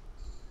understand?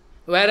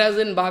 Whereas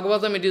in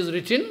Bhagavatam it is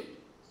written,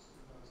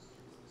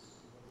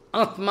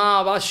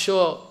 Atma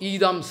vasya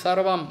idam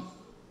sarvam,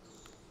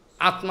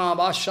 Atma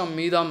vasyam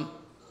idam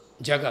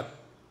jagat.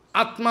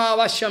 Atma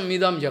vasyam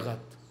idam jagat.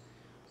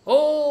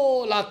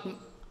 Oh,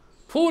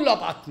 full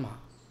of Atma.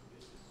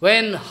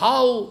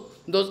 How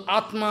those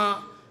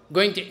Atma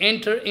going to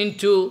enter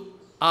into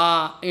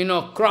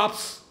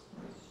crops,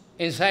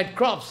 inside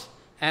crops,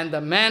 and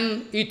the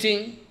man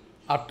eating,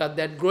 after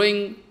that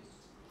growing,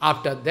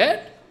 after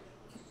that,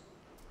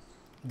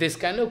 this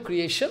kind of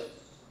creation,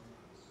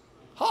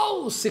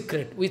 how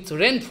secret, with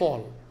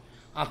rainfall,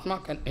 Atma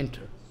can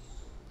enter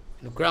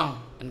in the ground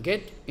and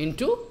get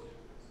into,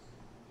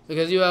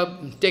 because you are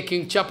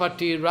taking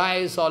chapati,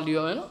 rice, all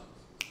your,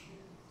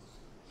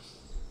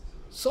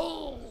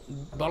 So,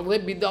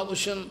 Bhagavad Vidya,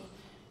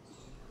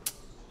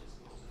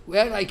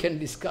 where I can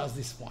discuss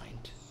this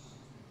point.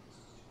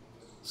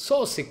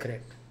 So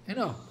secret,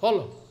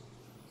 follow.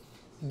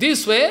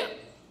 This way,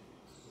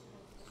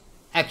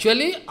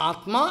 actually,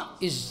 Atma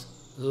is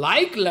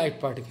like light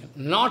particle,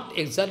 not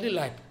exactly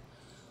light.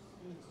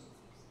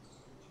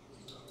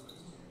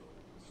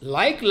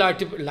 Like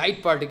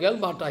light particle,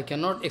 but I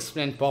cannot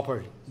explain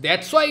properly.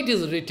 That's why it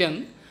is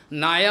written,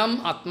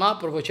 Nayam Atma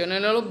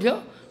Pravachanena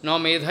Labhya, no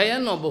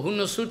Medhaya, no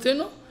Bahuna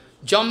Sutena,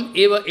 Jam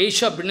Eva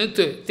Esha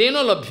Brinite,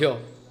 Tena Labhya.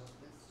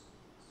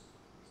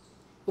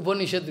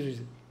 Upanishad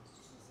reason.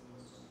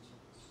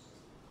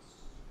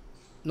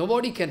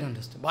 Nobody can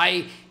understand.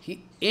 By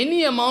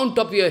any amount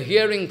of your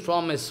hearing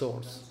from a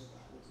source.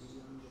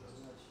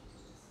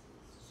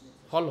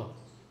 Follow.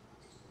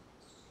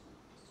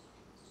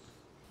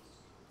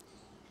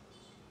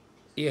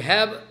 You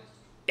have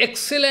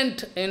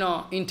excellent,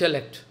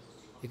 intellect.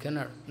 You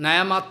cannot.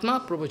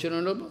 Nayamatma,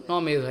 pravachanana,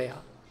 no medhaya.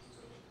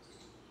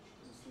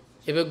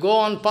 If you go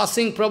on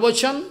passing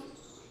pravachan,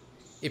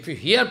 if you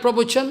hear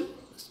pravachan,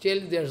 still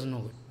there is no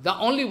way. The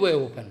only way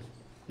open.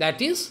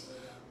 That is,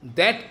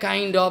 that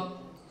kind of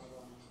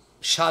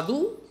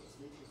sadhu,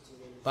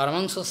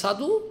 Paramahansa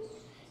sadhu,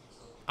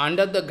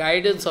 under the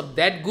guidance of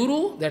that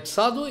guru, that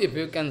sadhu, if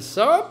you can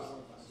serve,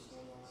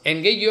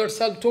 engage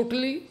yourself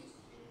totally,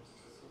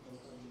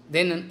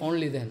 then and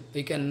only then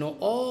we can know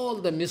all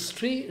the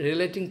mystery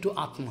relating to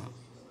Atma.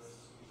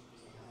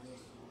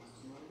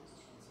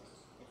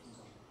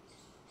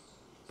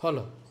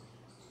 Follow?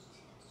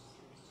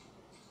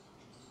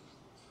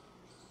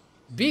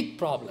 Big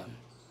problem.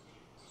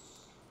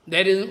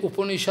 There is in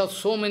Upanishad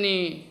so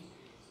many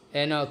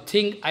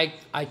things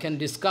I can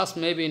discuss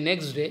maybe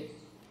next day.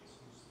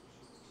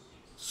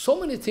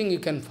 So many things you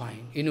can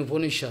find in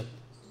Upanishad.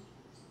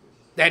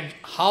 That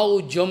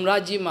how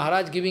Jamraji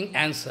Maharaj giving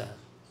answer.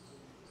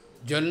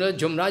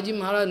 Jamraji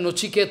Maharaj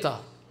Nachiketa.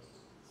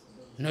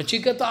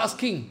 Nachiketa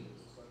asking.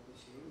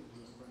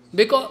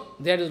 Because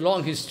there is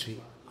long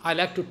history. I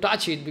like to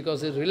touch it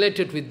because it's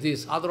related with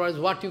this. Otherwise,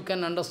 what you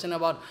can understand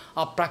about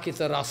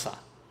aprakita rasa?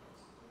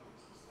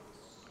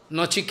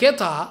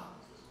 Nachiketa,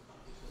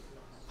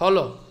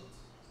 follow,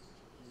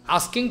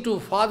 asking to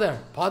father,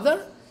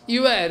 Father,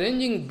 you are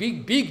arranging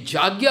big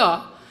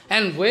jagya,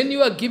 and when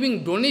you are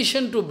giving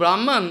donation to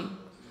Brahman,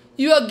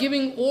 you are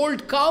giving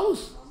old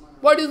cows.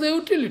 What is the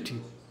utility?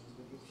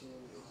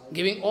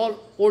 Giving all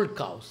old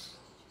cows.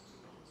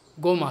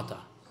 Gomata.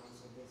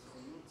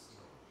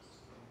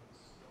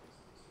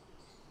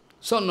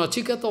 So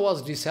Nachiketa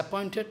was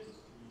disappointed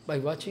by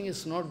watching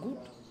it's not good.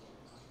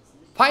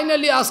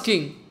 Finally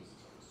asking,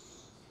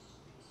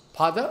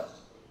 Father,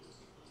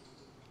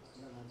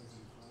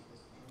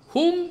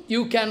 whom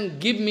you can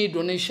give me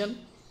donation?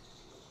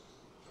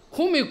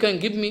 Whom you can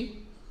give me?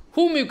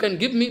 Whom you can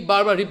give me?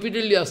 Baba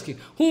repeatedly asking,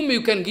 whom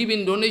you can give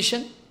in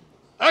donation?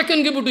 I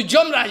can give it to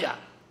Jamraja.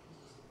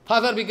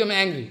 Father became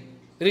angry,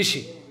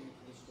 Rishi.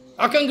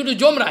 I can give to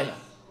Jamraja.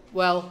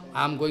 Well,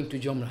 I am going to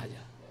Jamraja.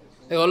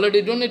 I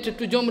already donated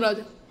to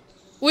Jamraja.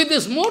 With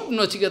this mode,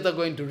 Nachiketa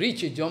going to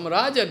reach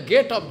Jamraja,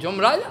 gate of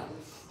Jamraja.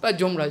 But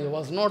Jamraja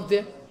was not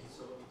there.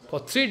 For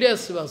 3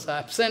 days he was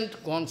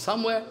absent, gone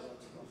somewhere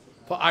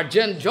for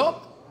urgent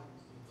job.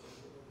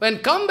 When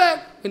come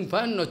back, we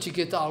find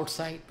Nachiketa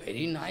outside,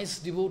 very nice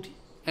devotee.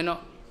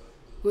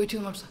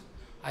 Waiting outside.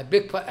 I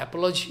beg for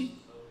apology.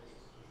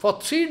 For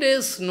 3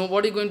 days,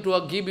 nobody going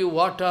to give you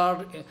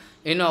water,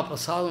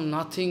 prasadam,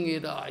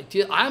 nothing. I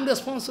am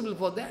responsible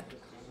for that.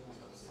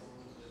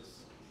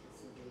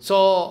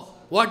 So,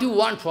 what you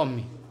want from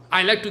me?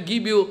 I like to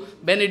give you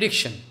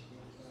benediction.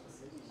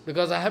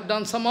 Because I have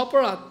done some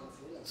aparat.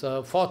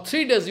 So, for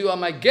 3 days you are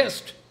my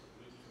guest.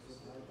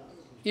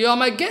 You are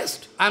my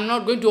guest. I am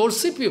not going to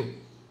worship you.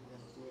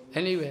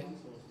 Anyway.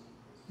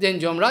 Then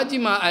Jamraji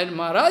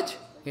Maharaj,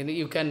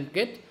 you can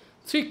get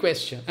 3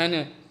 questions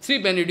and 3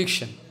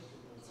 benediction.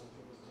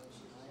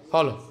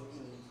 Follow.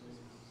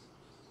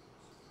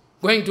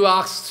 Going to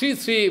ask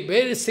three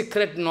very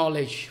secret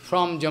knowledge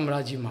from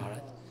Jamraji Maharaj.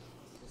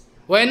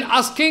 When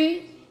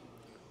asking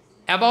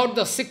about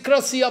the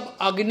secrecy of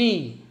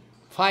Agni,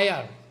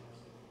 fire,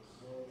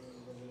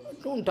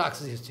 don't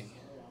ask this thing.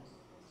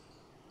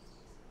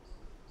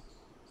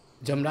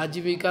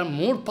 Jamraji became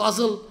more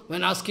puzzled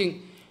when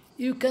asking,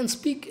 you can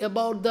speak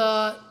about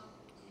the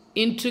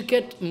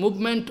intricate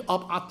movement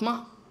of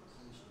Atma?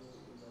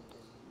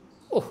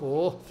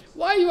 Oh,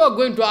 why you are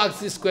going to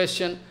ask this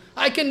question?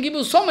 I can give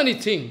you so many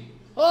things.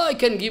 Oh, I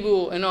can give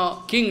you,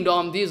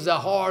 kingdom, this, the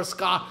horse,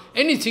 car,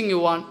 anything you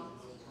want.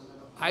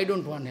 I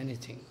don't want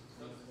anything.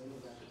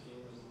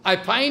 I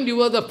find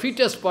you are the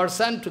fittest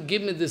person to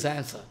give me this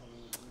answer.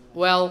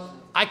 Well,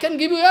 I can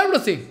give you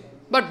everything,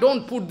 but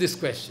don't put this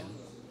question.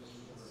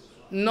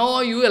 No,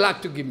 you will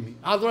have to give me.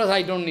 Otherwise,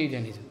 I don't need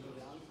anything.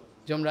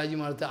 Jamraji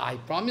Maharaj, I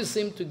promise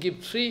him to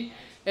give 3,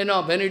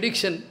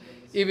 benediction.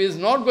 If he is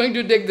not going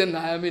to take, then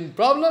I am in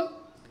problem.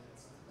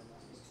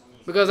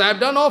 Because I have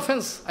done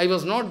offense. I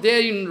was not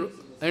there in,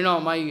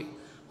 my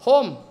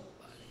home.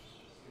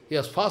 He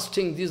was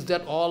fasting, this,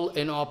 that, all,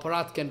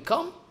 aparat can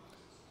come.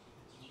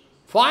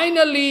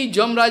 Finally,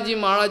 Jamraji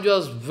Maharaj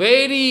was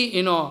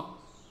very,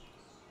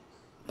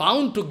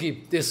 bound to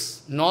give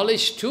this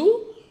knowledge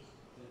to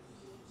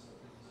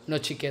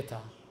Nachiketa.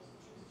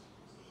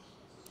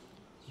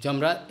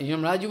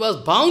 Jamraji was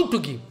bound to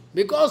give,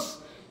 because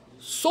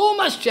so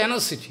much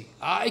generosity.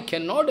 I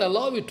cannot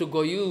allow you to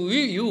go.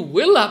 You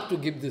will have to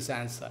give this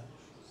answer.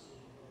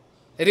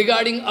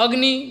 Regarding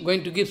Agni,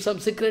 going to give some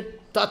secret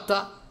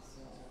tattva.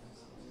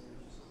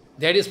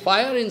 There is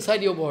fire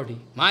inside your body,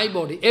 my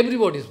body,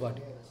 everybody's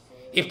body.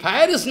 If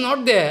fire is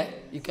not there,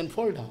 you can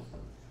fall down.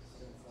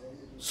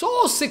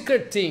 So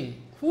secret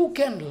thing, who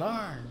can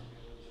learn?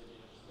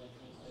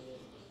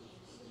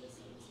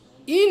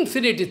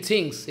 Infinity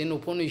things in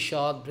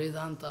Upanishad,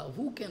 Vedanta,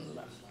 who can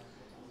learn?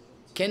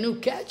 Can you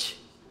catch?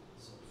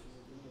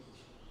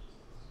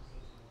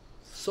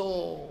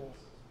 So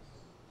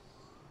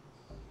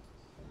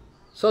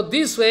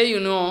this way,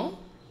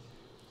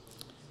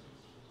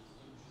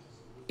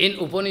 in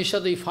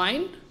Upanishad we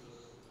find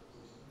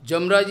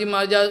Jamraji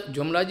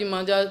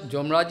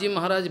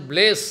Maharaj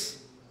bless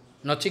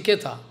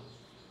Nachiketa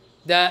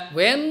that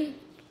when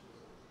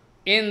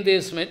in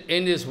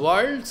this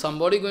world,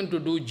 somebody going to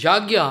do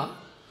Jagya,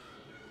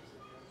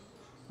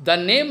 the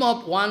name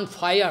of one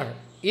fire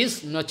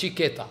is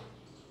Nachiketa.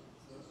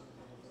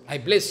 I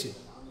bless you.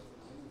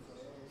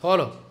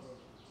 Follow.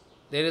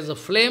 There is a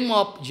flame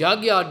of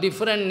Jagya,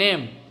 different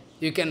name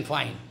you can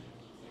find.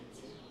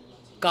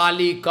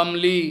 Kali,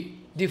 Kamli,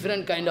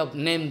 different kind of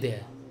name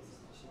there.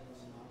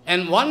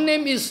 And one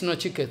name is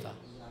Nachiketa.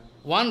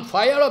 One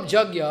fire of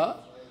Jagya,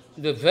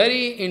 the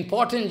very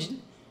important,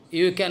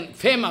 you can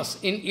famous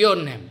in your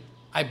name.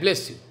 I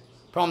bless you.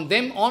 From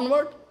them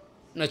onward,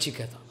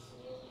 Nachiketa,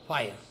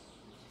 fire.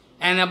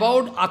 And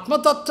about Atma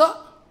Tattva,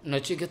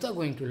 Nachiketa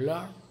going to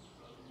learn.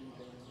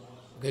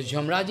 Because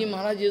Jamraji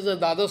Maharaj is a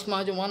Dadas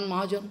Mahajan, one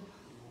Mahajan.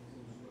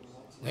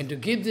 Going to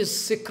give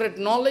this secret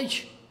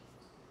knowledge.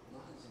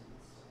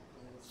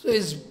 So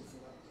it's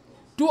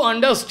to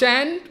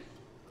understand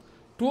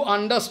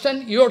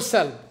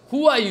yourself.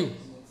 Who are you?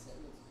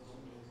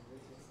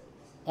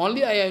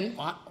 Only I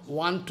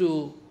want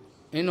to,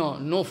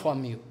 know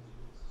from you.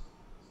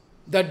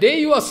 The day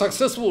you are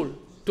successful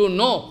to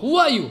know who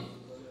are you,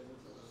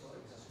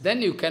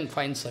 then you can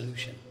find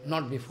solution,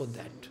 not before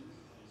that.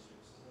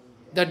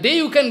 The day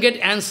you can get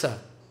answer,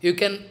 you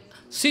can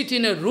sit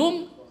in a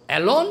room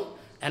alone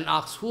and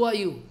ask, who are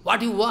you?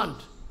 What you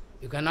want?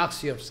 You can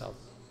ask yourself.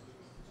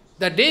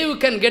 The day you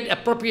can get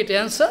appropriate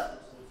answer,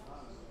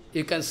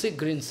 you can see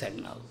green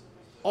signal.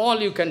 All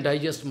you can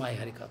digest my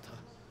Harikatha,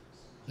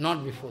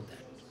 not before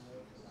that.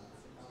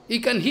 You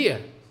can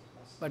hear,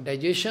 but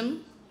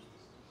digestion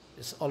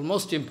is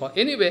almost impossible.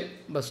 Anyway,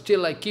 but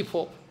still I keep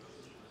hope.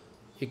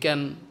 You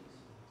can,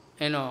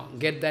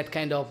 get that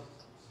kind of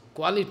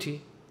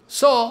quality.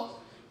 So,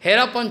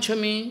 Hera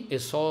Panchami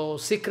is so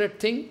secret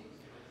thing.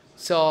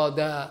 So,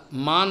 the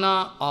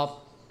mana of,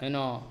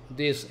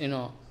 this,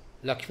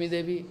 Lakshmi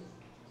Devi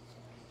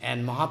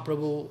and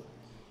Mahaprabhu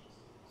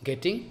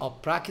getting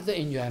aprakita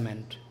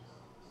enjoyment.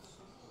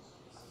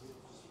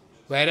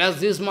 Whereas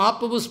this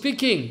Mahaprabhu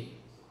speaking,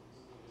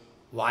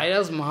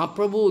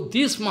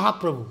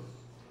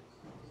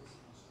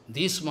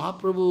 this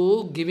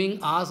Mahaprabhu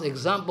giving us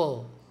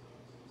example.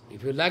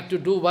 If you like to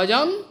do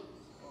bhajan,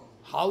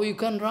 how you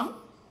can run?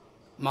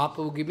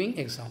 Mahaprabhu giving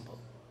example.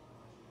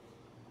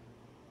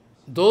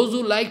 Those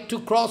who like to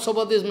cross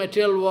over this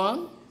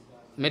material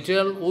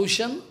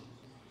ocean,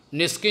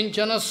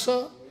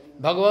 niskinchanasya,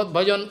 bhagavad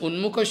bhajan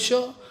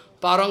unmukasya,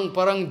 parang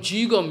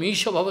jiga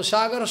misha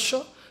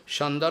bhavasagarasya,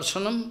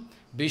 sandarshanam,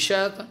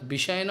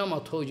 Vishayanam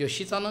atho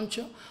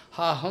yashitanancha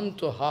ha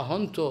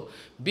hanto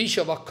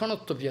visha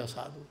vakhanattvya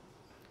sadhu.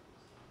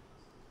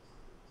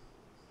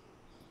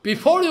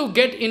 Before you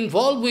get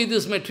involved with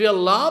this material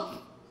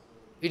love,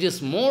 it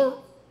is more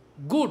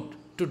good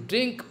to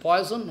drink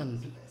poison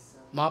and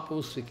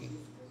Mahaprabhu speaking.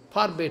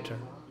 Far better.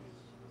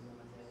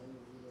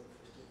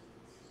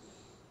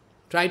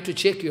 Try to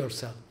check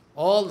yourself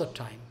all the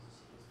time.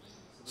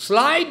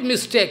 Slight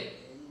mistake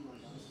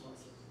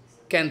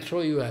can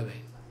throw you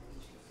away.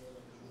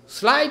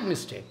 Slight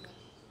mistake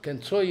can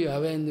throw you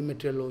away in the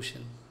material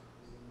ocean.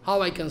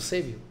 How I can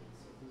save you?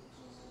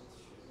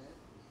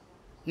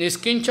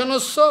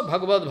 Niskinchanasya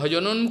bhagavad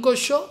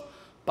bhajanunmukasya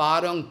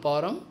parang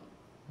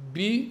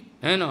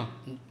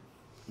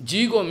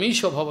jigo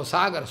misha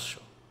bhavasagarasya.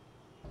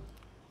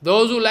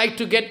 Those who like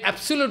to get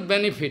absolute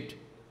benefit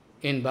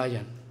in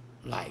bhajan,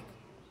 like.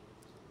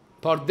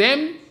 For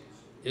them,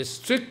 it is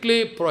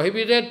strictly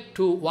prohibited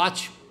to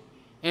watch,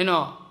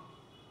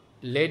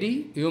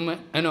 lady,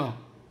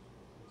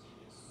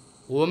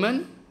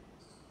 woman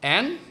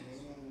and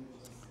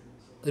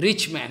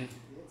rich man.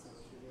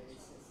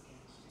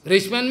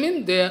 Rich man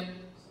means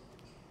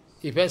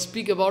if I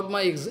speak about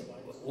my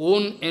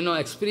own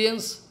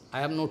experience, I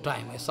have no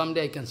time.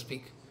 Someday I can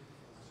speak.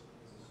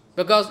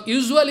 Because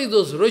usually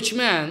those rich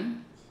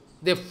men,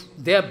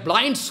 they are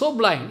blind, so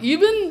blind.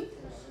 Even,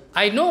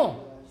 I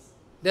know,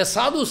 they are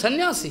sadhu,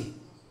 sannyasi.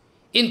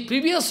 In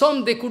previous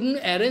home, they couldn't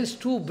arrange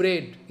 2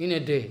 bread in a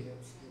day.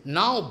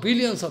 Now,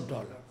 billions of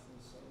dollars.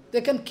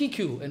 They can kick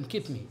you and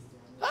kick me.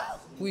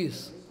 Who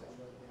is?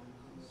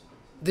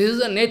 This is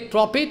the net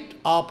profit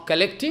of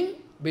collecting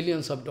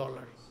billions of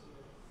dollars.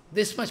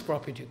 This much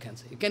profit you can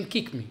say. You can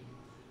kick me.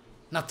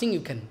 Nothing you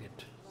can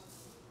get.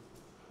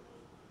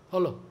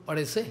 Follow what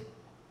I say?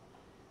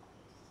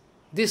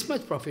 This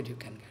much profit you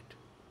can get.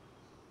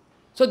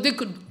 So they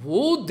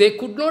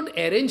could not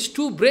arrange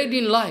 2 bread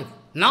in life.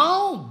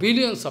 Now,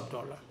 billions of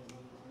dollars.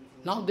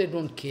 Now they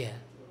don't care.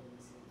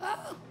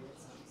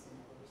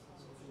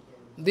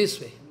 This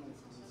way.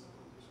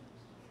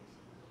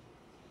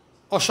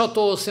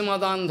 Asato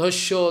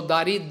simadandhasya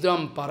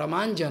daridram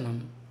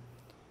paramanjanam.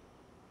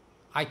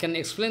 I can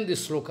explain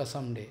this sloka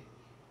someday.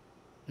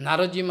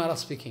 Naraji Maharaj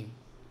speaking.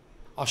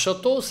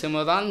 Asato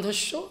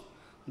simadandhasya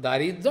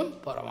daridram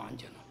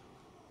paramanjanam.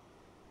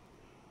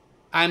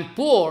 I am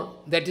poor,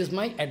 that is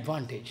my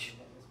advantage.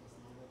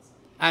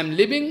 I am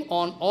living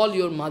on all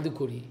your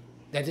madhukuri.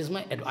 That is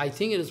I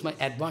think it is my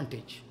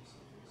advantage.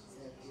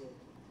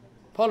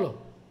 Follow?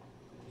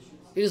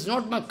 It is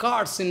not my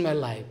cards in my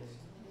life.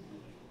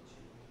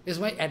 It is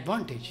my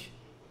advantage.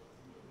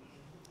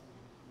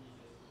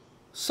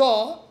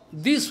 So,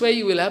 this way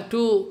you will have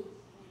to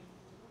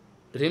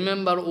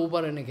remember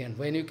over and again.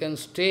 When you can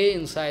stay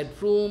inside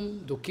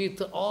room, the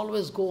kirtan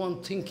always go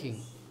on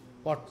thinking.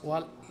 What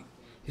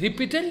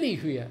repeatedly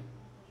hear.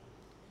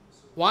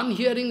 One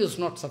hearing is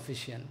not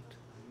sufficient.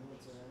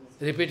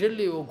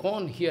 Repeatedly you go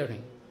on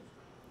hearing.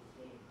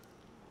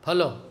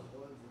 Follow?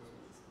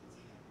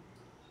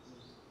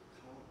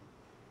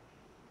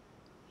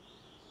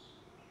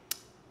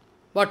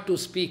 What to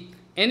speak?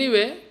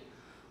 Anyway,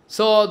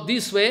 so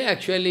this way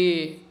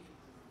actually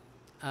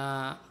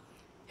Hera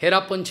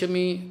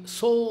Panchami,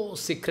 so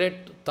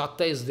secret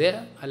tattva is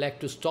there. I like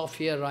to stop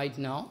here right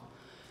now.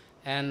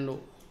 And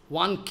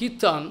one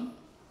kirtan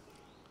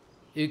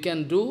you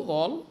can do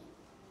all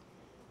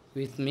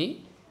with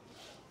me.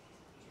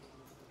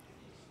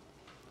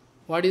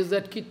 What is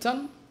that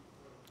kirtan?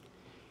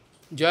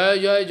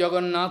 Jaya Jaya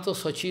Jagannath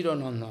Sachira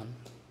Nandan.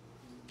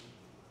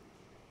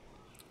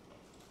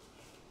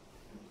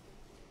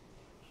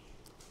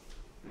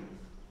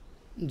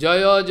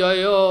 Jaya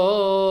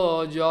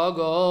Jaya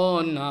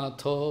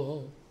Jagannath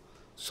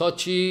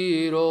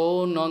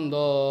Sachiro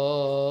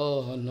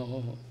Nandano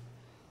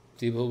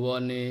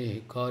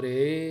Tribhuvane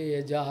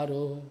Kare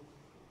Jaro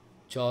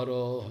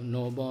Charo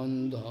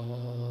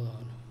Nobandhano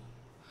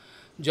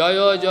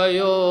Jaya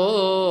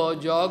Jaya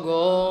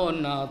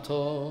Jagannath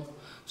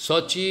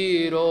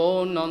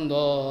Sachiro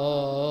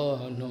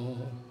Nandano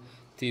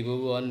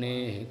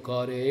Tribhuvane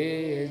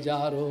Kare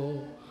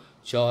Jaro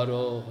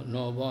Charo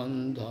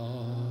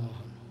Nobandhano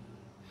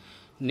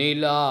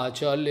Nila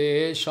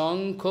chale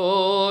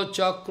shankho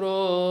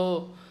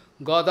chakro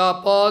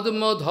gada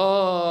padma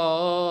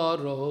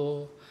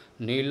dharo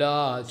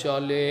Nila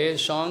chale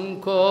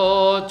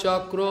shankho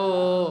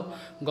chakro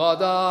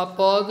gada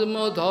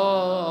padma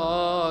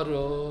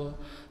dharo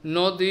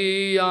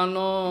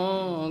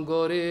Nodiyano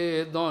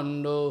gore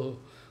dando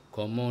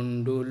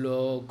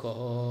komundulo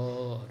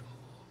karo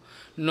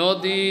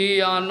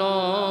Nodiyano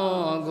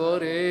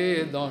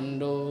gore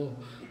dando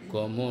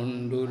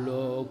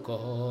komundulo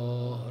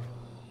karo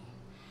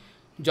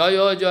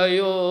Jaya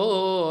Jaya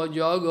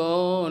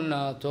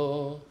Jagannath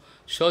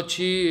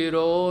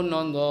Sachiro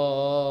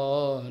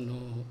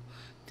Nandano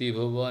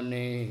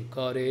Tribhuvane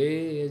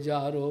Kare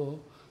Jaro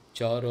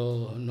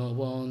Charo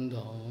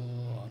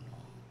Nobandhano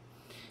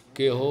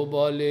Keho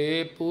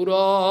Bale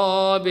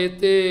Pura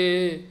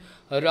Bete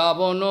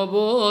Ravana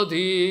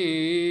Bodhila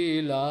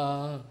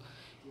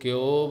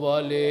Keho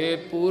Bale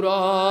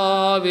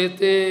Pura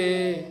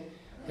Bete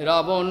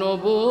Ravana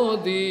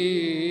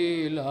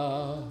Bodhila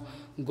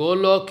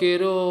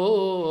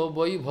Golokero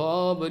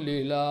Vaibhav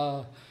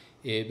Lila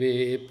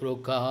Ebe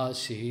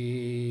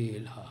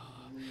Prakashila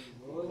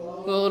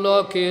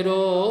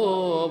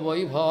Golokero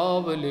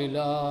Vaibhav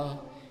Lila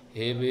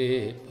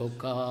Ebe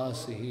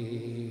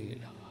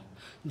Prakashila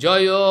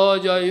Jaya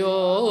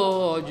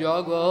Jaya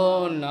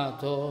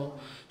Jagannath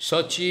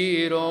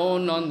Sachiro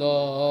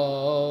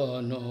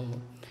Nandano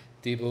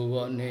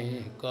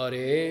Tribhuvane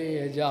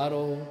Kare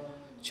Jaro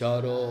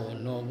Charo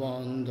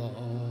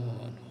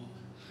Nobandhano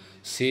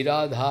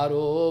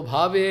Siradharo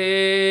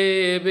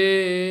bhavebe,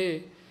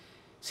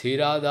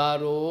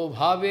 Siradharo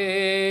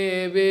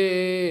bhavebe,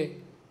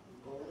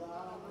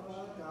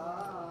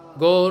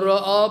 Gora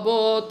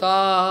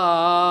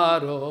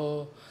avataro,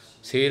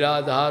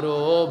 Siradharo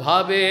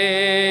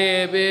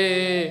bhavebe,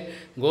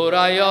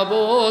 Goraya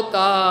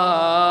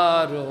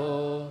avataro,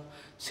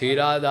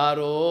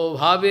 Siradharo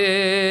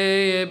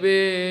bhavebe,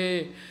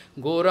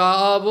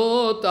 Gora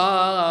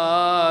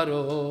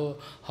avataro,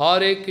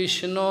 Hare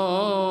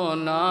Krishna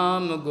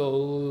Nam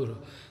Gaur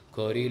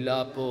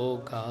Karila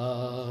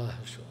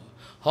Pokasho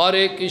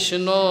Hare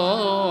Krishna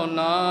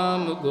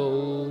Nam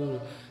Gaur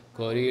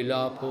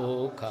Karila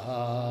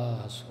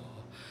Pokasho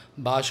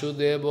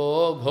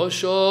Vasudeva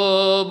Ghosho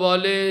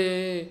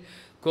Bale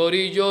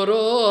Kori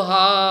Joro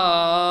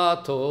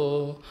Hato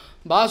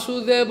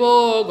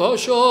Vasudeva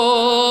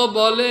Ghosho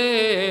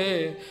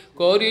Bale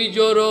Kori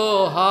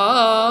Joro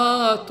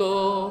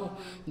Hato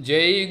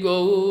Jai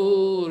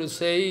Gaur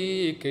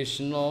Sei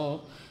Krishna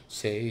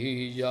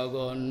Sei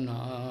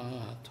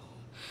Jagannath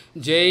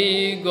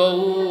Jai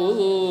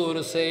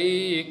Gaur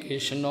Sei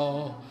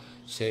Krishna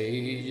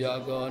Sei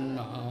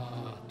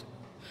Jagannath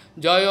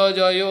Jaya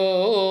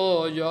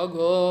Jaya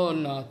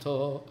Jagannath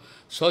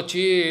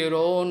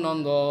Sachiro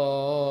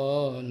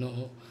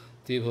Nandano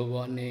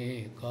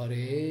Tribhuvane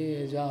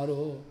Kare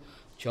Jaro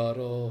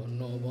Charo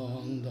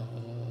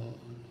Nobandhano.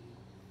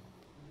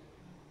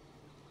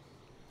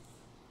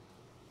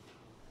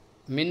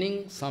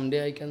 Meaning,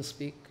 someday I can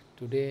speak,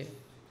 today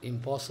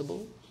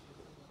impossible.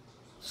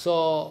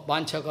 So,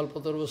 Vancha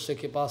Kalpatarvasya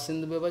Kripa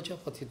Sindhu Bevacha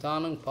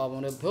Patitanang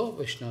Pavanebhyo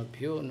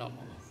Vaishnavabhyo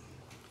Namo.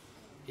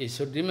 You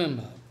should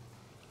remember,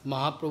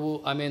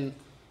 Mahaprabhu,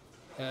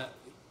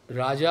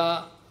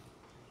 Raja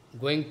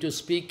going to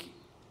speak,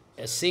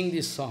 sing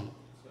this song.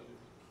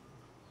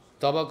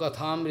 Tava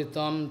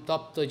Kathamritam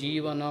Tapta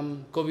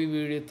Jivanam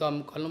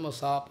Kaviviritam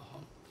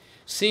Kalmasapaham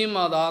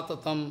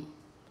Simadatatam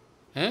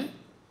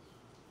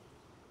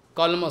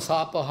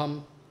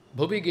Kalmasapaham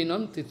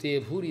Bhuviginam Tite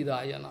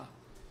Bhuridayana.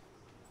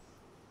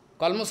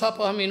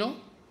 Kalmasapaham,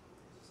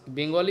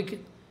 Bengali,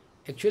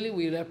 actually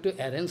we will have to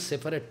arrange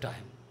separate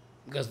time.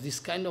 Because this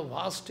kind of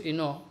vast,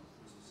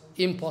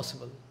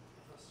 impossible.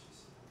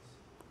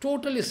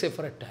 Totally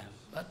separate time.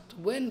 But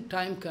when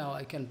time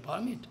I can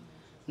permit,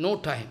 no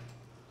time.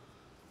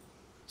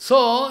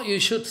 So you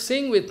should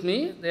sing with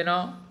me,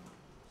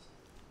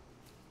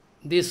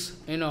 this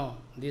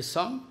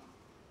song.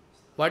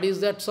 What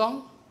is that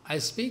song I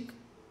speak?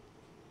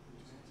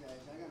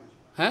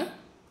 Huh?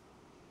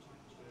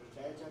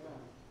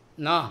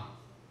 No,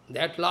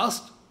 that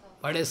last,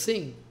 what I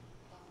sing.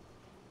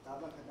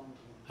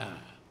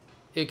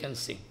 You can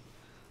sing.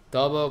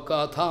 Tava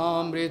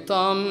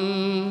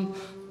kathamritam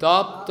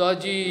tapta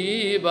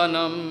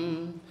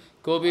jivanam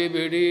kovi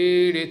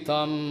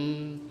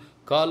vidiritam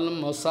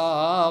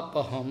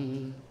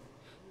kalmasapaham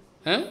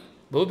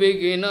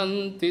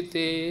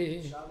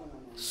bhuviginantite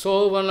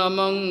sovana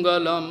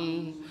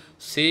mangalam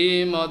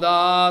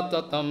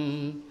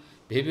simadatatam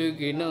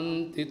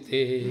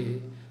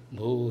bhuviginantite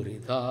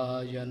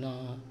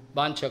bhuridhayana.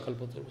 Vancha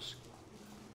kalpatarus.